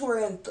positions, who are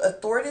in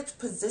authoritative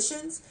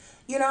positions,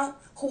 you know,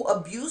 who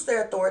abuse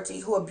their authority,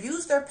 who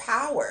abuse their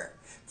power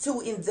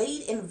to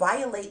invade and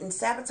violate and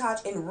sabotage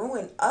and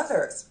ruin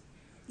others.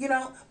 You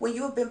know, when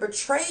you have been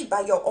betrayed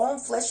by your own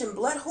flesh and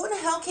blood, who the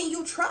hell can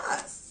you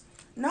trust?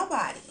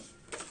 Nobody.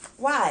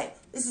 Why?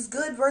 This is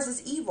good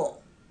versus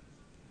evil.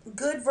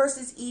 Good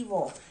versus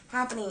evil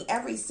happening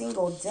every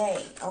single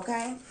day,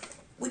 okay?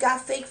 We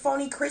got fake,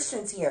 phony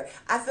Christians here.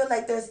 I feel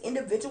like there's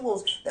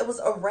individuals that was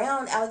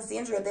around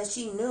Alexandria that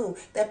she knew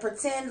that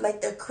pretend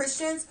like they're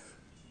Christians,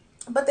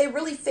 but they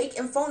really fake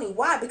and phony.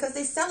 Why? Because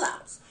they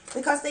sellouts.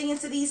 Because they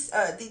into these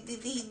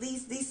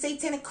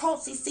satanic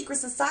cults, these secret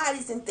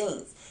societies and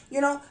things.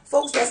 You know,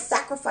 folks that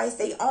sacrifice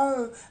their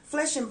own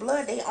flesh and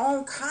blood, their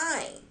own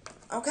kind.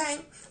 Okay?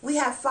 We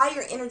have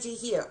fire energy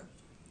here.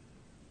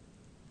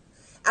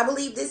 I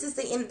believe this is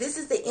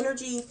the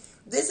energy.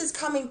 This is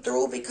coming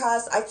through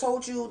because I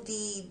told you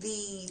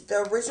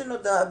the original,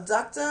 the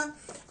abductor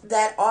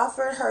that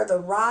offered her the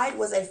ride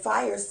was a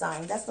fire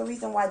sign. That's the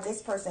reason why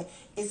this person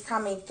is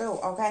coming through,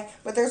 okay?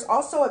 But there's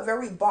also a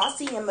very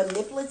bossy and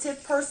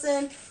manipulative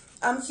person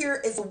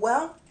here as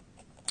well.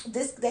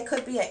 That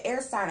could be an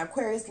air sign,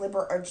 Aquarius,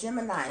 Libra, or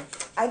Gemini.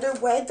 Either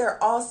way,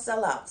 they're all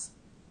sellouts.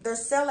 They're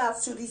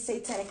sellouts to these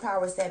satanic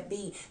powers that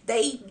be.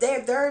 They're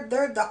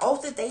the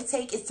oath that they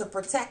take is to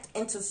protect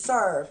and to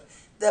serve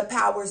the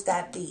powers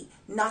that be,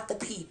 not the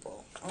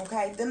people.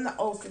 Okay? Them the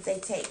oaths that they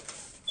take.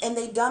 And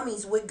they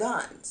dummies with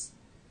guns.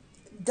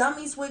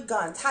 Dummies with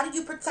guns. How do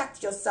you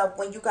protect yourself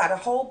when you got a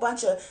whole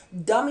bunch of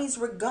dummies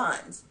with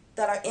guns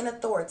that are in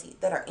authority,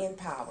 that are in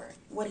power?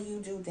 What do you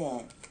do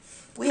then?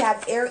 We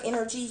have air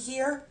energy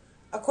here.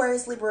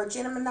 Aquarius, Libra,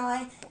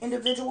 Gemini,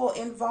 individual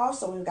involved.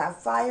 So we've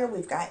got fire,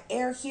 we've got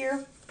air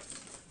here.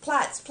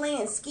 Plots,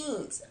 plans,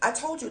 schemes. I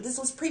told you this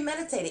was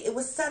premeditated. It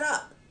was set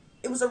up.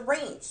 It was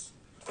arranged.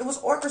 It was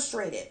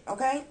orchestrated,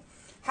 okay?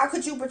 How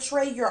could you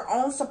betray your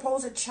own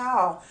supposed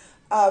child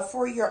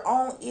for your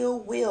own ill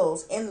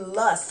wills and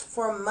lust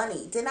for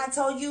money? Didn't I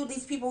tell you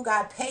these people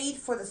got paid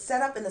for the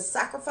setup and the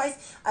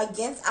sacrifice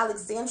against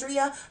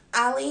Alexandria,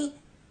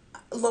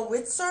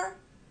 Lowitzer?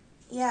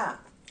 Yeah.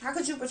 How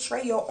could you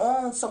betray your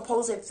own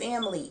supposed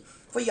family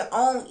for your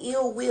own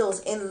ill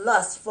wills and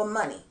lust for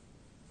money?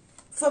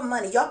 For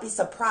money. Y'all be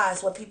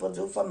surprised what people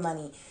do for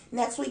money.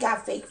 Next, we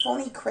got fake,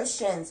 phony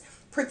Christians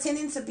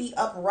pretending to be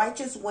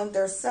uprighteous when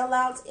they're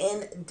sellouts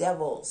and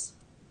devils.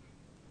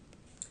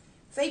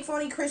 Fake,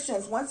 phony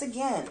Christians. Once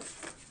again,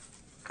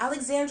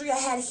 Alexandria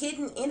had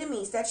hidden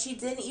enemies that she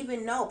didn't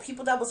even know.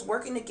 People that was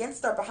working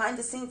against her behind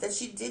the scenes that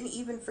she didn't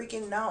even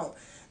freaking know.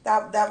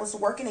 That was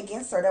working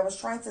against her. That was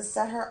trying to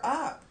set her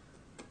up.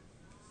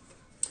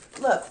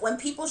 Look, when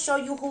people show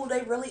you who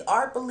they really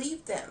are,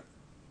 believe them.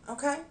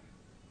 Okay?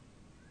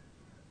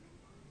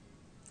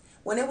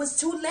 When it was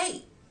too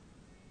late.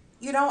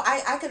 You know,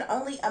 I could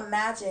only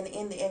imagine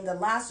in the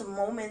last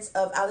moments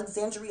of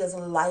Alexandria's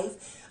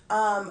life,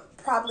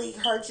 probably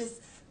her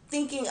just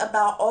thinking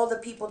about all the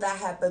people that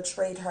had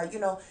betrayed her. You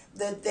know,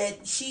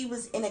 that she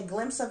was in a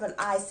glimpse of an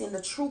eye seeing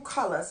the true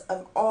colors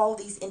of all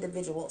these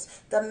individuals.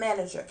 The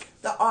manager,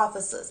 the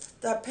officers,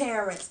 the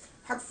parents,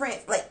 her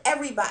friends, like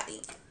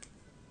everybody.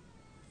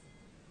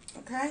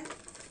 Okay?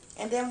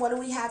 And then what do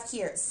we have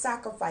here?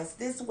 Sacrifice.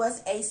 This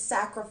was a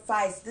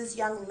sacrifice. This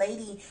young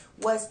lady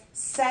was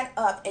set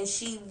up and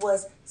she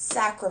was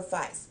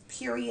sacrificed.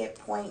 Period,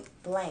 point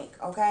blank.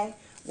 Okay?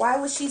 Why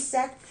was she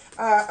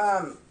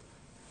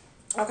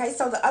okay,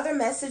 so the other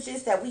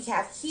messages that we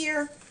have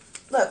here.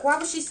 Look, why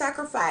was she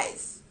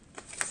sacrificed?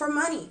 For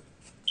money.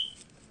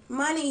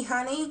 Money,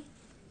 honey.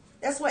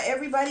 That's what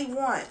everybody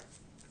want.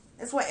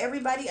 That's what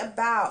everybody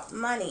about.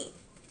 Money.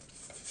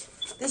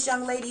 This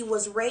young lady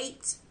was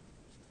raped.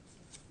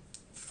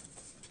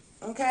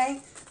 Okay?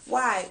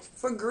 Why?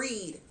 For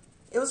greed.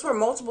 It was for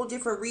multiple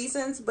different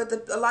reasons, but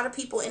a lot of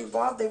people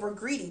involved, they were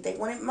greedy. They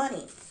wanted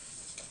money.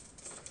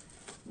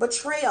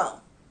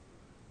 Betrayal.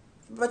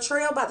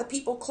 Betrayal by the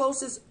people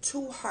closest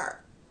to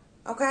her.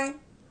 Okay?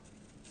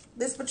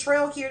 This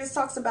betrayal here, this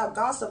talks about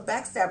gossip,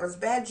 backstabbers,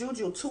 bad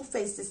juju,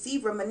 two-faced,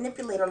 deceiver,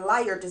 manipulator,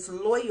 liar,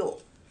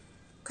 disloyal.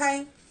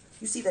 Okay?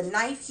 You see the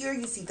knife here.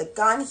 You see the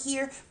gun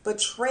here.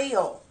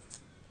 Betrayal.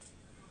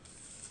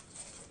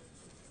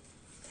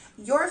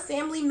 Your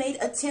family made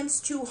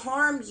attempts to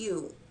harm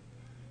you.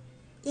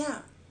 Yeah.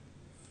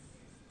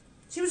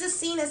 She was just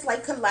seen as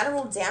like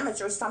collateral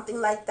damage or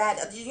something like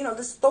that. You know,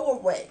 the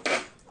stowaway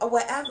or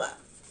whatever.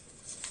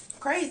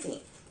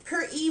 Crazy.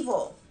 Pure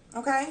evil.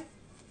 Okay?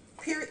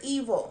 Pure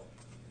evil.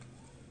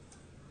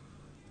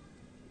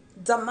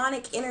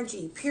 Demonic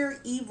energy. Pure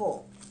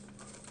evil.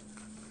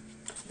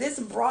 This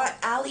brought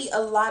Allie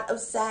a lot of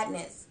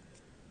sadness.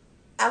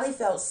 Allie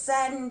felt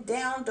saddened,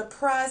 down,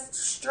 depressed,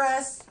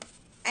 stressed,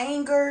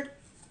 angered.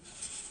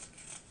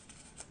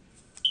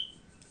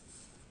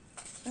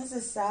 This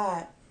is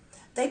sad.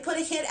 They put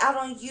a hit out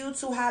on you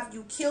to have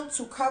you killed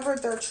to cover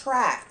their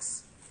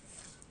tracks.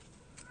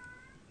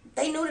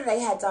 They knew that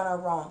they had done her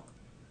wrong.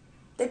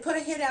 They put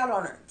a hit out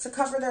on her to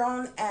cover their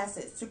own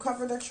asses, to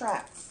cover their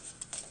tracks.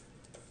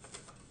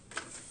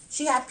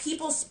 She had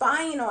people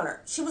spying on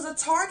her. She was a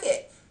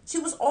target. She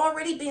was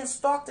already being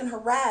stalked and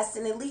harassed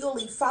and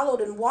illegally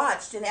followed and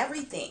watched and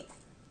everything.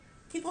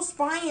 People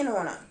spying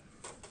on her.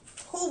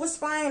 Who was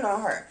spying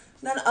on her?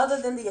 None other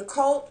than the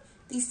occult,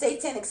 these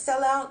satanic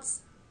sellouts,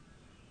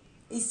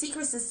 these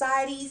secret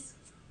societies.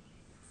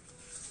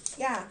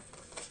 Yeah.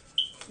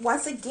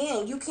 Once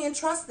again, you can't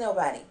trust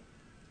nobody.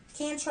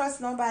 Can't trust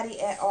nobody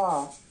at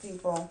all,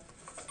 people.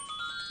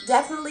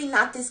 Definitely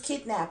not this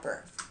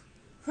kidnapper.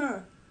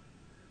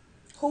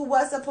 Who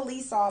was a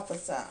police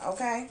officer,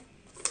 okay?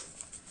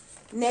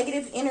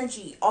 Negative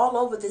energy all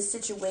over this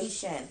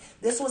situation.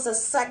 This was a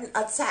sudden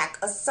attack,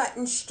 a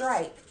sudden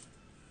strike.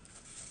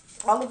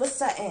 All of a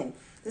sudden,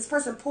 this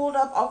person pulled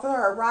up, offered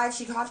her a ride.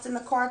 She hopped in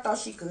the car, thought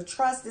she could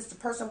trust this. The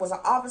person was an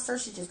officer.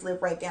 She just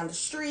lived right down the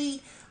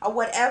street or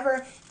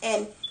whatever.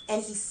 And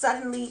he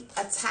suddenly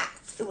attacked.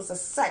 It was a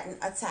sudden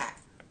attack.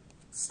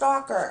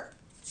 Stalker.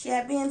 She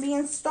had been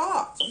being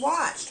stalked,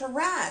 watched,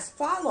 harassed,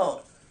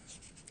 followed.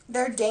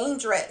 They're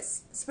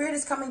dangerous. Spirit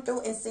is coming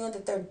through and saying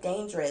that they're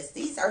dangerous.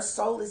 These are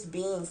soulless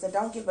beings that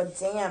don't give a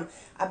damn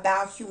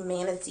about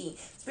humanity.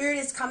 Spirit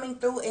is coming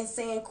through and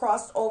saying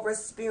crossed over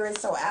spirit.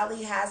 So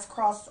Ali has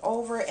crossed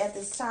over at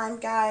this time,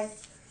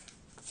 guys.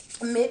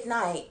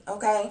 Midnight,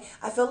 okay?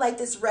 I feel like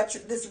this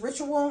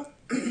ritual,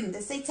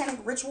 the satanic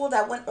ritual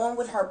that went on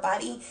with her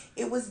body,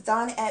 it was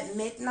done at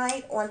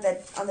midnight on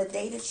the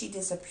day that she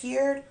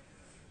disappeared.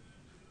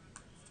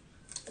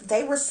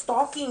 They were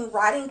stalking,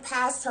 riding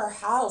past her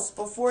house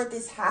before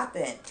this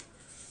happened.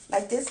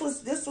 Like this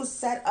was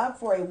set up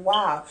for a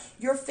while.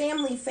 Your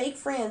family, fake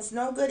friends,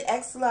 no good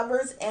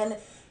ex-lovers, and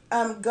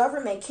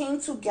government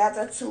came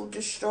together to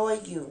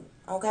destroy you.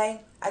 Okay?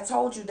 I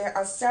told you there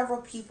are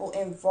several people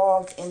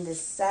involved in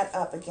this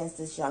setup against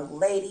this young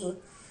lady.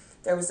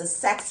 There was a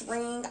sex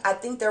ring. I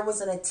think there was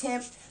an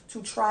attempt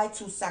to try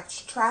to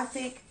sex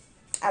traffic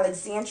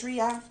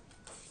Alexandria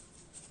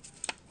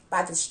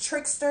by this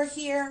trickster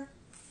here.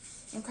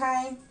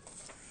 Okay?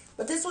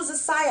 But this was a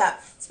psyop.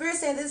 Spirit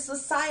saying this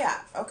was a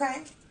psyop.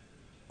 Okay?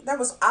 There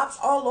was ops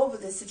all over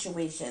this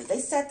situation. They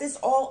set this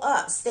all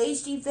up.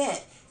 Staged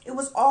event. It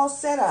was all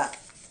set up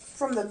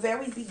from the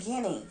very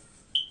beginning.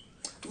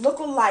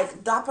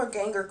 Look-alike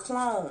doppelganger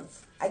clone.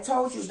 I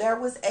told you there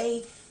was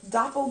a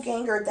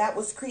doppelganger that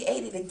was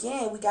created.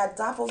 Again, we got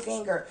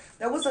doppelganger.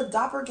 There was a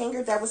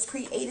doppelganger that was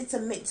created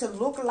to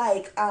look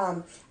like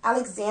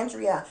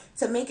Alexandria,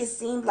 to make it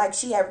seem like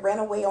she had ran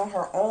away on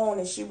her own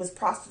and she was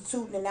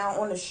prostituting and out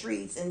on the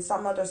streets in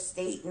some other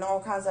state and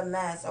all kinds of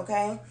mess,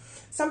 okay?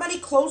 Somebody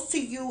close to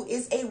you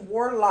is a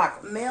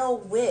warlock, male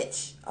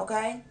witch,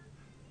 okay?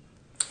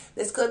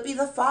 This could be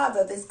the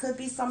father. This could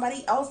be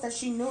somebody else that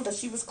she knew, that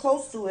she was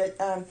close to it,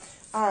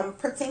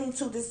 pertaining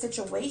to this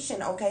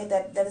situation, okay?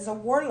 That is a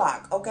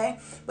warlock, okay?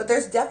 But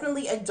there's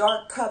definitely a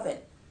dark coven.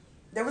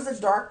 There was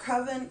a dark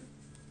coven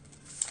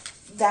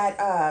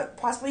that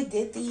possibly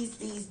did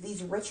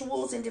these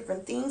rituals and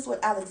different things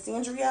with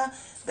Alexandria.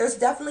 There's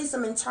definitely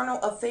some internal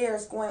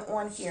affairs going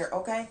on here,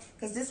 okay?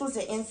 Because this was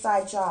an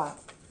inside job.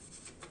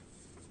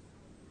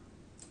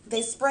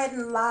 They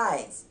spreading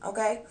lies,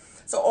 okay?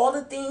 So all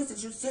the things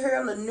that you hear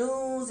on the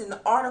news and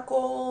the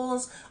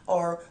articles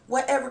or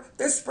whatever,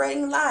 they're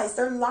spreading lies.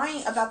 They're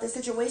lying about the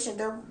situation.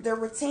 They're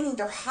retaining,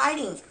 they're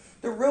hiding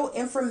the real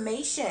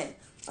information.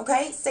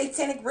 Okay?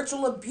 Satanic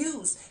ritual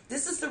abuse.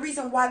 This is the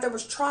reason why there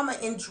was trauma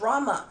and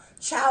drama.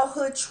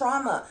 Childhood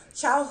trauma.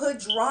 Childhood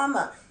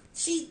drama.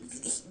 She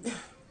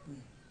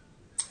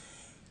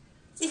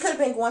could have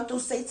been going through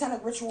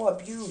satanic ritual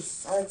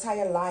abuse her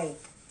entire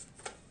life.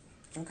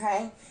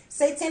 Okay?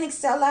 Satanic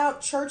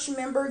sellout, church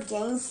member,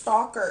 gang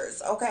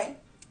stalkers, okay?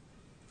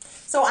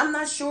 So I'm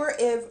not sure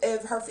if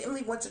her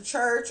family went to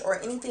church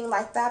or anything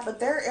like that, but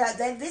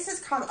this has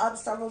come up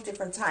several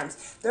different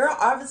times. There are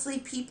obviously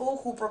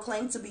people who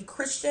proclaim to be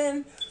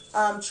Christian,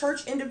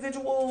 church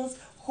individuals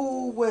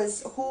who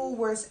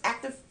was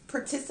active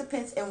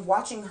participants in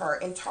watching her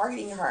and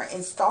targeting her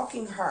and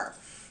stalking her.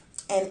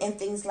 And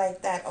things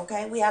like that,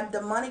 okay? We have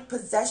demonic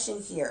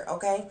possession here,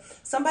 okay?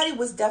 Somebody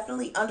was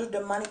definitely under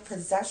demonic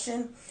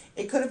possession.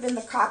 It could have been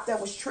the cop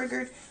that was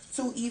triggered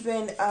to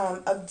even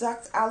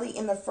abduct Ali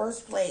in the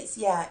first place.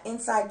 Yeah,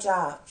 inside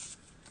job.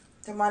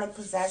 Demonic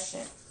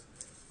possession,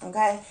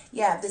 okay?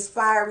 Yeah, this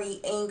fiery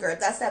anger.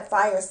 That's that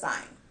fire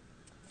sign.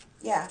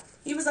 Yeah,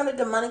 he was under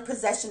demonic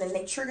possession and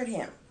they triggered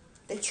him.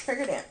 They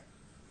triggered him.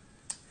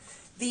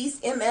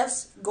 These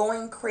MFs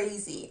going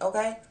crazy,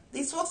 okay?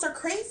 These folks are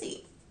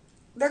crazy.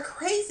 They're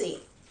crazy.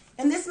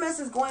 And this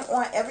mess is going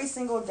on every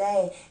single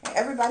day. And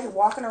everybody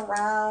walking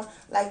around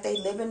like they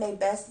living their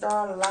best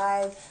darn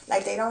life.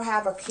 Like they don't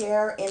have a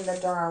care in the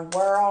darn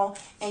world.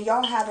 And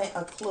y'all haven't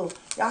a clue.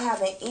 Y'all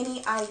haven't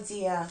any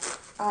idea,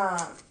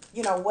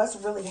 you know, what's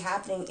really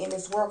happening in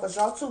this world. Because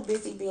y'all too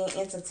busy being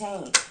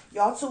entertained.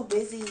 Y'all too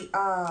busy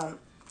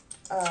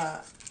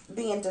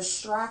being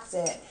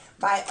distracted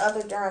by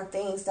other darn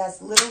things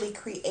that's literally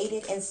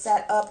created and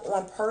set up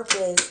on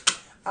purpose,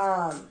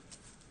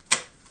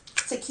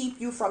 to keep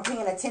you from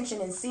paying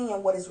attention and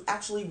seeing what is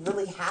actually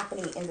really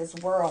happening in this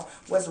world,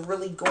 what's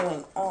really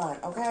going on,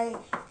 okay?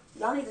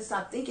 Y'all need to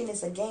stop thinking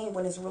it's a game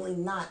when it's really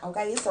not,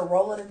 okay? It's a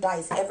roll of the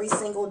dice every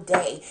single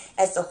day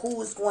as to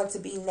who is going to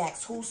be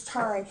next. Whose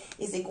turn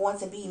is it going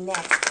to be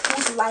next?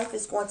 Whose life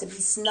is going to be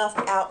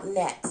snuffed out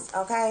next,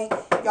 okay?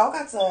 Y'all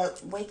got to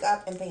wake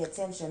up and pay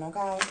attention,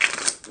 okay?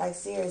 Like,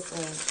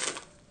 seriously.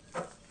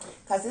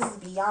 Because this is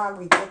beyond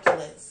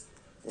ridiculous.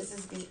 This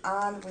is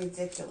beyond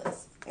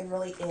ridiculous. It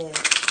really is.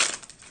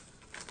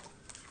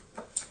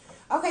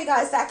 Okay,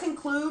 guys, that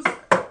concludes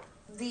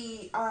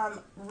the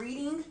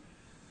reading.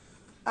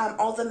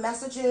 All the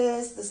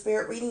messages, the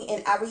spirit reading,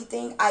 and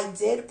everything. I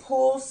did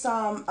pull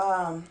some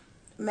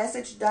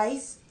message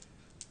dice,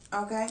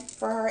 okay,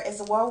 for her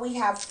as well. We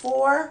have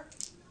 4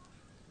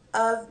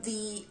 of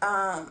the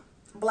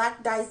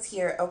black dice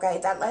here, okay.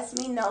 That lets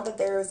me know that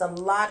there is a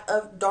lot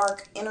of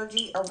dark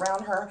energy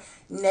around her.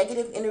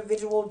 Negative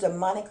individual,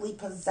 demonically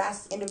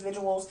possessed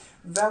individuals,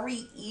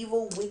 very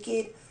evil,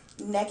 wicked,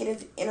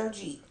 negative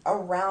energy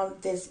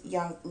around this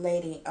young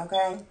lady,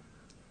 okay.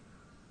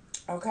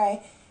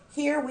 Okay.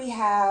 Here we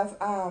have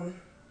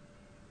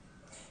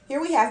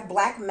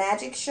black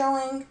magic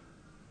showing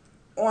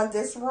on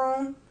this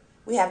room.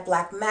 We have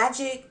black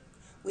magic.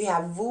 We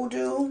have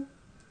voodoo.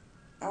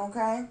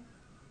 Okay.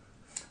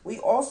 We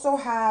also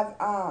have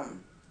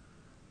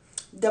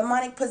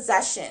demonic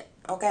possession.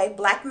 Okay.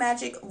 Black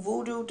magic,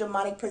 voodoo,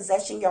 demonic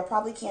possession. Y'all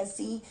probably can't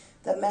see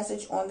the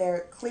message on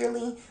there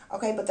clearly.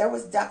 Okay. But there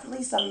was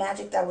definitely some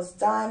magic that was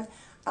done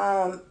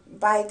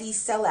by these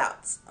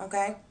sellouts.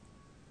 Okay.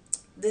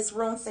 This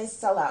room says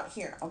sell out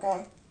here,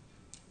 okay?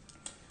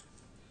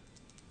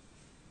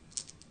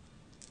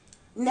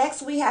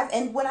 Next we have,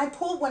 and when I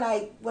pulled, when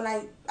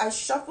I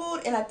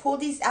shuffled and I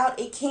pulled these out,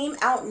 it came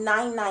out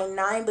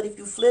 999, but if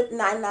you flip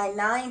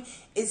 999,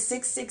 it's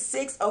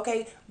 666,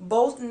 okay?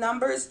 Both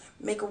numbers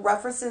make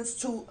references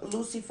to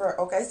Lucifer,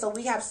 okay? So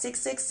we have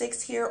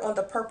 666 here on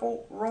the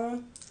purple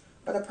room,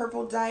 or the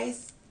purple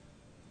dice,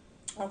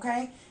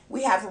 okay?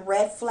 We have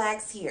red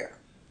flags here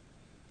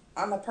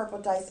on the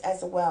purple dice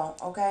as well,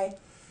 okay?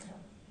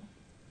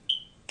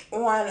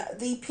 On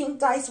the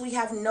pink dice, we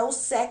have no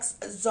sex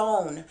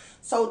zone.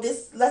 So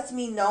this lets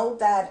me know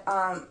that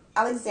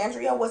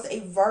Alexandria was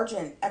a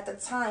virgin at the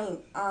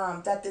time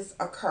that this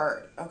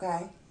occurred,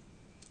 okay?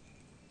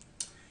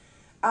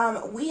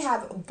 We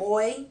have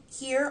boy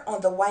here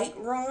on the white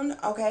rune,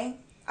 okay?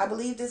 I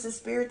believe this is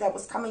spirit that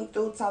was coming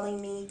through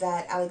telling me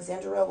that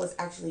Alexandria was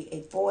actually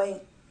a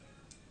boy.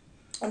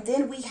 And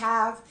then we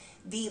have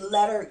the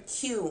letter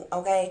Q,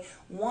 okay?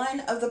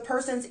 One of the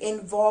persons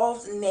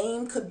involved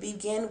name could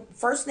begin,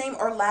 first name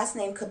or last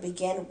name could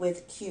begin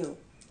with Q,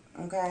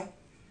 okay?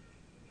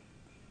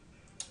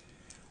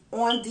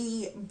 On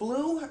the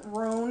blue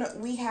rune,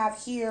 we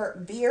have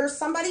here beer.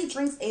 Somebody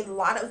drinks a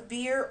lot of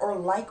beer or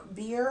like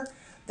beer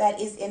that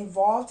is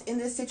involved in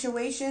this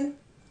situation.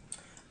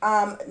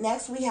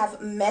 Next, we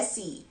have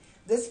messy.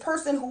 This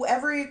person,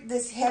 whoever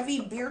this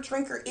heavy beer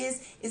drinker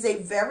is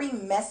a very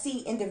messy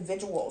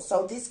individual.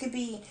 So this could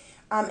be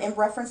in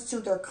reference to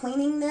their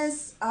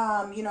cleanliness,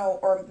 you know,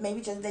 or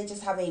maybe they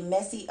just have a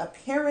messy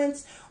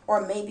appearance,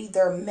 or maybe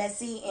they're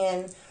messy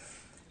in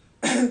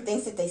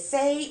things that they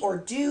say or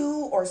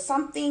do or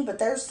something. But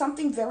there's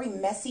something very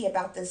messy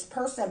about this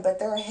person, but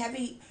they're a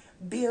heavy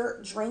beer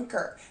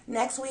drinker.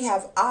 Next, we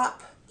have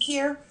op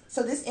here.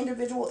 So this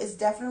individual is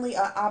definitely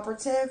an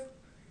operative,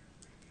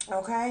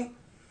 okay?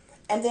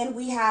 And then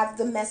we have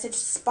the message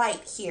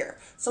spite here.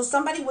 So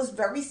somebody was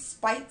very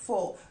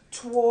spiteful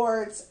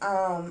towards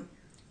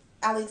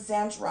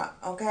Alexandra,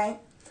 okay?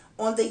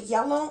 On the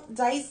yellow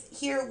dice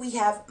here, we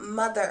have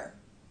mother,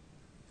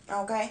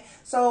 okay?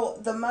 So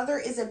the mother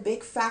is a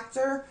big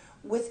factor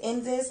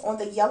within this. On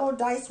the yellow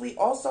dice, we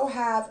also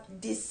have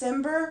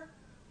December,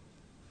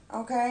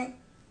 okay?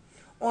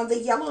 On the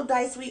yellow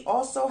dice, we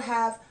also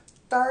have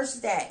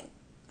Thursday,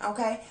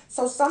 okay?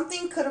 So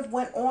something could have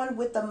went on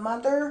with the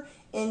mother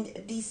in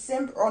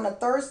December, on a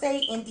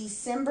Thursday in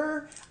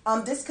December.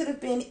 This could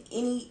have been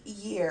any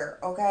year,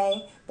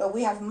 okay? But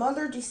we have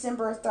Mother,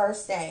 December,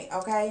 Thursday,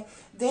 okay?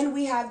 Then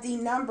we have the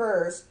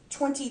numbers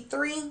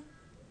 23,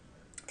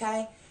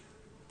 okay?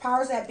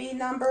 Powers that be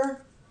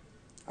number,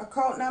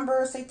 occult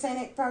number,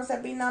 satanic powers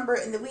that be number,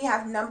 and then we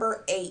have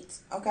number 8,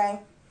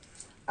 okay?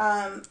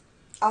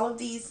 All of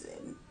these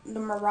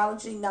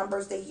numerology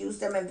numbers, they use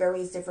them in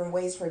various different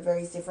ways for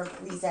various different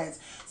reasons.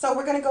 So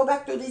we're going to go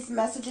back through these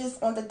messages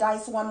on the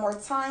dice one more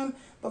time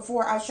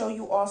before I show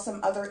you all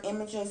some other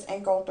images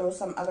and go through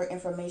some other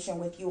information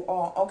with you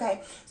all.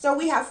 Okay, so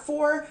we have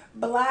 4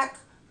 black,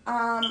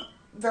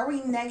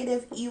 very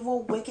negative,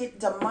 evil, wicked,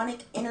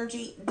 demonic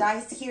energy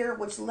dice here,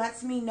 which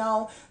lets me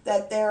know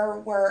that there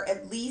were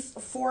at least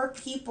 4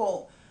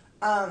 people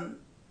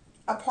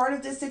a part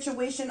of this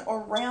situation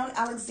around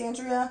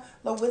Alexandria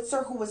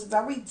Lowitzer, who was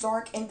very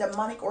dark and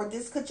demonic, or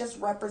this could just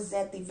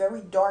represent the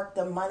very dark,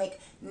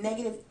 demonic,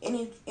 negative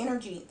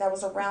energy that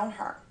was around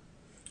her.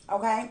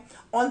 Okay?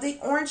 On the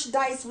orange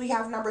dice, we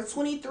have number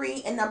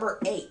 23 and number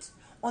 8.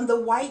 On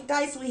the white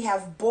dice, we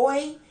have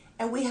boy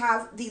and we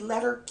have the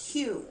letter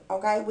Q,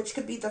 okay, which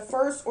could be the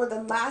first or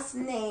the last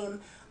name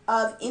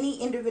of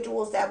any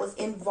individuals that was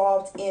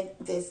involved in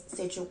this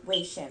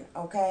situation,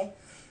 okay.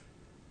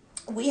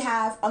 We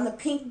have on the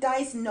pink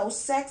dice no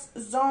sex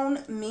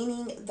zone,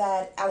 meaning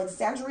that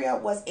Alexandria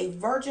was a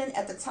virgin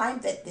at the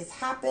time that this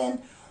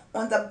happened.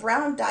 On the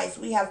brown dice,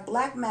 we have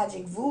black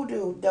magic,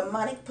 voodoo,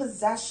 demonic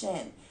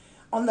possession.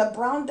 On the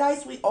brown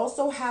dice, we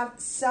also have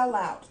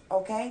sellout,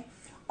 okay?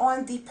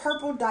 On the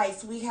purple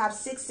dice, we have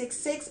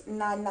 666,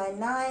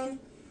 999,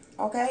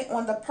 okay?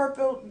 On the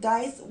purple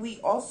dice, we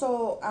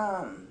also,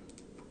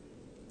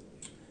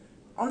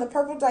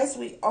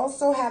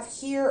 have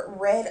here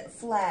red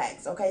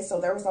flags, okay?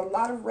 So there was a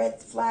lot of red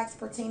flags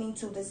pertaining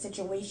to this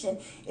situation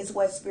is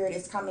what Spirit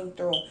is coming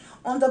through.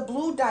 On the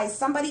blue dice,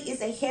 somebody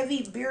is a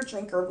heavy beer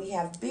drinker. We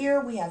have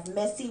beer, we have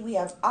messy, we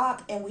have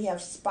op, and we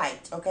have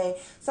spite, okay?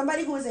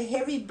 Somebody who is a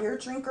heavy beer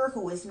drinker,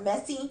 who is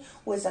messy,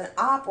 who is an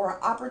op or an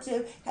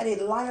operative, had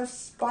a lot of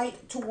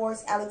spite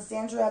towards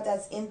Alexandria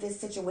that's in this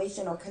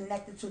situation or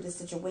connected to this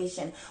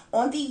situation.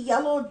 On the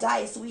yellow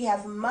dice, we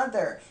have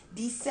Mother,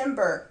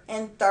 December,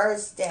 and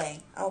Thursday.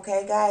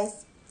 Okay,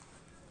 guys?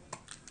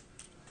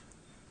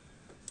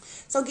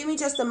 So give me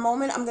just a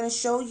moment. I'm going to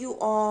show you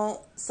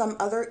all some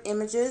other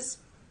images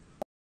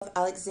of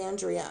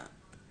Alexandria.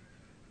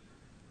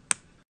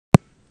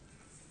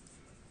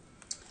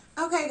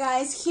 Okay,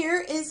 guys.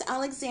 Here is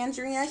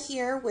Alexandria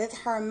here with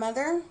her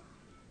mother.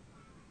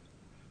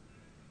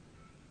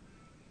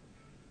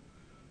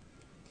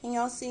 Can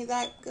y'all see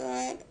that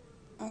good?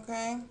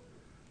 Okay.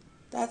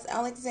 That's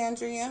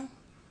Alexandria.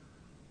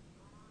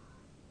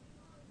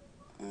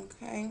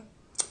 Okay.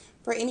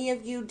 For any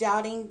of you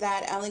doubting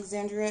that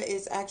Alexandria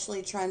is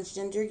actually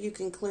transgender, you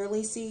can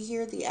clearly see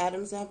here the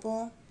Adam's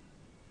apple.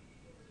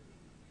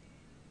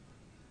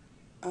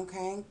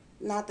 Okay.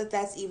 Not that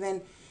that's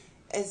even,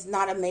 it's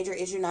not a major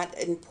issue, not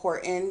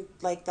important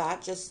like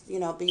that. Just, you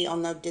know, be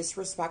on the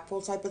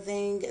disrespectful type of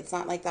thing. It's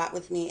not like that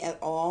with me at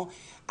all.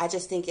 I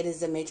just think it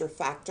is a major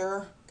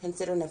factor,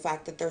 considering the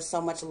fact that there's so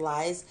much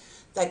lies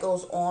that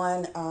goes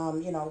on,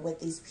 you know, with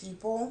these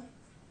people.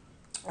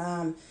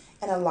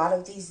 And a lot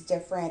of these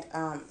different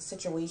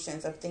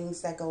situations of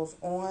things that goes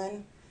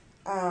on.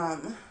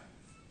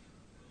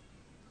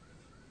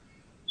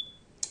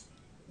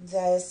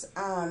 This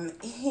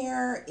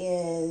here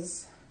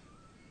is,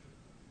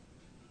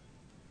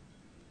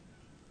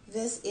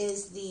 this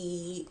is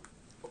the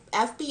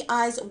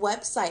FBI's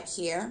website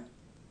here.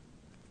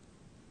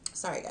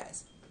 Sorry,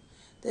 guys.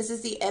 This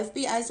is the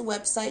FBI's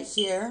website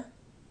here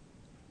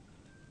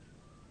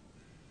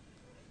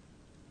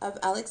of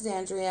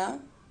Alexandria.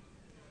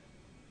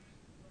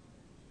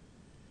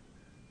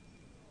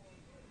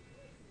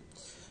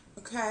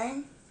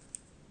 Okay.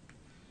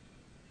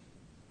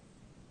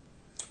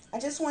 I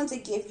just want to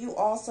give you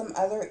all some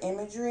other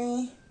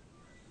imagery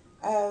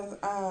of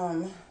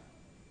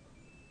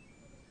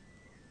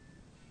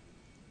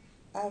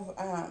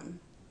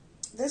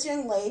this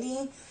young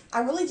lady.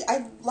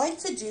 I like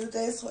to do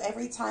this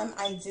every time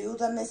I do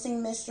the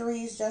missing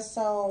mysteries, just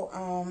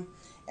so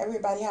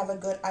everybody have a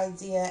good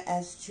idea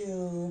as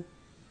to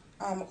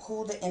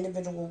who the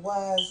individual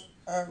was,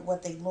 or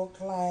what they looked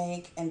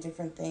like, and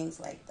different things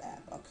like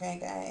that. Okay,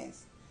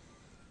 guys?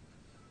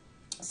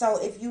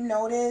 So if you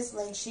notice,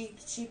 like,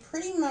 she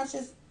pretty much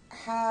just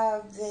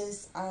have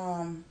this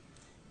kind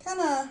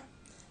of,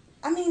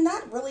 I mean,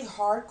 not really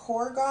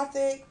hardcore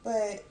gothic,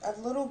 but a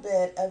little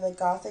bit of a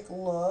gothic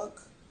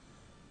look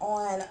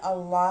on a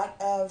lot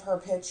of her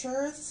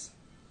pictures.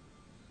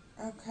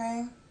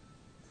 Okay.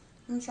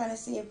 I'm trying to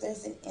see if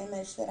there's an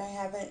image that I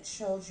haven't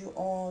showed you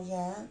all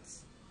yet.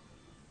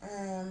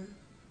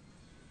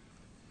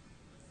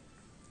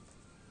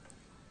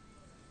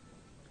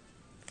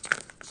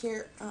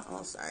 Here,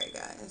 sorry,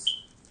 guys.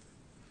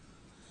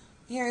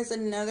 Here's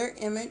another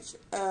image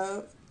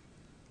of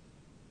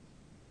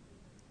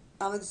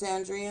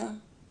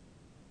Alexandria.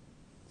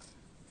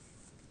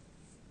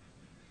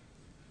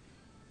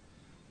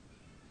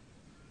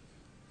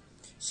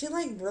 She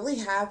like really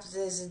has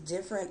this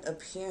different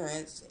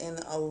appearance in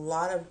a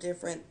lot of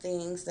different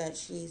things that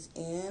she's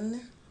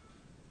in.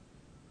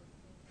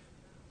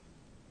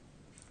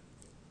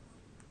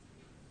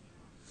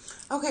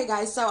 Okay,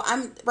 guys, so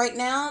right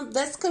now,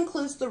 this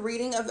concludes the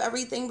reading of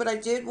everything, but I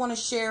did want to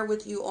share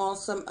with you all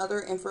some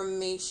other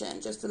information.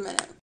 Just a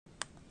minute.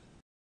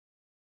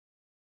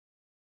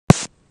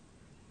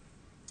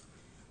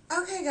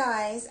 Okay,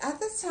 guys, at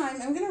this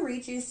time, I'm going to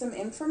read you some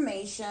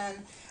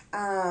information.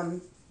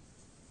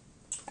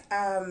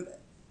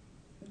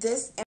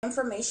 This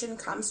information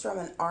comes from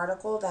an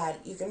article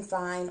that you can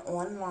find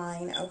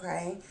online,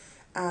 okay?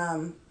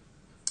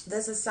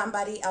 This is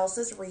somebody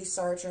else's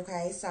research,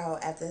 okay? So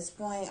at this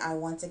point, I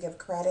want to give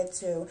credit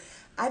to,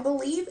 I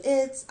believe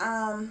it's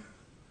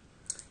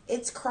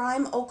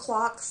Crime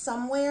O'Clock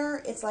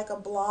somewhere. It's like a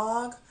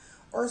blog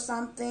or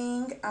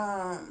something.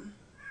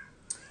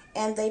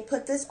 And they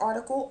put this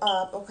article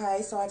up,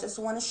 okay? So I just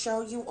want to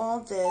show you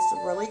all this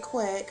really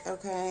quick,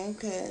 okay?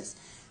 Because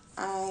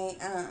I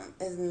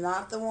is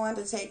not the one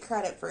to take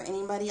credit for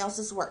anybody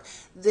else's work.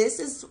 This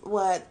is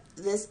what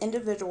this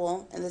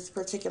individual in this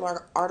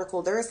particular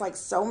article, there is like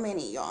so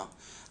many, y'all.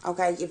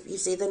 Okay, if you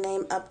see the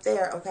name up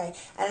there, okay.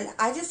 And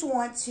I just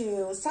want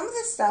to, some of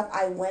the stuff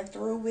I went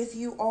through with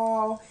you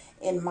all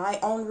in my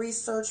own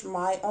research,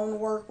 my own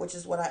work, which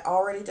is what I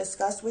already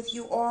discussed with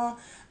you all.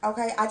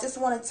 Okay, I just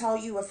want to tell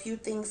you a few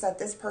things that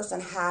this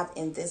person have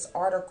in this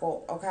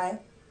article, okay.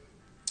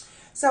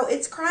 So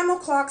it's Crime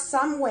O'Clock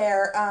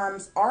Somewhere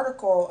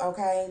article,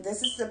 okay.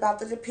 This is about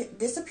the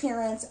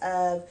disappearance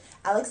of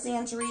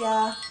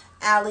Alexandria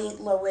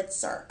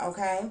Lowitzer,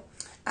 okay.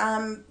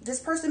 This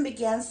person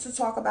begins to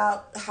talk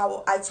about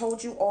how I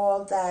told you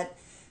all that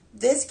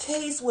this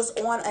case was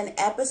on an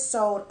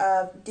episode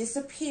of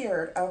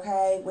Disappeared,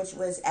 okay, which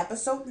was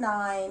episode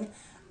 9,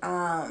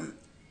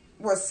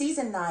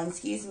 season 9,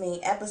 excuse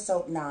me,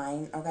 episode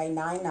 9, okay,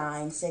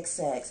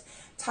 9966,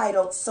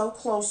 titled So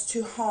Close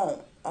to Home,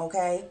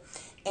 okay.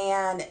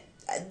 And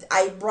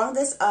I brought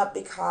this up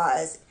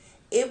because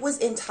it was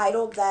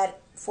entitled that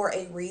for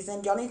a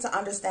reason. Y'all need to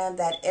understand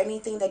that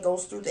anything that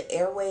goes through the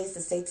airways,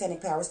 the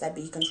satanic powers that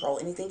be control,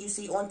 anything you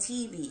see on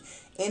TV,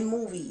 in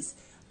movies,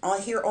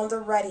 on here on the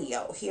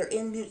radio, here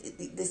in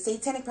the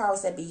satanic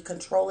powers that be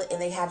control it,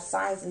 and they have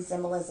signs and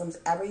symbolisms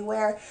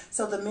everywhere.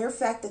 So the mere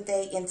fact that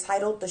they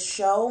entitled the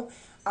show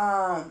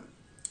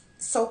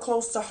So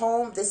Close to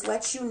Home, this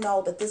lets you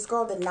know that this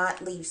girl did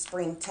not leave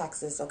Spring,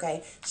 Texas,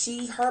 okay?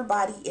 Her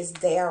body is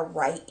there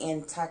right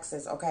in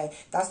Texas, okay?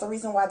 That's the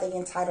reason why they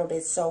entitled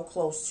it So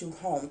Close to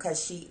Home, because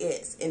she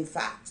is, in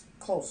fact,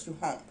 close to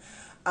home.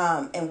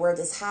 And where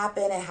this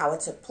happened and how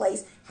it took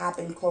place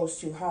happened close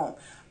to home.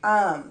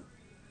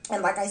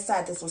 And like I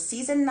said, this was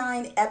season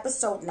 9,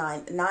 episode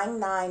 9,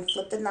 9,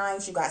 flip the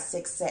 9s, you got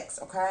 6,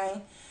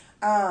 okay?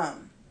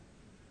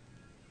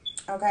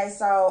 Okay,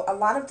 so a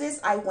lot of this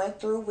I went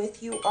through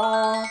with you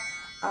all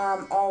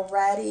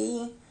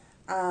already.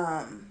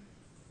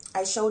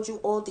 I showed you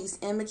all these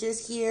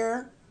images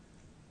here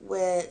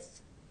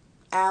with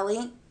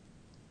Allie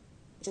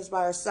just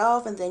by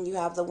herself, and then you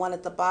have the one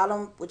at the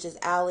bottom, which is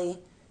Allie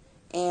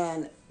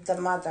and the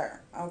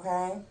mother,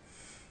 okay?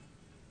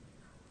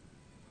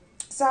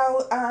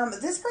 So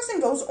this person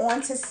goes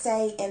on to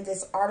say in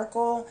this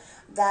article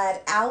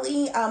that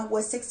Allie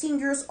was 16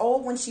 years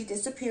old when she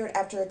disappeared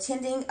after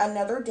attending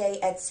another day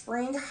at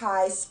Spring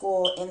High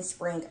School in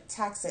Spring,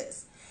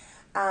 Texas.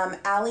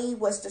 Allie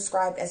was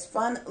described as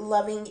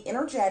fun-loving,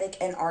 energetic,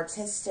 and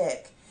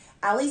artistic.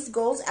 Allie's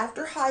goals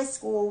after high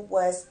school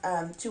was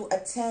to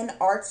attend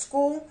art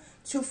school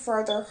to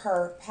further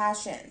her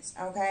passions,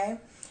 okay?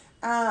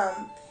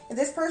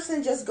 This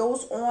person just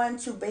goes on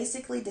to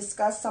basically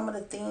discuss some of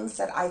the things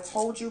that I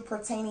told you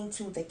pertaining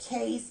to the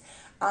case.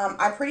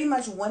 I pretty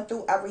much went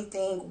through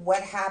everything,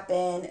 what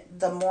happened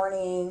the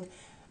morning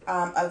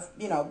of,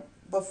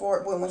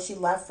 before, when she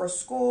left for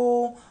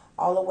school,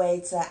 all the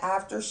way to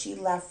after she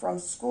left from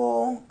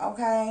school,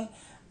 okay,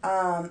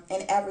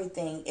 and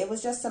everything. It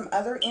was just some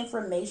other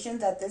information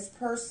that this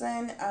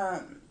person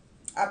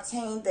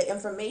obtained the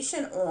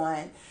information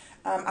on.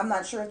 I'm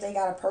not sure if they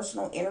got a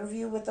personal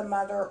interview with the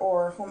mother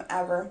or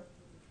whomever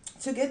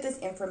to get this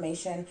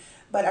information,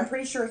 but I'm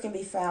pretty sure it can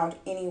be found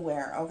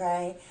anywhere,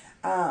 okay?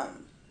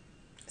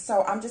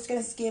 So I'm just going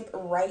to skip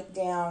right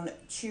down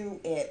to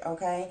it,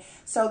 okay?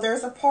 So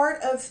there's a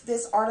part of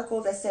this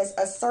article that says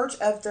a search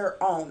of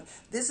their own.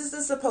 This is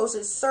the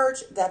supposed search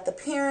that the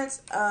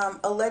parents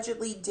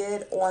allegedly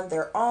did on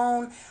their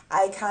own.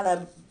 I kind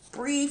of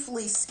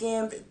briefly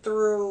skimmed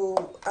through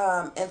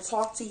and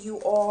talked to you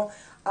all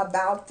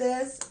about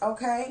this,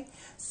 okay?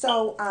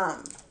 So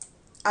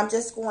I'm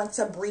just going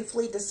to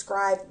briefly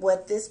describe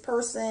what this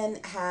person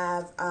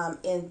have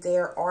in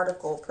their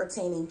article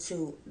pertaining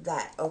to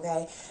that,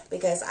 okay?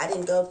 Because I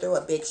didn't go through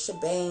a big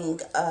shebang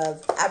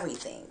of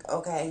everything,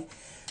 okay?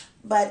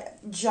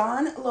 But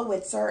John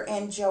Lowitzer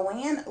and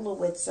Joanne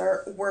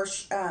Lowitzer were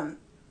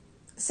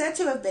said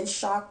to have been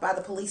shocked by the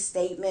police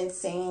statement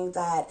saying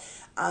that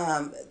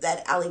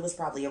that Allie was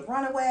probably a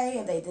runaway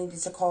and they needed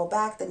to call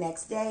back the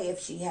next day if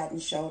she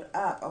hadn't showed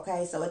up,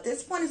 okay? So at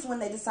this point is when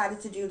they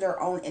decided to do their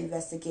own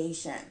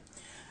investigation.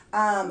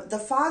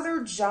 The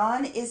father,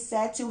 John, is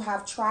said to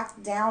have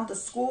tracked down the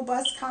school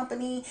bus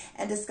company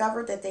and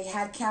discovered that they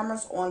had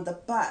cameras on the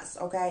bus,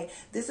 okay?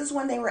 This is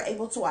when they were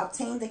able to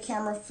obtain the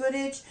camera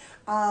footage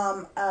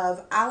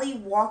of Allie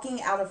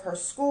walking out of her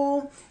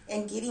school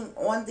and getting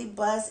on the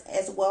bus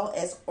as well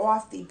as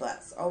off the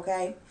bus,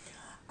 okay?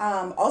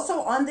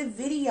 Also on the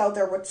video,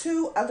 there were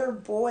 2 other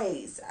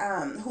boys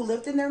who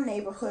lived in their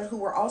neighborhood who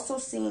were also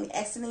seen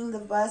exiting the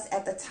bus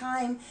at the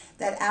time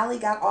that Allie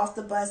got off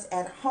the bus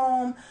at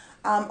home.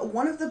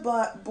 One of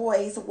the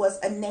boys was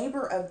a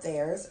neighbor of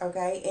theirs,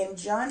 okay, and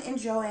John and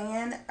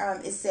Joanne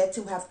is said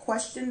to have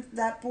questioned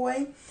that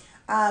boy.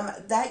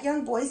 That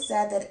young boy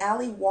said that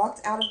Allie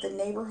walked out of the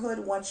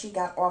neighborhood once she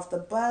got off the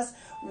bus,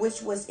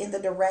 which was in the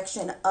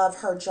direction of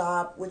her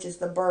job, which is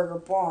the Burger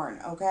Barn,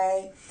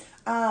 okay.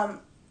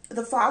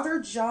 The father,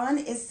 John,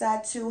 is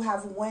said to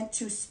have went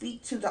to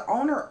speak to the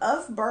owner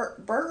of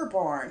Burger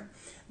Barn.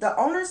 The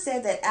owner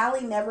said that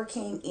Allie never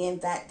came in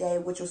that day,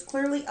 which was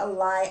clearly a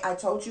lie. I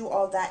told you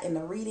all that in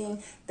the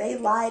reading. They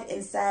lied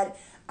and said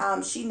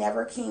she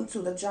never came to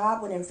the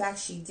job when in fact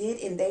she did,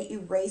 and they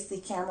erased the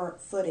camera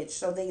footage.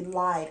 So they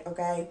lied,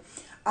 okay?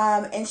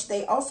 And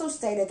they also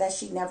stated that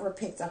she never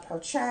picked up her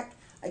check.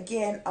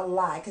 Again, a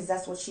lie, because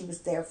that's what she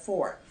was there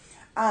for.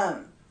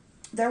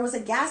 There was a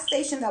gas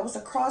station that was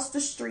across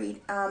the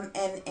street,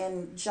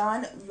 and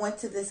John went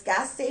to this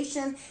gas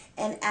station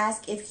and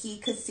asked if he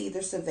could see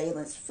the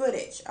surveillance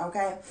footage,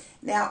 okay?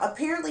 Now,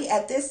 apparently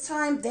at this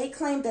time, they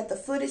claimed that the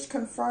footage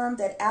confirmed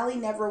that Allie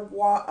never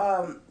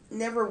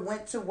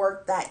went to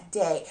work that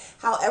day.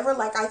 However,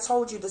 like I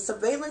told you, the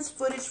surveillance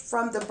footage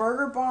from the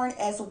Burger Barn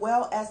as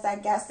well as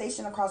that gas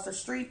station across the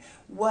street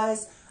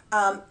was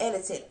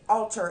edited,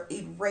 altered,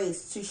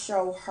 erased to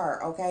show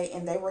her, okay?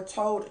 And they were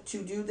told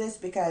to do this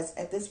because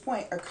at this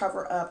point a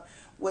cover-up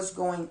was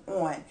going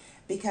on,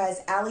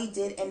 because Allie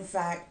did in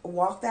fact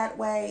walk that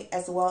way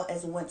as well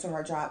as went to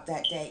her job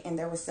that day, and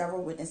there were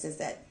several witnesses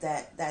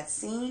that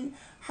seen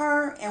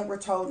her and were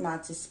told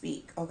not to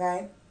speak,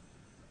 okay?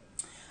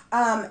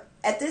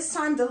 At this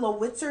time, the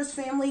Lowitzer's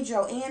family,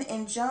 Joanne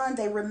and John,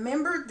 they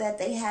remembered that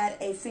they had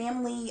a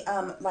family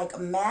like a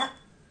map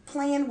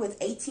plan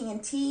with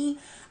AT&T,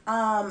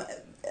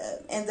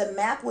 and the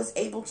map was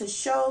able to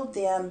show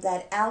them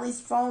that Allie's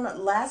phone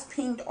last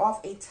pinged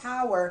off a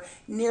tower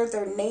near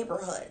their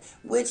neighborhood,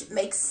 which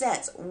makes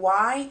sense.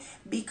 Why?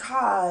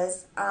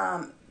 Because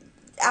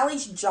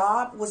Allie's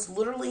job was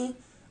literally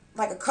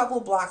like a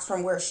couple blocks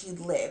from where she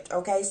lived,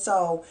 okay?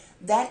 So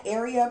that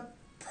area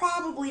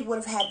probably would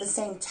have had the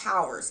same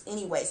towers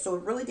anyway, so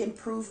it really didn't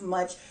prove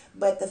much,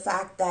 but the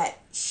fact that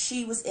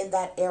she was in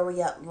that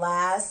area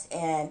last,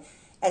 and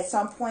at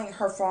some point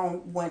her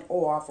phone went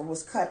off or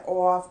was cut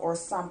off or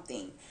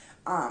something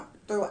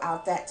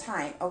throughout that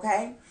time,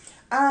 okay?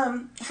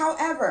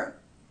 However,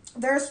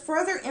 there's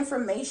further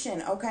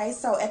information, okay?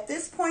 So at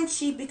this point,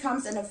 she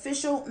becomes an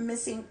official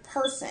missing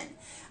person.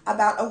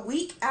 About a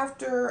week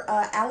after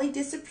Allie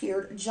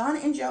disappeared, John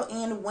and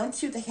Joanne went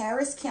to the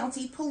Harris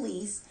County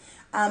Police.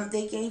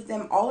 They gave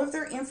them all of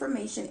their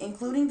information,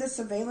 including the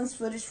surveillance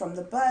footage from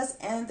the bus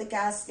and the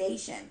gas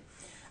station.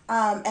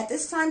 At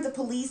this time, the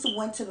police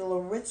went to the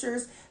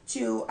Lowitzers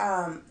to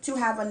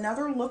have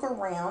another look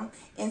around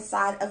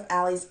inside of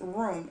Allie's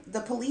room.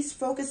 The police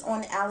focused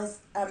on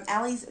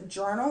Allie's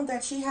journal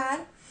that she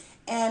had,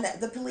 and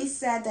the police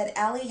said that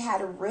Allie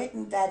had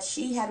written that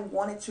she had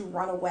wanted to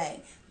run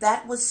away.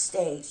 That was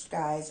staged,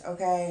 guys,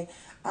 okay?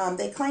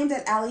 They claimed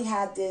that Allie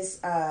had this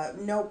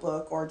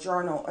notebook or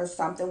journal or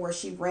something where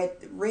she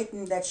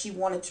written that she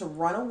wanted to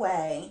run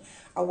away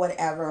or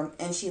whatever,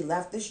 and she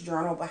left this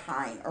journal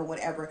behind or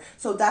whatever.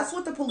 So that's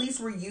what the police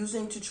were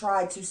using to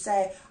try to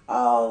say,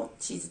 oh,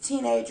 she's a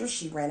teenager,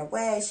 she ran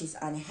away, she's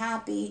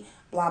unhappy,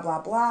 blah,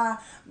 blah, blah.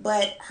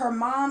 But her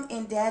mom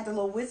and dad, the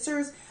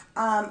Lowitzers,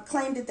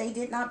 claimed that they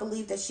did not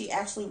believe that she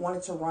actually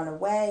wanted to run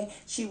away.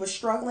 She was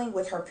struggling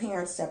with her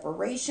parents'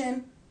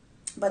 separation,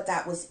 but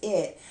that was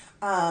it.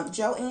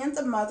 Joanne,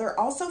 the mother,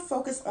 also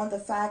focused on the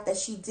fact that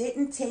she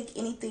didn't take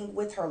anything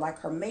with her, like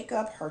her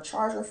makeup, her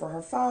charger for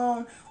her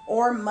phone,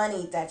 or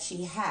money that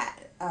she had,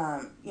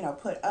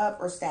 put up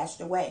or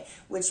stashed away,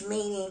 which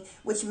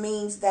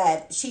means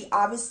that she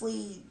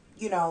obviously,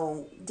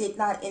 did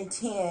not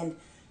intend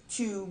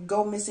to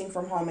go missing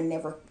from home and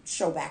never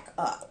show back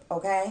up,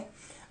 okay?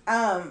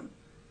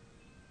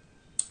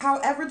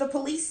 However, the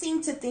police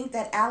seemed to think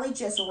that Allie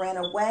just ran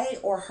away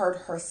or hurt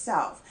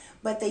herself.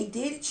 But they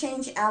did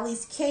change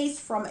Allie's case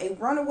from a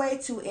runaway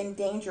to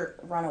endangered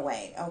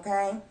runaway,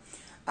 okay?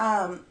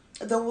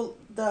 The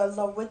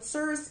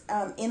Lowitzers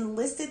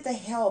enlisted the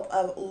help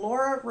of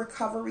Laura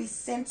Recovery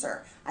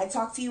Center. I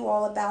talked to you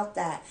all about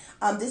that.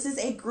 This is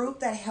a group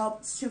that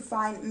helps to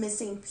find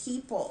missing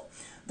people.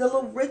 The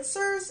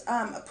Lowitzers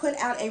put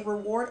out a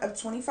reward of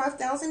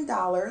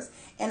 $25,000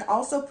 and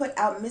also put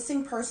out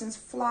missing persons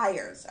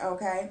flyers,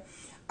 okay?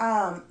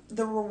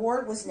 The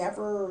reward was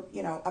never,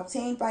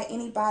 obtained by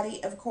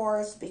anybody, of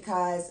course,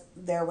 because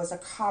there was a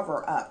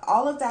cover-up.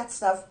 All of that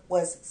stuff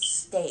was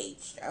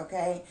staged,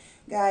 okay,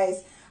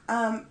 guys?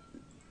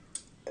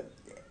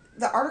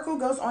 The article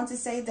goes on to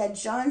say that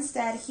John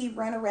said he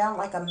ran around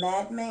like a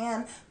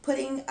madman,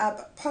 putting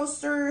up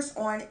posters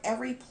on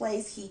every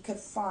place he could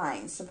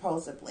find,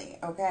 supposedly,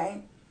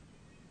 okay?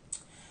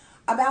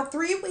 About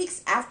 3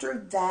 weeks after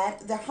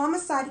that, the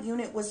homicide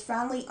unit was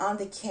finally on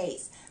the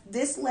case.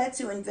 This led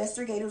to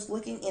investigators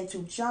looking into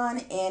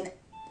John and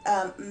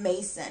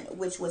Mason,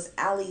 which was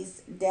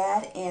Allie's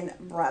dad and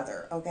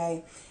brother,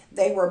 okay?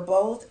 They were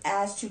both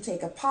asked to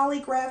take a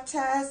polygraph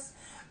test,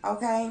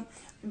 okay?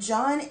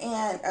 John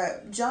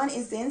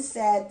is then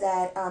said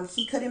that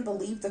he couldn't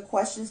believe the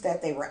questions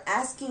that they were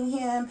asking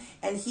him,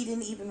 and he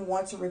didn't even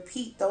want to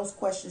repeat those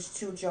questions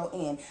to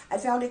Joanne. I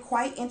found it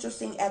quite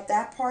interesting at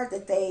that part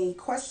that they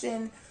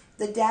questioned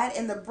the dad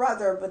and the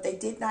brother, but they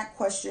did not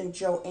question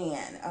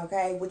Joanne,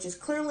 okay, which is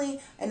clearly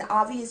an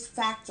obvious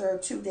factor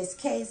to this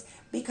case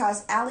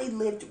because Allie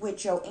lived with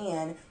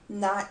Joanne,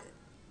 not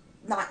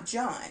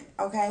John,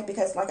 okay,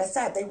 because like I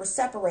said, they were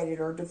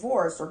separated or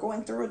divorced or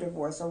going through a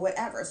divorce or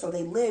whatever, so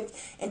they lived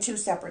in two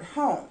separate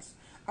homes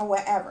or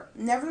whatever.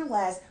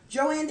 Nevertheless,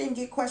 Joanne didn't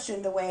get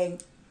questioned the way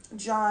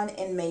John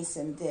and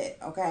Mason did,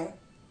 okay.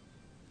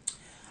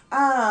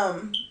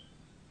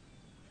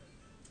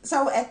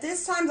 So at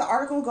this time, the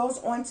article goes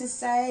on to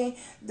say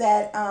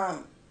that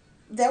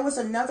there was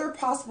another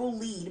possible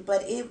lead,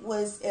 but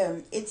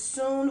it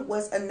soon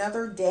was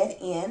another dead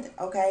end,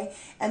 okay?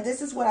 And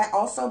this is what I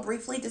also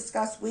briefly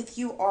discussed with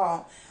you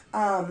all.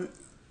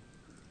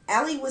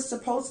 Allie was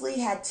supposedly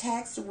had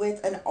text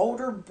with an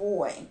older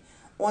boy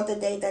on the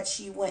day that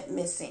she went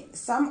missing.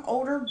 Some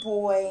older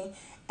boy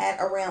at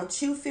around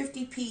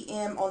 2:50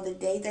 p.m. on the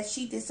day that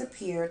she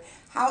disappeared.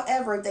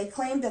 However, they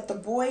claimed that the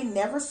boy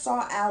never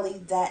saw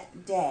Allie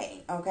that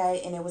day, okay?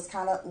 And it was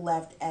kind of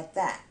left at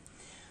that.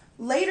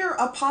 Later,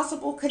 a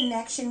possible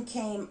connection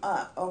came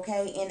up,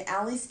 okay? In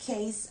Allie's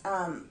case,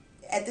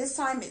 at this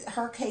time,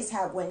 her case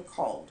had went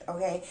cold,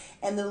 okay?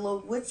 And the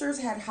Lowitzers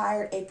had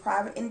hired a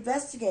private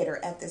investigator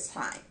at this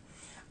time,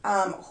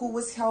 who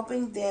was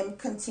helping them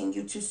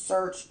continue to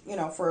search, you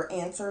know, for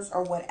answers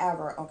or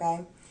whatever,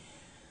 okay?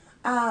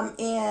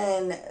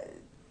 And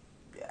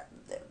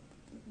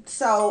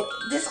so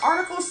this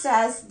article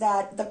says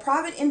that the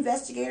private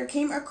investigator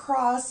came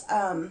across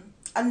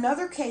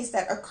another case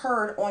that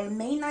occurred on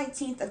May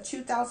 19th of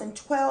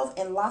 2012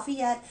 in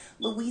Lafayette,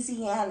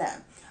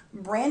 Louisiana.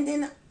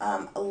 Brandon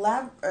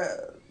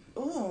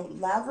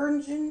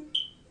Lavergen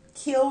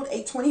killed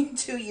a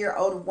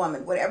 22-year-old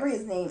woman, whatever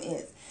his name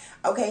is,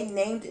 okay,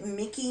 named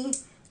Mickey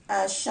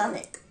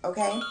Shunick,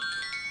 okay.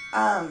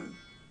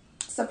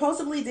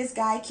 Supposedly this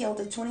guy killed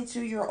a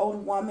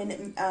 22-year-old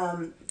woman.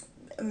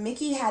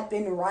 Mickey had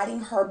been riding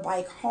her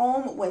bike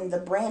home when the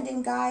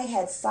Brandon guy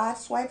had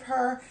sideswiped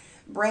her.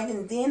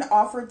 Brandon then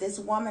offered this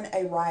woman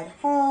a ride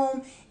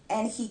home,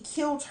 and he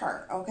killed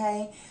her,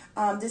 okay?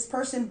 This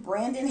person,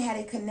 Brandon, had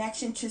a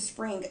connection to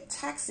Spring,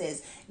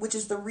 Texas, which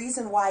is the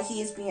reason why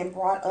he is being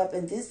brought up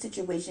in this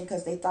situation,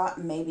 because they thought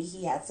maybe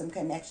he had some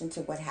connection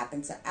to what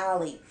happened to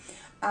Allie.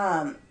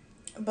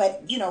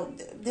 But, you know,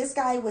 this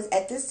guy was,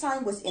 at this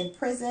time, was in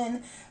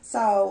prison,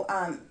 so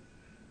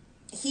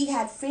he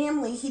had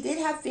family. He did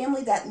have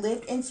family that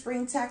lived in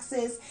Spring,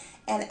 Texas,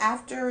 and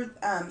after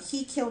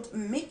he killed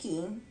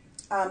Mickey,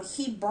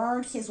 he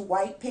burned his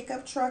white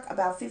pickup truck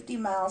about 50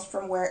 miles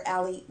from where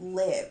Allie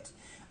lived,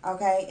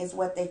 okay, is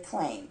what they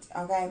claimed,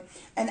 okay.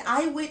 An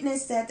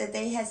eyewitness said that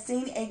they had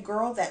seen a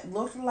girl that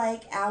looked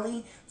like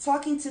Allie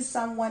talking to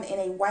someone in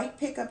a white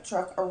pickup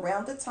truck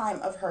around the time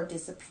of her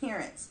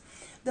disappearance.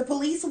 The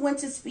police went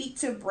to speak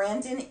to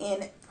Brandon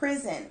in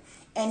prison,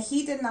 and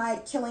he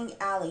denied killing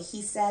Allie.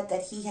 He said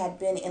that he had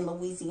been in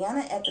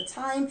Louisiana at the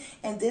time,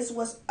 and this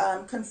was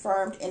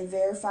confirmed and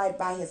verified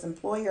by his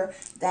employer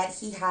that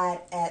he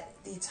had at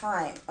the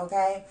time,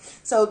 okay?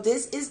 So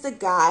this is the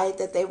guy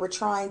that they were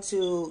trying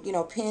to, you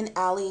know, pin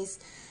Allie's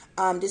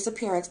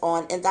disappearance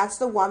on, and that's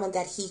the woman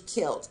that he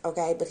killed,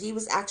 okay? But he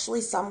was actually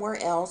somewhere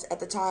else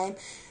at the time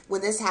when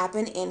this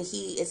happened, and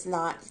he is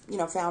not, you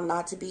know, found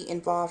not to be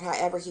involved.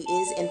 However, he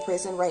is in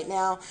prison right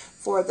now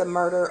for the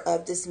murder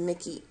of this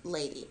Mickey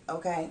lady,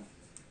 okay?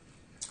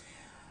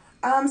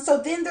 So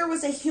then there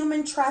was a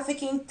human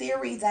trafficking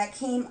theory that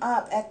came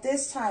up at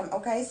this time,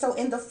 okay? So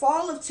in the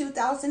fall of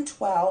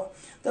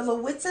 2012, the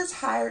Lowitzers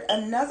hired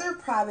another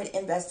private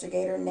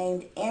investigator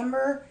named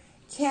Amber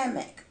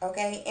Kamek,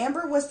 okay?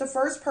 Amber was the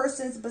first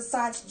person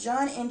besides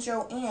John and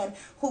Joanne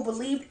who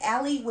believed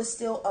Allie was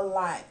still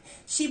alive.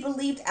 She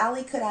believed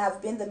Allie could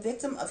have been the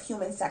victim of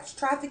human sex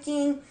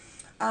trafficking,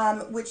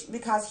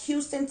 because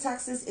Houston,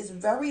 Texas is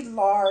very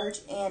large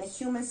and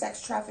human sex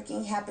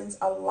trafficking happens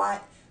a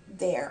lot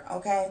there,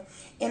 okay?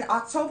 In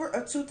October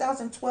of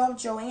 2012,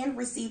 Joanne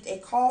received a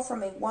call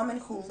from a woman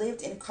who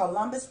lived in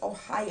Columbus,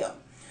 Ohio.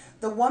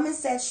 The woman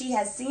said she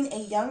had seen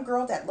a young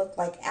girl that looked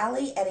like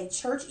Allie at a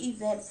church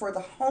event for the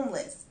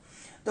homeless.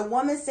 The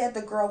woman said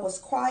the girl was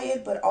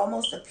quiet but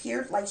almost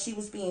appeared like she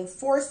was being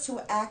forced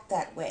to act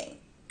that way.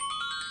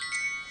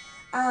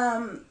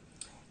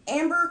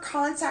 Amber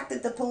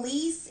contacted the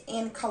police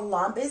in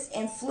Columbus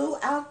and flew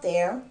out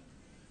there,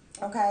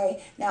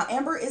 okay? Now,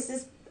 Amber is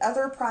this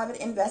other private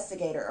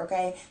investigator,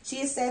 okay?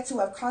 She is said to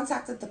have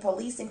contacted the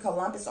police in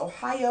Columbus,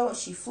 Ohio.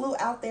 She flew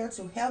out there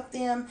to help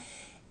them.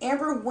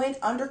 Amber went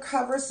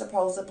undercover,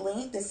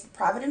 supposedly. This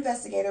private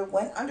investigator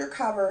went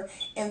undercover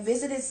and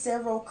visited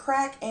several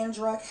crack and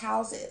drug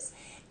houses.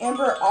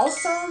 Amber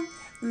also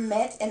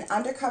met an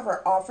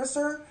undercover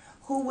officer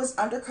who was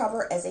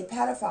undercover as a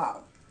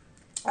pedophile.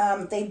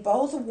 They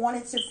both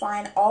wanted to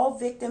find all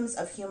victims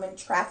of human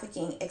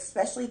trafficking,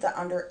 especially the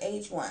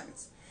underage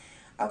ones.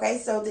 Okay,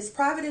 so this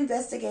private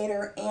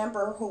investigator,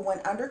 Amber, who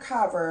went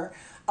undercover,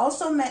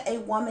 also met a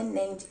woman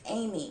named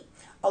Amy,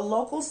 a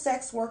local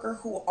sex worker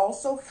who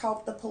also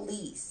helped the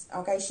police.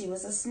 Okay, she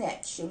was a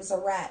snitch. She was a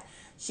rat.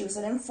 She was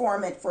an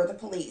informant for the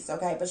police,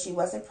 okay, but she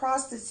was a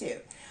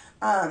prostitute.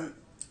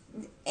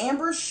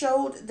 Amber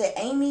showed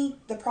Amy,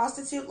 the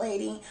prostitute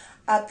lady,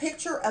 a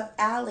picture of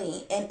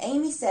Allie, and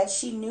Amy said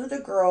she knew the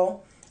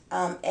girl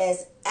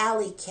as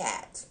Alley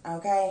Cat.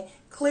 Okay,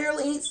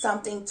 clearly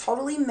something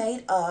totally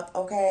made up.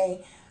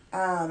 Okay,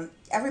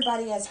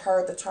 everybody has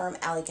heard the term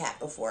Alley Cat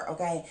before.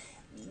 Okay,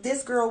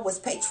 this girl was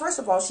paid. First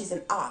of all, she's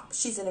an op.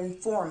 She's an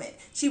informant.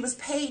 She was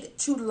paid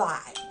to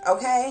lie.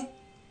 Okay,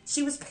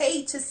 she was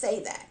paid to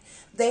say that.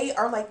 They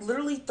are like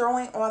literally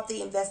throwing off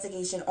the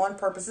investigation on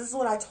purpose. This is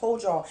what I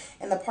told y'all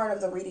in the part of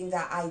the reading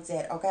that I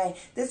did, okay?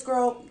 This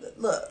girl,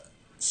 look,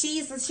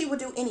 she would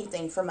do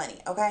anything for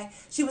money, okay?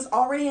 She was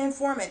already an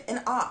informant,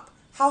 an op.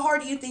 How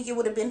hard do you think it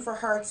would have been for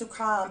her to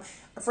come,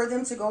 for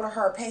them to go to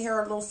her, pay her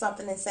a little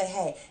something and say,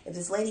 hey, if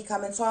this lady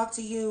come and talk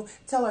to you,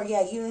 tell her,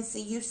 yeah, you've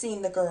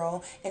seen the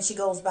girl and she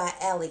goes by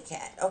Alley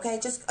Cat, okay?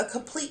 Just a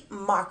complete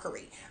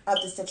mockery of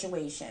the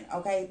situation,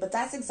 okay? But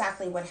that's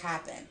exactly what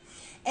happened.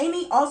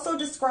 Amy also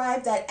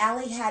described that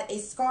Allie had a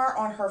scar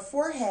on her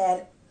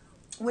forehead,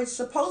 which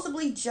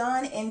supposedly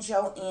John and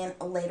Joanne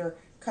later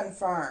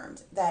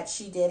confirmed that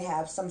she did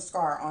have some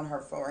scar on her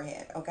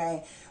forehead,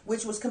 okay,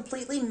 which was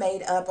completely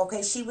made up,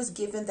 okay. She was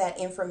given that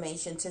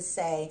information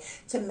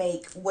to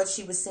make what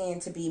she was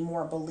saying to be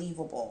more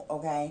believable,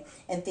 okay,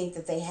 and think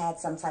that they had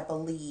some type of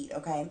lead,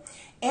 okay.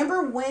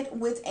 Amber went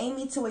with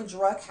Amy to a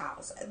drug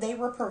house. They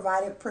were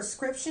provided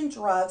prescription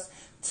drugs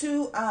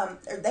by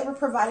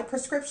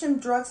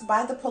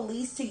the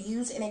police to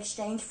use in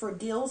exchange for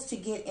deals to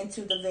get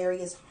into the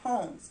various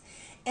homes.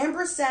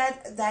 Amber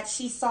said that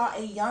she saw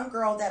a young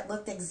girl that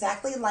looked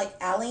exactly like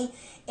Allie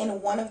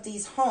in one of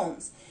these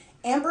homes.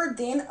 Amber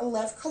then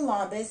left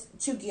Columbus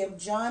to give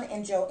John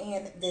and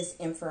Joanne this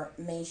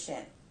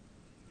information.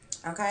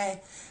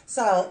 Okay,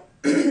 so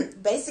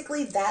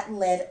basically that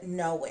led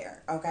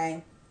nowhere,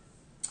 okay.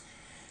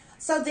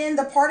 So then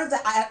the part of the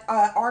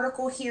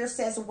article here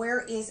says, where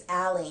is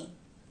Allie?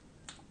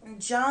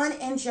 John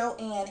and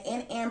Joanne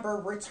and Amber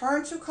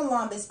returned to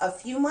Columbus a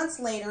few months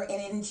later,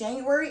 and in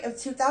January of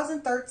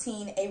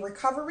 2013, a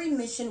recovery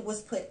mission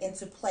was put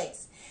into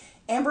place.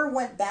 Amber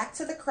went back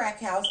to the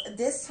crack house,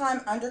 this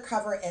time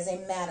undercover as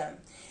a madam.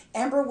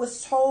 Amber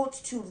was told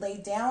to lay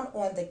down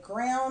on the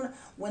ground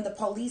when the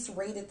police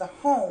raided the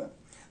home.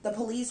 The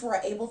police were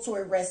able to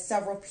arrest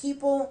several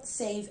people,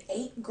 save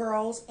 8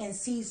 girls, and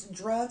seize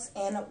drugs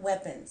and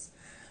weapons.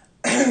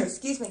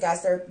 Excuse me,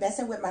 guys. They're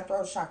messing with my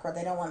throat chakra.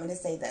 They don't want me to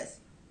say this.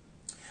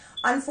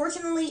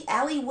 Unfortunately,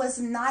 Allie was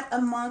not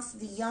amongst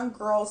the young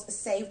girls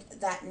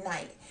saved that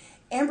night.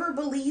 Amber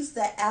believes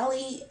that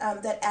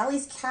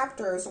Allie's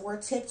captors were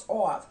tipped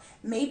off,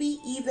 maybe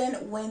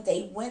even when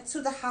they went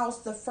to the house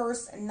the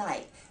first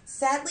night.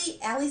 Sadly,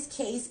 Allie's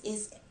case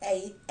is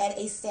at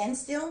a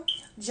standstill.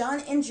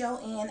 John and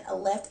Joanne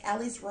left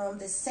Allie's room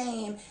the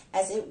same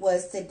as it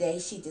was the day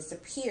she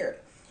disappeared.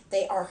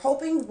 They are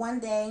hoping one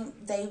day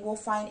they will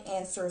find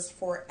answers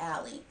for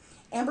Allie.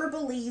 Amber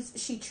believes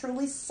she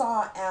truly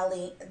saw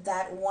Allie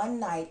that one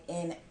night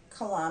in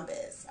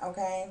Columbus,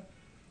 okay?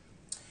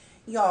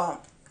 Y'all,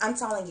 I'm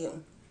telling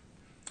you,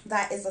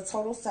 that is a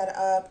total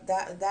setup.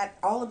 That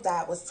all of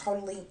that was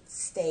totally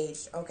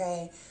staged,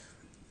 okay?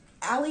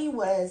 Allie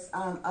was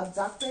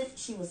abducted,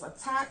 she was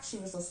attacked, she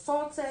was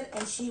assaulted,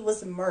 and she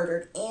was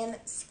murdered in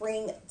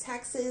Spring,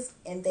 Texas,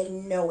 and they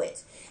know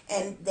it.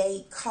 And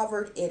they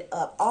covered it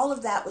up. All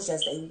of that was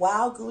just a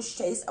wild goose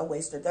chase, a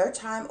waste of their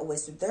time, a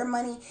waste of their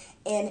money,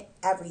 and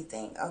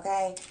everything,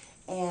 okay?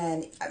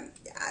 And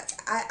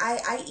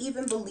I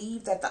even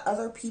believe that the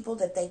other people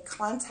that they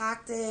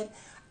contacted,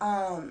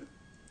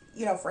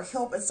 you know, for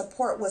help and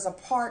support was a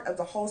part of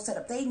the whole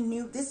setup. They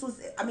knew this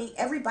was, I mean,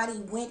 everybody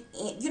went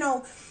in. You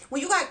know,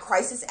 when you got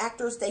crisis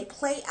actors, they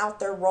play out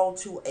their role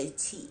to a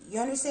T. You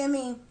understand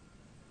me?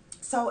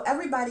 So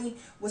everybody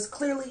was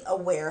clearly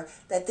aware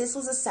that this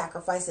was a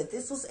sacrifice, that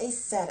this was a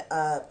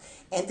setup.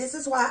 And this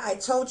is why I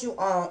told you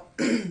all,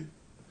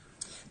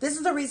 this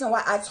is the reason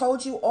why I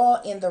told you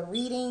all in the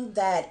reading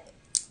that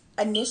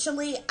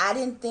initially, I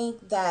didn't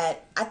think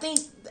that, I think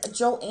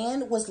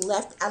Joanne was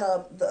left out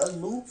of the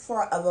loop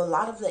of a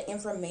lot of the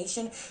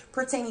information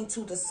pertaining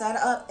to the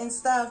setup and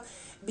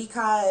stuff,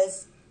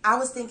 because I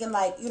was thinking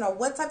like, you know,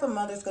 what type of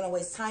mother is going to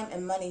waste time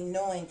and money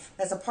knowing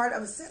that's a part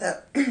of a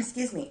setup,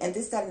 excuse me, and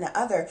this, that, and the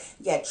other,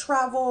 yet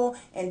travel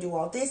and do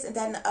all this and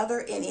that and the other.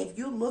 And if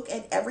you look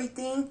at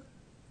everything,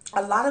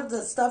 a lot of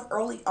the stuff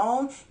early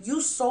on,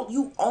 you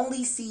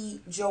only see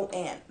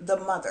Joanne, the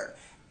mother,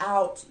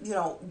 out, you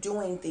know,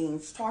 doing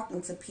things,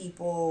 talking to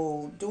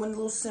people, doing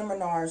little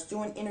seminars,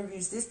 doing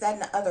interviews, this, that,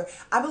 and the other.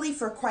 I believe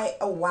for quite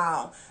a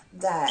while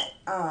that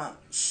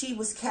she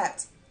was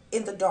kept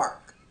in the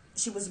dark.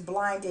 She was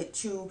blinded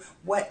to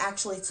what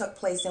actually took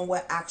place and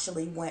what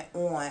actually went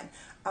on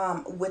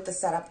with the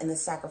setup and the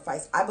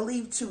sacrifice. I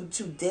believe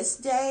to this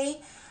day,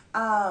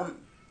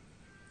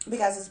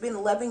 because it's been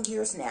 11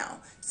 years now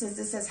since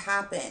this has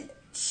happened,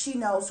 she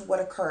knows what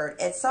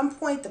occurred. At some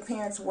point, the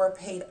parents were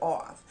paid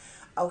off.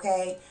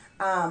 Okay,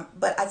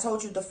 But I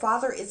told you the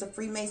father is a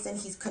Freemason.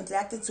 He's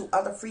connected to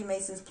other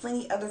Freemasons.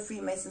 Plenty other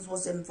Freemasons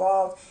was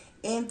involved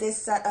in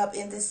this setup,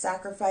 in this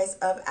sacrifice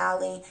of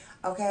Allie.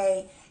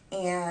 Okay.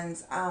 And,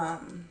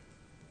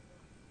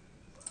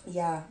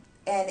 yeah.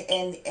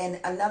 And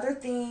another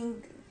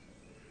thing,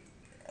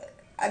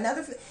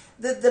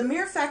 the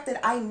mere fact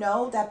that I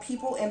know that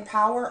people in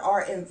power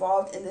are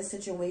involved in this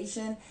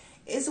situation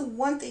is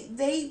one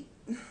thing.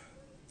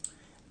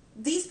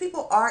 These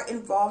people are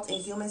involved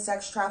in human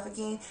sex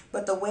trafficking,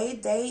 but the way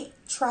they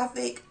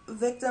traffic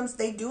victims,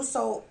 they do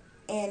so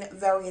in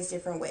various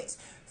different ways.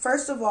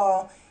 First of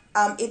all,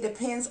 it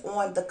depends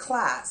on the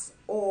class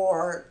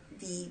or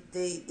the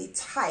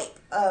type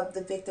of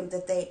the victim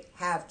that they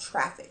have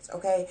trafficked.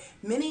 Okay,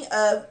 many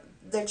of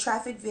the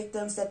trafficked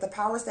victims that the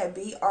powers that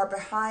be are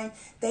behind,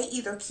 they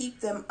either keep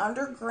them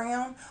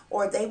underground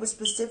or they were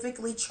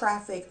specifically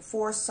trafficked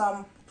for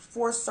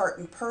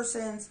certain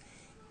persons.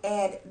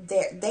 And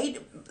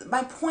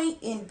my point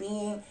in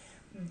being,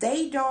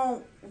 they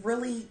don't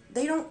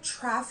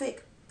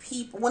traffic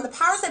people. When the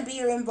powers that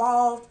be are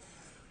involved,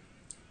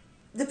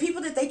 the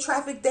people that they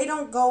traffic, they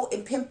don't go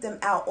and pimp them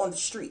out on the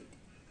street.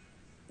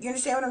 You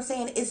understand what I'm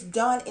saying? It's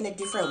done in a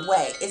different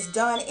way. It's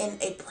done in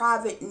a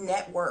private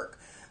network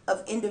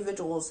of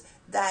individuals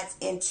that's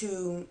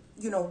into,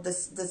 the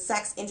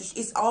sex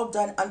industry. It's all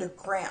done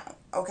underground,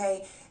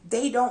 okay?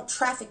 They don't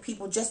traffic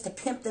people just to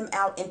pimp them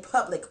out in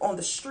public on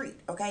the street,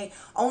 okay?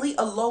 Only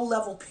a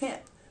low-level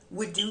pimp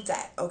would do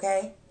that,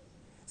 okay?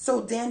 So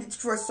then,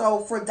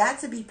 for that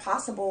to be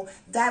possible,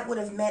 that would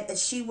have meant that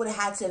she would have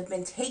had to have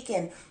been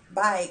taken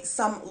by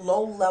some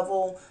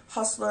low-level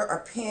hustler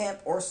or pimp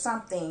or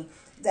something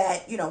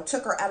that,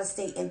 took her out of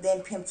state and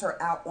then pimped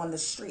her out on the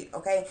street,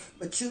 okay?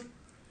 But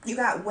you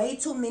got way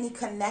too many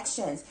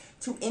connections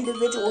to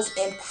individuals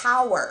in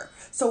power.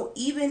 So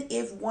even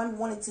if one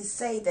wanted to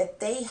say that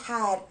they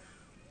had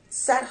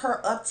set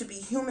her up to be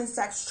human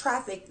sex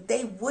trafficked,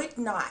 they would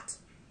not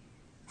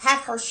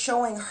have her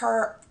showing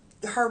her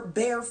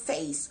bare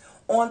face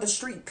on the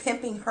street,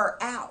 pimping her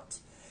out.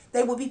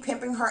 They would be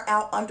pimping her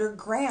out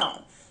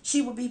underground.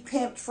 She would be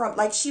pimped from,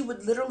 she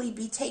would literally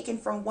be taken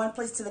from one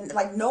place to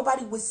the,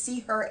 nobody would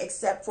see her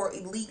except for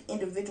elite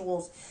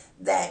individuals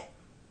that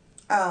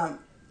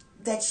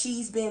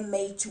she's been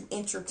made to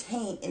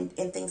entertain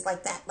and things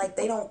like that.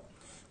 They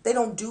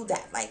don't do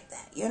that like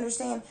that. You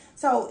understand?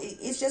 So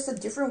it's just a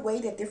different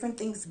way that different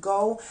things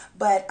go.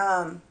 But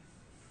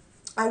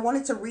I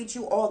wanted to read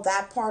you all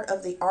that part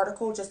of the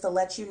article just to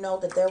let you know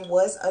that there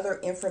was other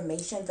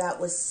information that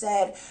was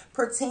said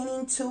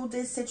pertaining to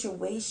this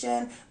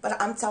situation.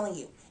 But I'm telling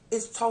you,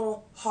 it's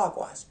total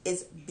hogwash.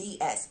 It's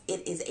BS.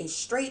 It is a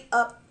straight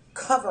up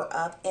cover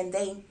up, and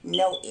they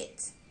know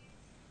it.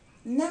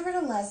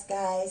 Nevertheless,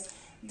 guys,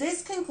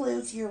 this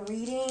concludes your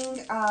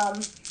reading,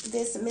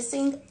 this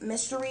missing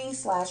mystery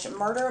 /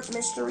 murder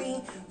mystery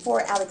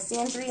for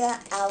Alexandria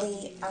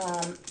Allie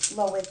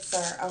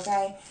Lowitzer,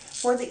 okay?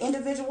 For the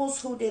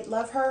individuals who did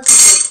love her, who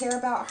did care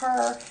about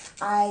her,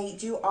 I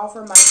do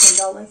offer my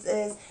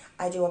condolences.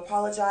 I do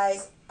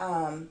apologize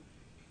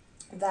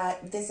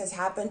that this has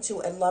happened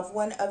to a loved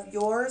one of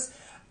yours,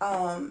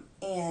 and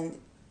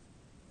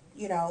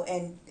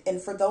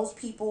for those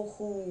people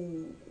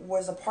who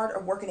was a part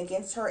of working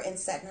against her and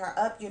setting her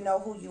up, you know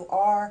who you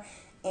are.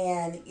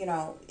 And,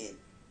 it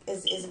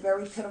is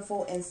very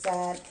pitiful and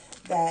sad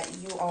that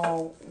you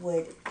all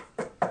would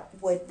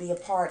be a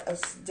part of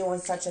doing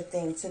such a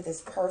thing to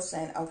this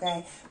person,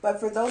 okay? But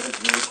for those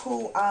of you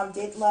who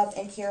did love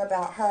and care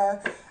about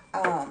her,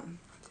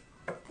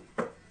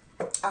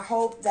 I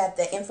hope that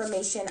the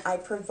information I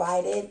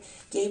provided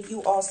gave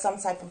you all some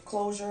type of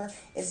closure.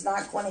 It's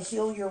not going to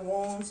heal your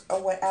wounds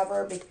or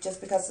whatever,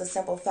 just because of the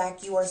simple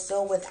fact you are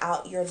still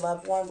without your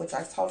loved one, which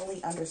I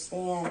totally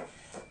understand.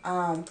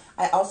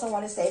 I also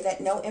want to say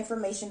that no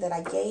information that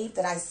I gave,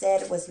 that I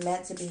said, was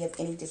meant to be of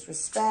any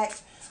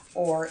disrespect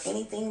or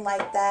anything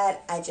like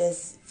that. I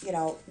just,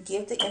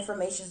 give the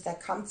information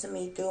that come to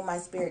me through my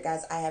spirit,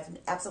 guys. I have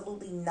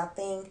absolutely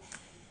nothing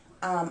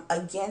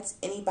against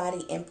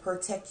anybody in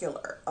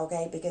particular,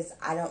 okay? Because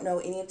I don't know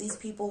any of these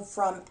people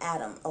from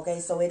Adam, okay?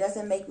 So it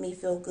doesn't make me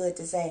feel good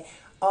to say,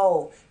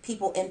 oh,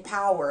 people in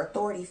power,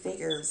 authority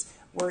figures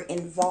were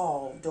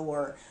involved,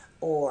 or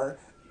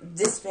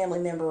this family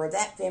member or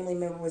that family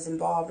member was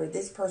involved, or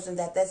this person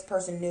that this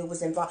person knew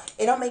was involved.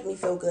 It don't make me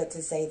feel good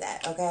to say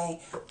that,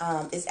 okay?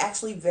 It's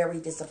actually very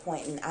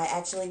disappointing.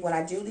 When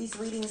I do these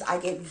readings, I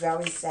get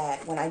very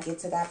sad when I get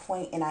to that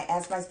point, and I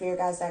ask my spirit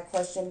guides that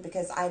question,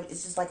 because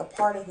it's just like a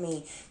part of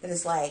me that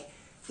is like,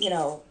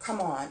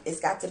 come on,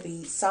 it's got to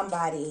be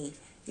somebody.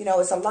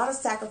 It's a lot of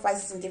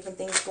sacrifices and different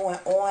things going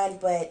on,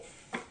 but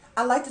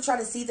I like to try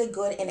to see the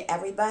good in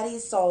everybody.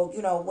 So,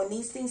 when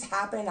these things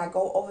happen, I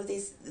go over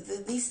these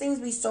things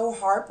be so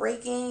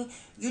heartbreaking.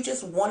 You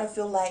just want to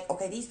feel like,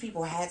 okay, these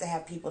people had to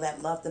have people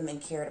that loved them and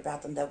cared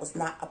about them that was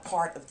not a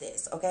part of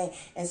this, okay?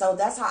 And so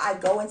that's how I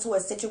go into a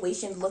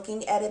situation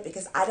looking at it,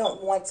 because I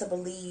don't want to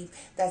believe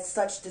that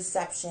such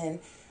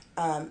deception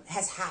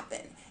has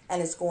happened.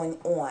 and it's going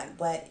on.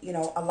 But, you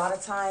know, a lot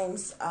of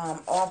times,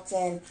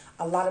 often,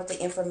 a lot of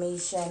the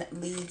information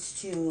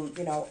leads to,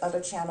 you know,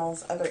 other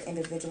channels, other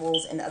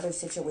individuals, and other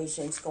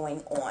situations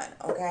going on,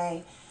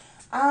 okay?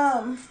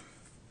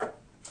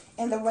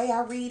 And the way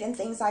I read and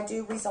things I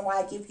do, reason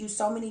why I give you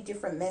so many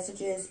different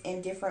messages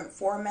in different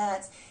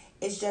formats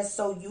is just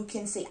so you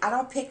can see. I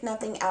don't pick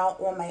nothing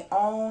out on my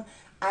own.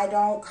 I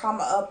don't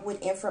come up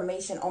with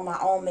information on my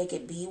own, make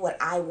it be what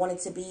I want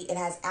it to be. It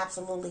has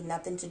absolutely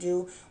nothing to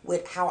do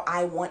with how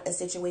I want a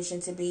situation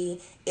to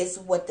be. It's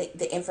what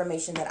the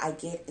information that I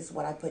get is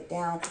what I put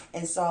down.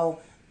 And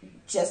so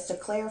just to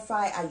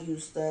clarify, I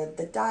use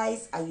the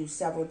dice, I use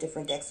several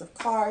different decks of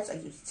cards, I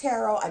use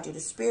tarot, I do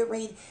the spirit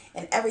read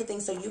and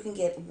everything, so you can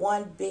get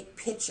one big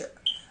picture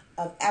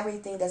of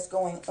everything that's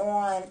going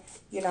on,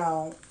 you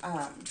know,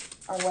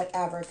 or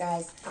whatever,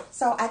 guys.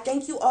 So I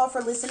thank you all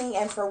for listening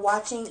and for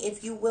watching.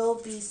 If you will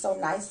be so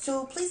nice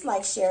to, please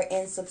like, share,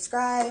 and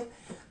subscribe.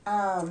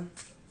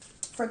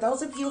 For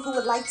those of you who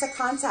would like to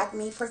contact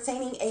me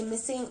pertaining a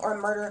missing or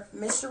murder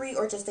mystery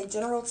or just a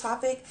general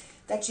topic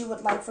that you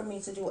would like for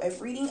me to do a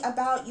reading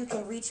about, you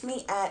can reach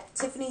me at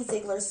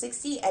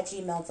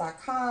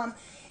tiffanyziegler60@gmail.com.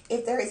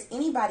 If there is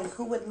anybody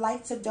who would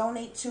like to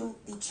donate to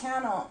the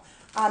channel,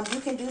 you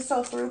can do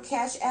so through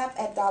Cash App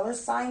at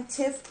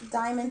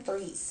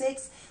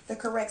 $TiffDiamond36. The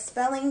correct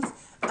spellings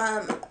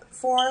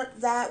for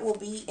that will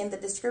be in the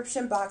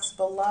description box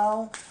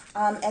below.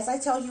 As I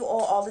tell you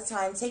all the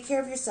time, take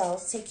care of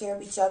yourselves, take care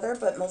of each other,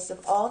 but most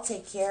of all,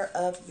 take care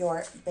of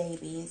your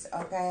babies,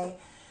 okay?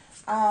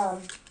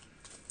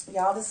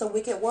 Y'all, this is a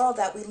wicked world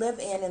that we live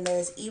in, and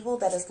there's evil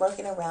that is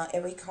lurking around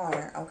every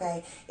corner,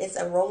 okay? It's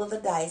a roll of the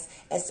dice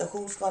as to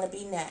who's going to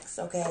be next,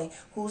 okay?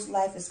 Whose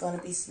life is going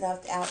to be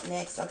snuffed out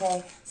next,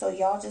 okay? So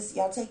y'all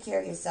take care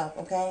of yourself,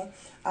 okay?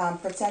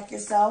 Protect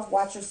yourself,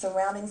 watch your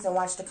surroundings, and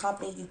watch the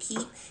company you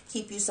keep.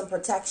 Keep you some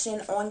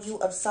protection on you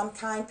of some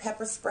kind: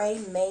 pepper spray,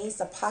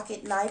 mace, a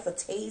pocket knife, a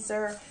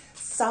taser,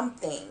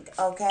 something,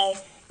 okay?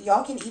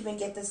 Y'all can even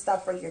get this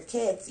stuff for your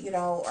kids, you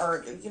know,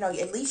 or, you know,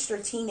 at least your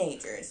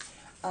teenagers.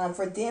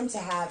 For them to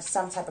have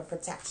some type of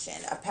protection,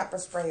 a pepper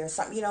spray or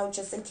something, you know,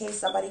 just in case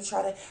somebody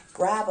try to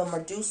grab them or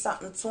do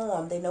something to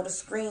them. They know to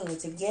scream,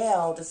 to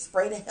yell, to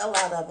spray the hell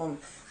out of them,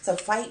 to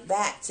fight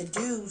back, to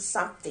do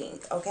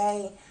something,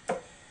 okay?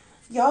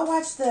 Y'all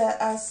watch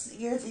the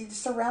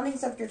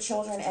surroundings of your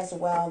children as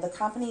well, the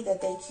company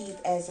that they keep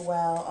as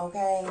well,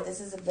 okay?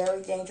 This is a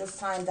very dangerous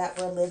time that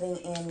we're living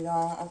in,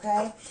 y'all,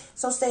 okay?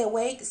 So stay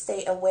awake,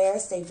 stay aware,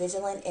 stay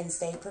vigilant, and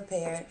stay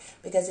prepared.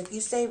 Because if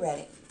you stay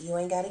ready, you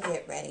ain't got to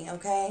get ready,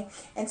 okay?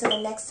 Until the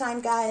next time,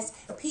 guys,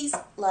 peace,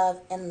 love,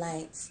 and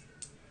light.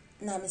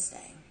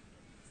 Namaste.